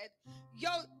said,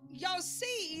 your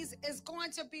seeds is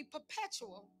going to be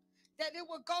perpetual, that it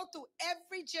will go through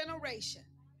every generation.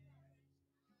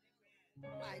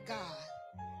 My God.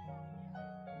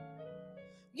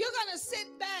 You're going to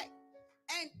sit back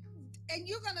and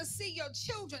you're going to see your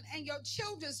children and your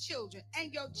children's children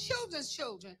and your children's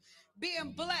children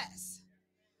being blessed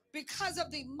because of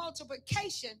the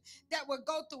multiplication that will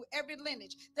go through every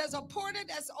lineage. There's a portal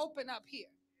that's open up here.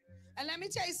 And let me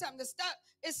tell you something,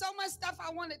 it's so much stuff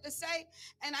I wanted to say,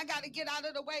 and I got to get out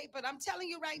of the way, but I'm telling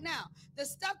you right now, the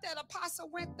stuff that Apostle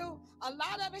went through, a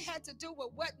lot of it had to do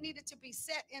with what needed to be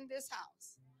said in this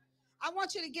house. I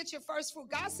want you to get your first fruit.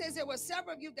 God says there were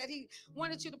several of you that he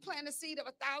wanted you to plant a seed of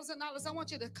 $1,000. I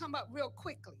want you to come up real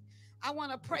quickly. I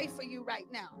want to pray for you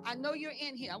right now. I know you're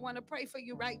in here. I want to pray for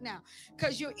you right now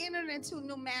because you're entering into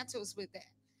new mantles with that.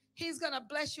 He's going to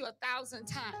bless you 1,000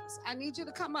 times. I need you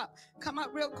to come up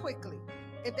real quickly.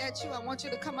 If that's you, I want you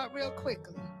to come up real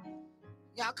quickly.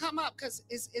 Y'all come up because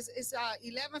it's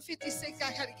 11:56.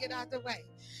 I got to get out the way.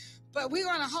 But we're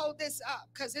going to hold this up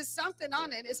because there's something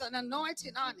on it. It's an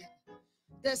anointing on it.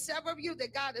 There's several of you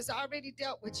that God has already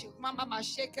dealt with you.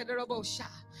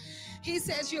 He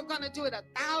says you're going to do it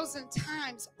 1,000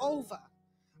 times over.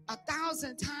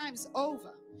 1,000 times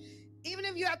over. Even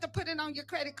if you have to put it on your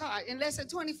credit card, in less than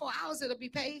 24 hours, it'll be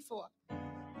paid for.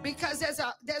 Because there's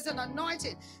an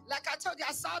anointing. Like I told you,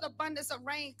 I saw the abundance of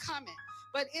rain coming.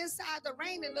 But inside the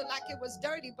rain, it looked like it was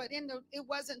dirty. But it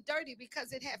wasn't dirty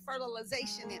because it had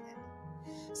fertilization in it.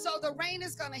 So the rain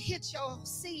is going to hit your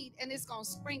seed and it's going to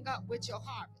spring up with your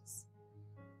harvest.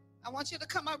 I want you to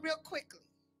come up real quickly.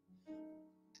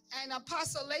 And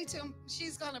Apostle Latham,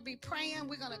 she's going to be praying.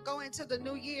 We're going to go into the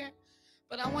new year.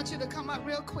 But I want you to come up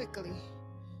real quickly.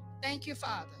 Thank you,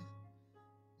 Father.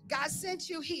 God sent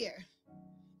you here.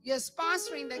 You're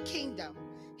sponsoring the kingdom.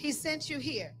 He sent you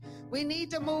here. We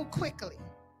need to move quickly.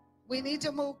 We need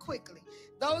to move quickly.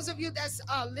 Those of you that's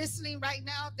listening right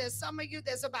now, there's some of you,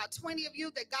 there's about 20 of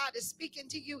you that God is speaking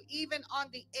to you even on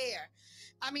the air.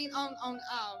 I mean, on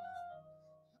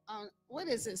what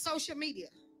is it? Social media.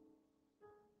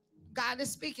 God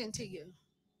is speaking to you.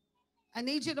 I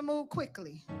need you to move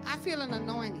quickly. I feel an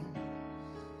anointing.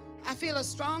 I feel a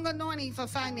strong anointing for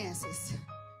finances.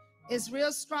 It's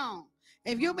real strong.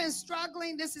 If you've been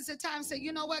struggling, this is the time to say,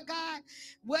 you know what, God?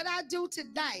 What I do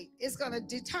tonight is going to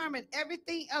determine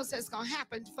everything else that's going to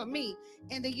happen for me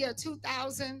in the year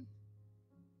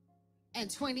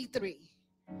 2023.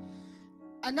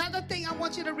 Another thing, I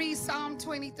want you to read Psalm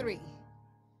 23.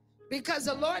 Because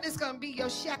the Lord is going to be your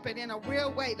shepherd in a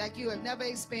real way like you have never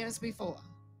experienced before.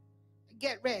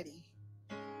 Get ready.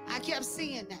 I kept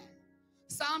seeing that.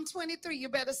 Psalm 23, you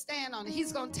better stand on it.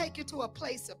 He's going to take you to a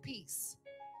place of peace.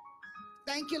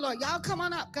 Thank you, Lord. Y'all come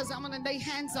on up because I'm going to lay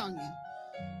hands on you.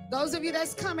 Those of you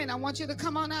that's coming, I want you to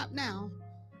come on up now.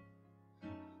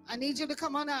 I need you to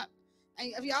come on up.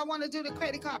 And if y'all want to do the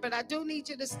credit card, but I do need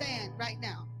you to stand right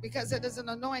now because it is an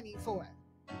anointing for it.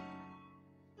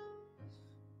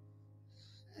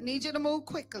 I need you to move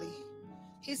quickly.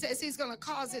 He says he's going to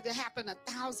cause it to happen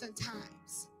 1,000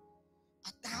 times.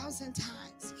 1,000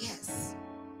 times. Yes.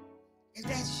 If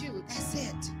that's you, that's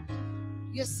it.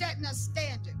 You're setting a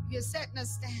standard. You're setting a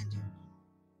standard.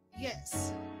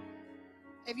 Yes.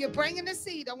 If you're bringing the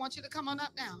seed, I want you to come on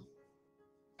up now.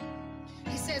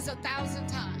 He says 1,000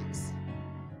 times.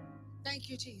 Thank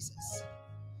you, Jesus.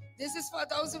 This is for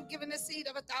those who've given a seed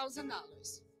of $1,000.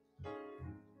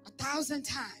 1,000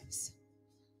 times.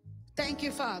 Thank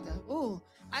you, Father. Oh,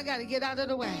 I got to get out of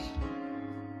the way.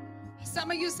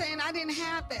 Some of you saying, I didn't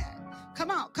have that.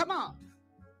 Come on, come on.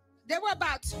 There were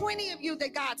about 20 of you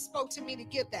that God spoke to me to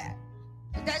get that.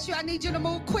 If that's you, I need you to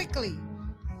move quickly.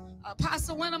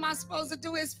 Apostle, when am I supposed to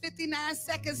do? It's 59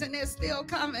 seconds and they're still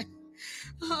coming.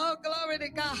 Oh, glory to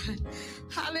God.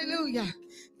 Hallelujah.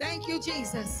 Thank you,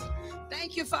 Jesus.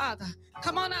 Thank you, Father.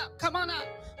 Come on up. Come on up.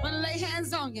 I'm going to lay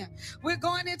hands on you. We're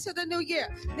going into the new year.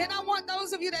 Then I want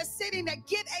those of you that's sitting there,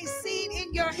 get a seed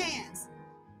in your hands.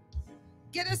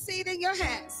 Get a seed in your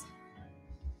hands.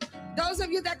 Those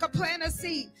of you that could plant a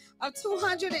seed of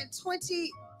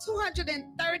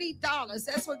 $230.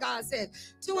 That's what God said.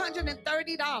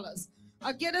 $230.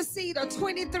 Or get a seed of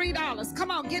 $23.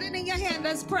 Come on, get it in your hand.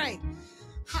 Let's pray.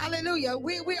 Hallelujah.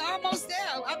 We're almost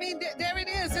there. I mean, there it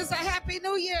is. It's a happy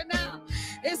new year now.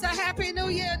 It's a happy new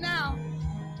year now.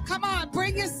 Come on,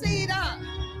 bring your seed up.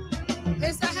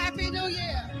 It's a happy new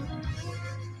year.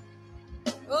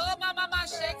 Oh, mama,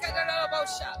 shake it a little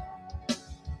shot.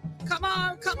 Come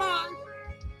on, come on.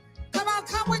 Come on,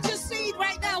 come with your seed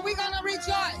right now. We're going to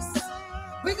rejoice.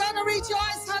 We're going to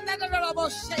rejoice.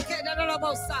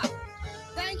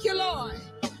 Thank you, Lord.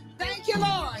 Thank you,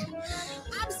 Lord.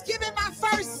 I'm giving my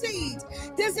first seed.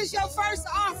 This is your first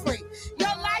offering.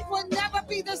 Your life will never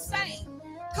be the same.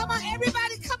 Come on,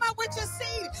 everybody, come up with your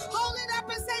seed. Hold it up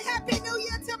and say, Happy New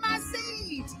Year to my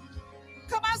seed.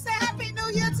 Come on, say, Happy New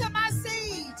Year to my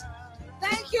seed.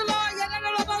 Thank you, Lord.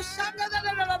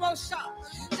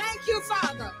 Thank you,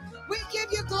 Father. We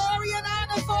give you glory and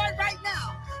honor for it right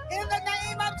now. In the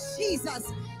name of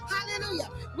Jesus. Hallelujah.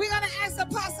 We're going to ask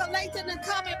Apostle Lathan to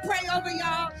come and pray over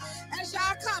y'all. As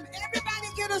y'all come, everybody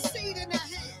get a seed in their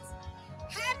hands.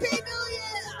 Happy New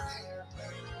Year.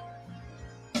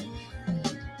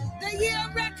 The year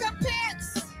of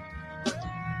recompense.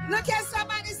 Look at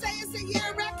somebody say it's a year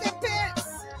of recompense.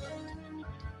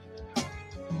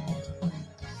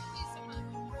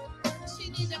 She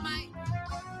needs the mic.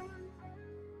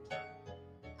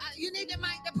 You need the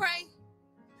mic to pray?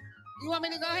 You want me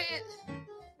to go ahead?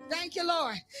 Thank you,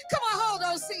 Lord. Come on, hold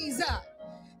those seeds up.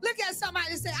 Look at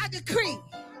somebody and say, I decree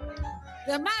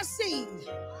that my seed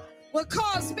will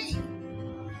cause me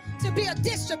to be a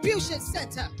distribution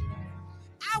center.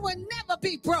 I will never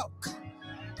be broke.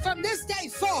 From this day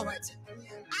forward,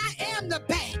 I am the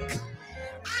bank.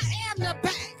 I am the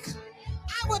bank.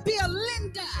 I will be a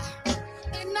lender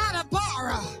and not a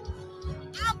borrower.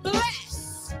 I'm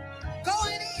blessed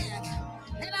going in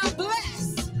and I'm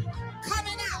blessed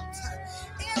coming out.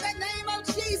 In the name of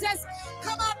Jesus,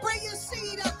 come on, bring your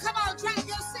seed up. Come on, drop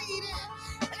your seed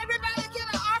in. Everybody get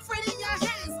an offering in your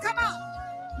hands. Come on.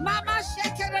 Mama,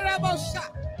 shake it up.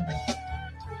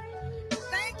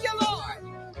 Thank you, Lord.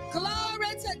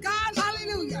 Glory to God.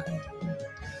 Hallelujah.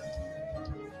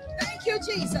 Thank you,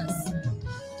 Jesus.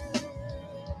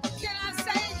 Can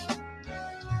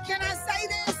I say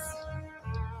this?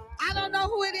 I don't know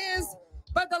who it is,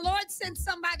 but the Lord sent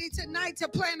somebody tonight to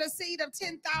plant a seed of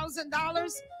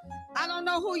 $10,000. I don't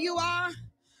know who you are,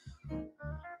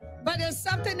 but it's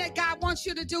something that God wants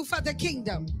you to do for the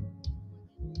kingdom.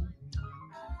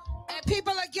 And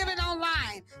people are giving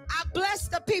online. I bless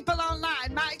the people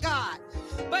online, my God.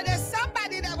 But there's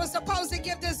somebody that was supposed to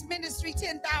give this ministry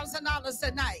 $10,000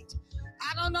 tonight.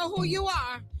 I don't know who you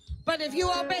are, but if you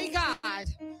obey God,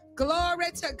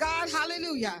 glory to God,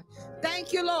 hallelujah.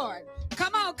 Thank you, Lord.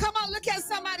 Come on, look at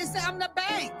somebody and say, I'm the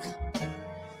bank.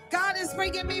 God is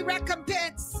bringing me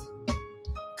recompense.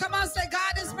 Come on, say,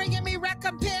 God is bringing me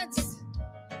recompense.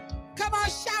 Come on,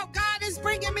 shout, God is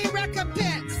bringing me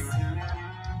recompense.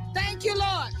 Thank you,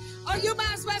 Lord. Oh, you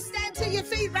might as well stand to your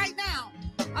feet right now.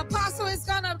 Apostle is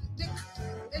going to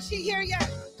Does she hear you?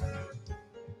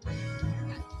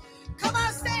 Come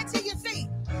on, stand to your feet.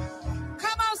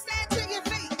 Come on, stand to your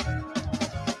feet.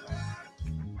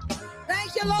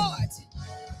 Thank you, Lord.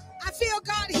 I feel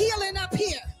God healing up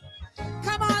here.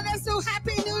 Come on, let's do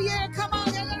Happy New Year. Come on,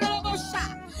 get a little more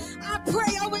shot. I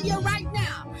pray over you right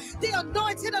now. The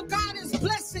anointing of God is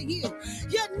blessing you.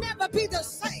 You'll never be the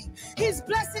same. He's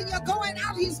blessing you going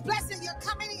out. He's blessing you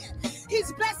coming in.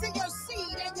 He's blessing your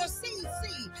seed and your seed.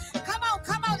 Come on.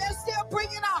 They're still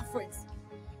bringing offerings.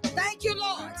 Thank you,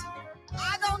 Lord.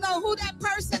 I don't know who that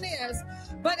person is,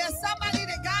 but there's somebody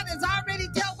that God has already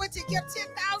dealt with to give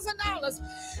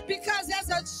 $10,000 because there's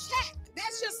a check.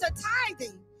 That's just a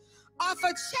tithing off a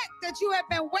check that you have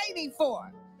been waiting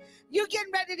for. You're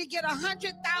getting ready to get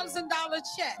 $100,000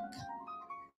 check.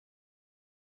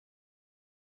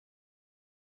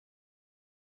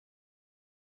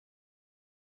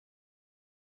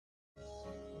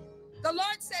 The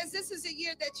Lord says this is a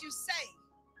year that you say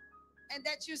and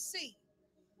that you see.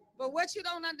 But what you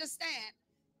don't understand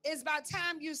is by the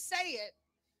time you say it,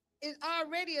 it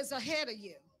already is ahead of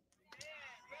you.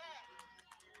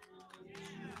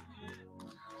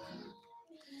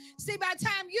 See, by the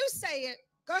time you say it,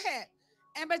 go ahead.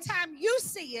 And by the time you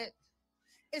see it,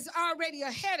 it's already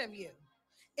ahead of you.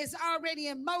 It's already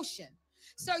in motion.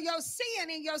 So your seeing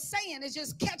and your saying is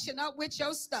just catching up with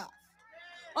your stuff.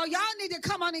 Oh, y'all need to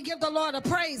come on and give the Lord a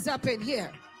praise up in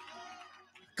here.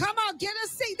 Come on, get a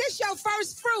seat. This is your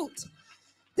first fruit.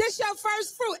 This is your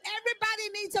first fruit. Everybody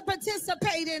needs to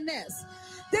participate in this.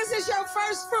 This is your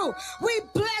first fruit. We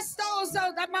bless those.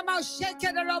 Thank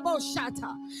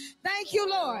you,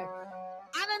 Lord.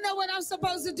 I don't know what I'm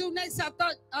supposed to do next. I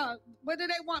thought, what do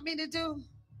they want me to do?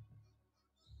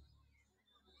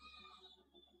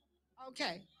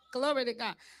 Okay, glory to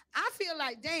God. I feel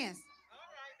like dance.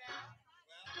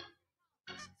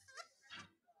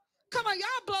 Come on,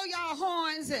 y'all blow y'all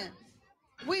horns and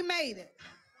we made it.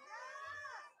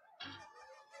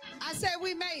 I said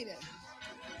we made it.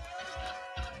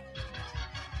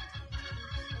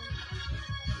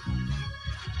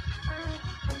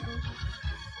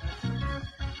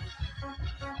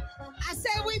 I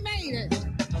said we made it.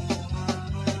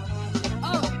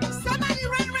 Oh, somebody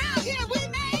run around here. We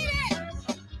made it.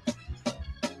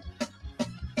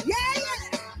 Yeah.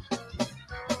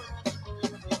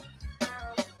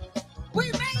 We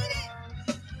made it.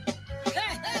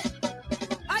 Hey.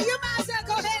 Oh, you might as well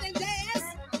go ahead and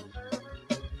dance.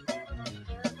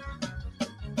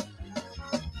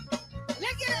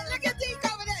 Look at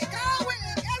Deke over there. Go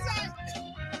with it. That's right.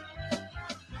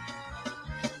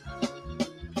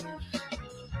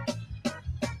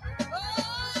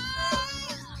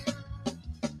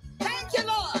 Thank you,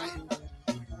 Lord.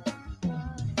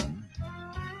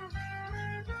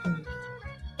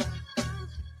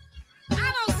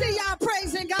 I don't see y'all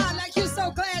praising God like you're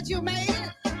so glad you made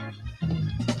it.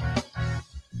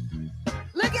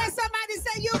 Look at somebody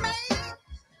say you made it.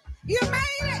 You made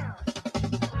it.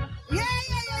 Yeah.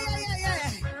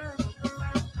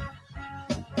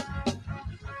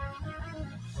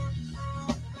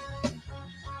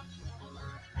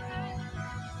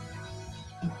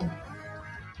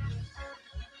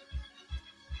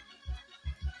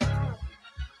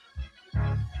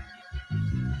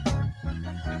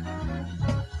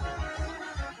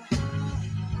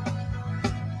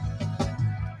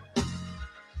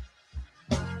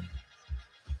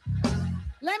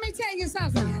 Let me tell you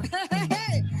something.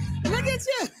 Hey, look at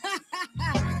you.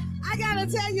 I gotta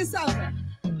tell you something.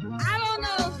 I don't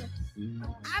know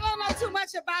too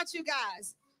much about you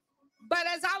guys, but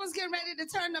as I was getting ready to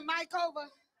turn the mic over,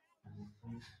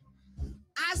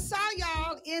 I saw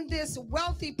y'all in this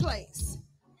wealthy place,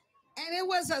 and it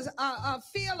was a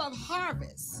field of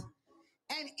harvest,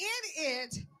 and in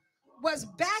it was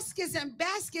baskets and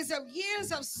baskets of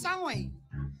years of sowing.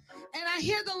 And I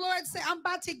hear the Lord say, I'm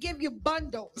about to give you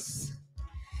bundles.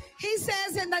 He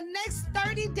says in the next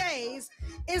 30 days,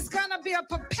 it's going to be a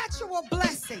perpetual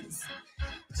blessings.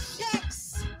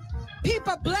 Checks,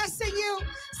 people blessing you,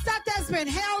 stuff that's been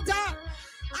held up.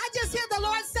 I just hear the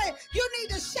Lord say, you need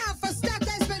to shout for stuff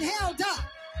that's been held up.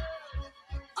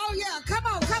 Oh, yeah, come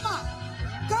on.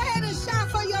 Go ahead and shout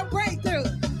for your breakthrough.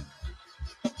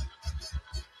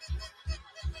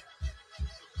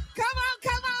 Come on.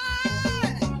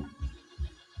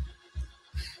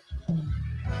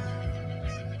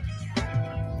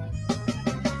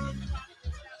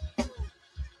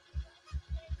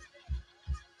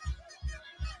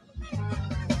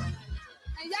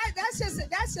 And yeah,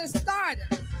 that's just started.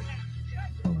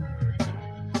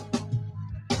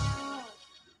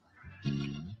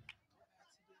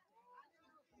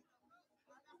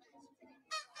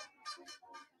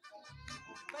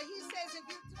 But if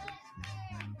you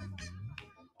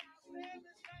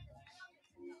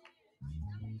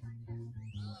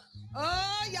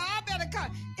Oh, y'all better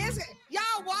come.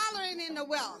 Y'all wallowing in the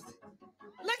wealth.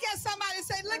 Look at somebody and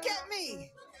say, look at me.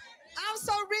 I'm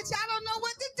so rich, I don't know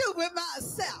what to do with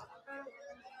myself.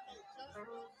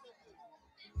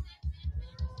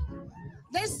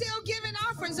 They're still giving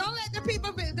offerings. Don't let the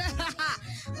people be.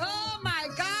 Oh my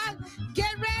God.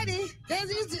 Get ready.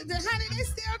 Honey, they're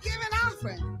still giving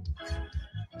offering.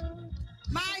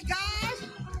 My God.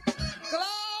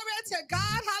 Glory to God.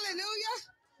 Hallelujah.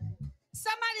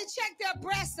 Somebody check their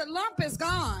breast. The lump is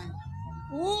gone.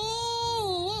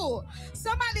 Ooh.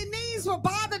 Somebody's knees will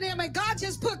bother them, and God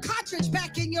just put cartridge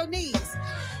back in your knees.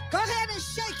 Go ahead and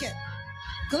shake it.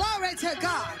 Glory to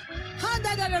God.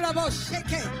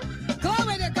 Shake it.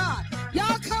 Glory to God.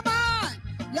 Y'all come on.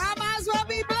 Y'all might as well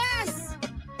be blessed.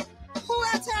 Who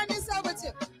I turn this over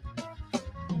to?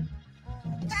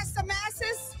 Pastor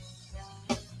Masses?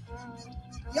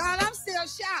 Y'all, I'm still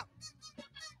shouting.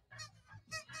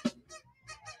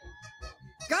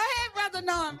 Go ahead, Brother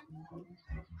Norman.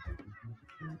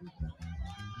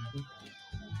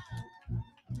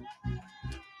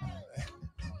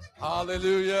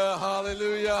 Hallelujah,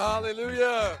 hallelujah,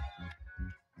 hallelujah.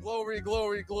 Glory,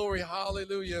 glory, glory,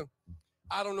 hallelujah.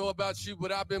 I don't know about you,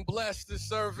 but I've been blessed this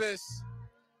service.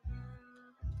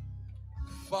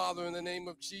 Father, in the name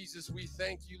of Jesus, we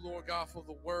thank you, Lord God, for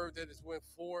the word that has went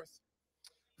forth.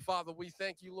 Father, we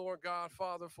thank you, Lord God,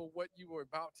 Father, for what you are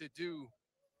about to do.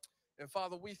 And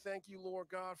Father, we thank you, Lord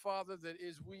God, Father, that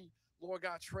as we, Lord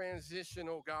God, transition,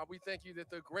 oh God, we thank you that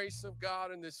the grace of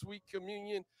God and the sweet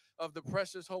communion of the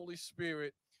precious Holy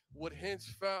Spirit would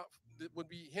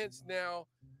be hence now,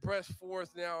 press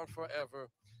forth now and forever.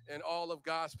 And all of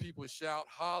God's people shout,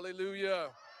 hallelujah,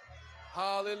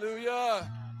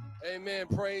 hallelujah. Amen.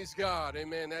 Praise God.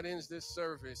 Amen. That ends this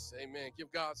service. Amen.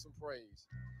 Give God some praise.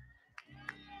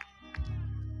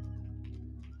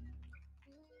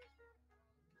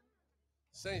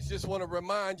 Saints, just want to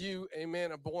remind you,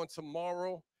 amen, of on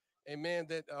tomorrow, amen,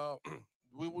 that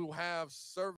we will have service.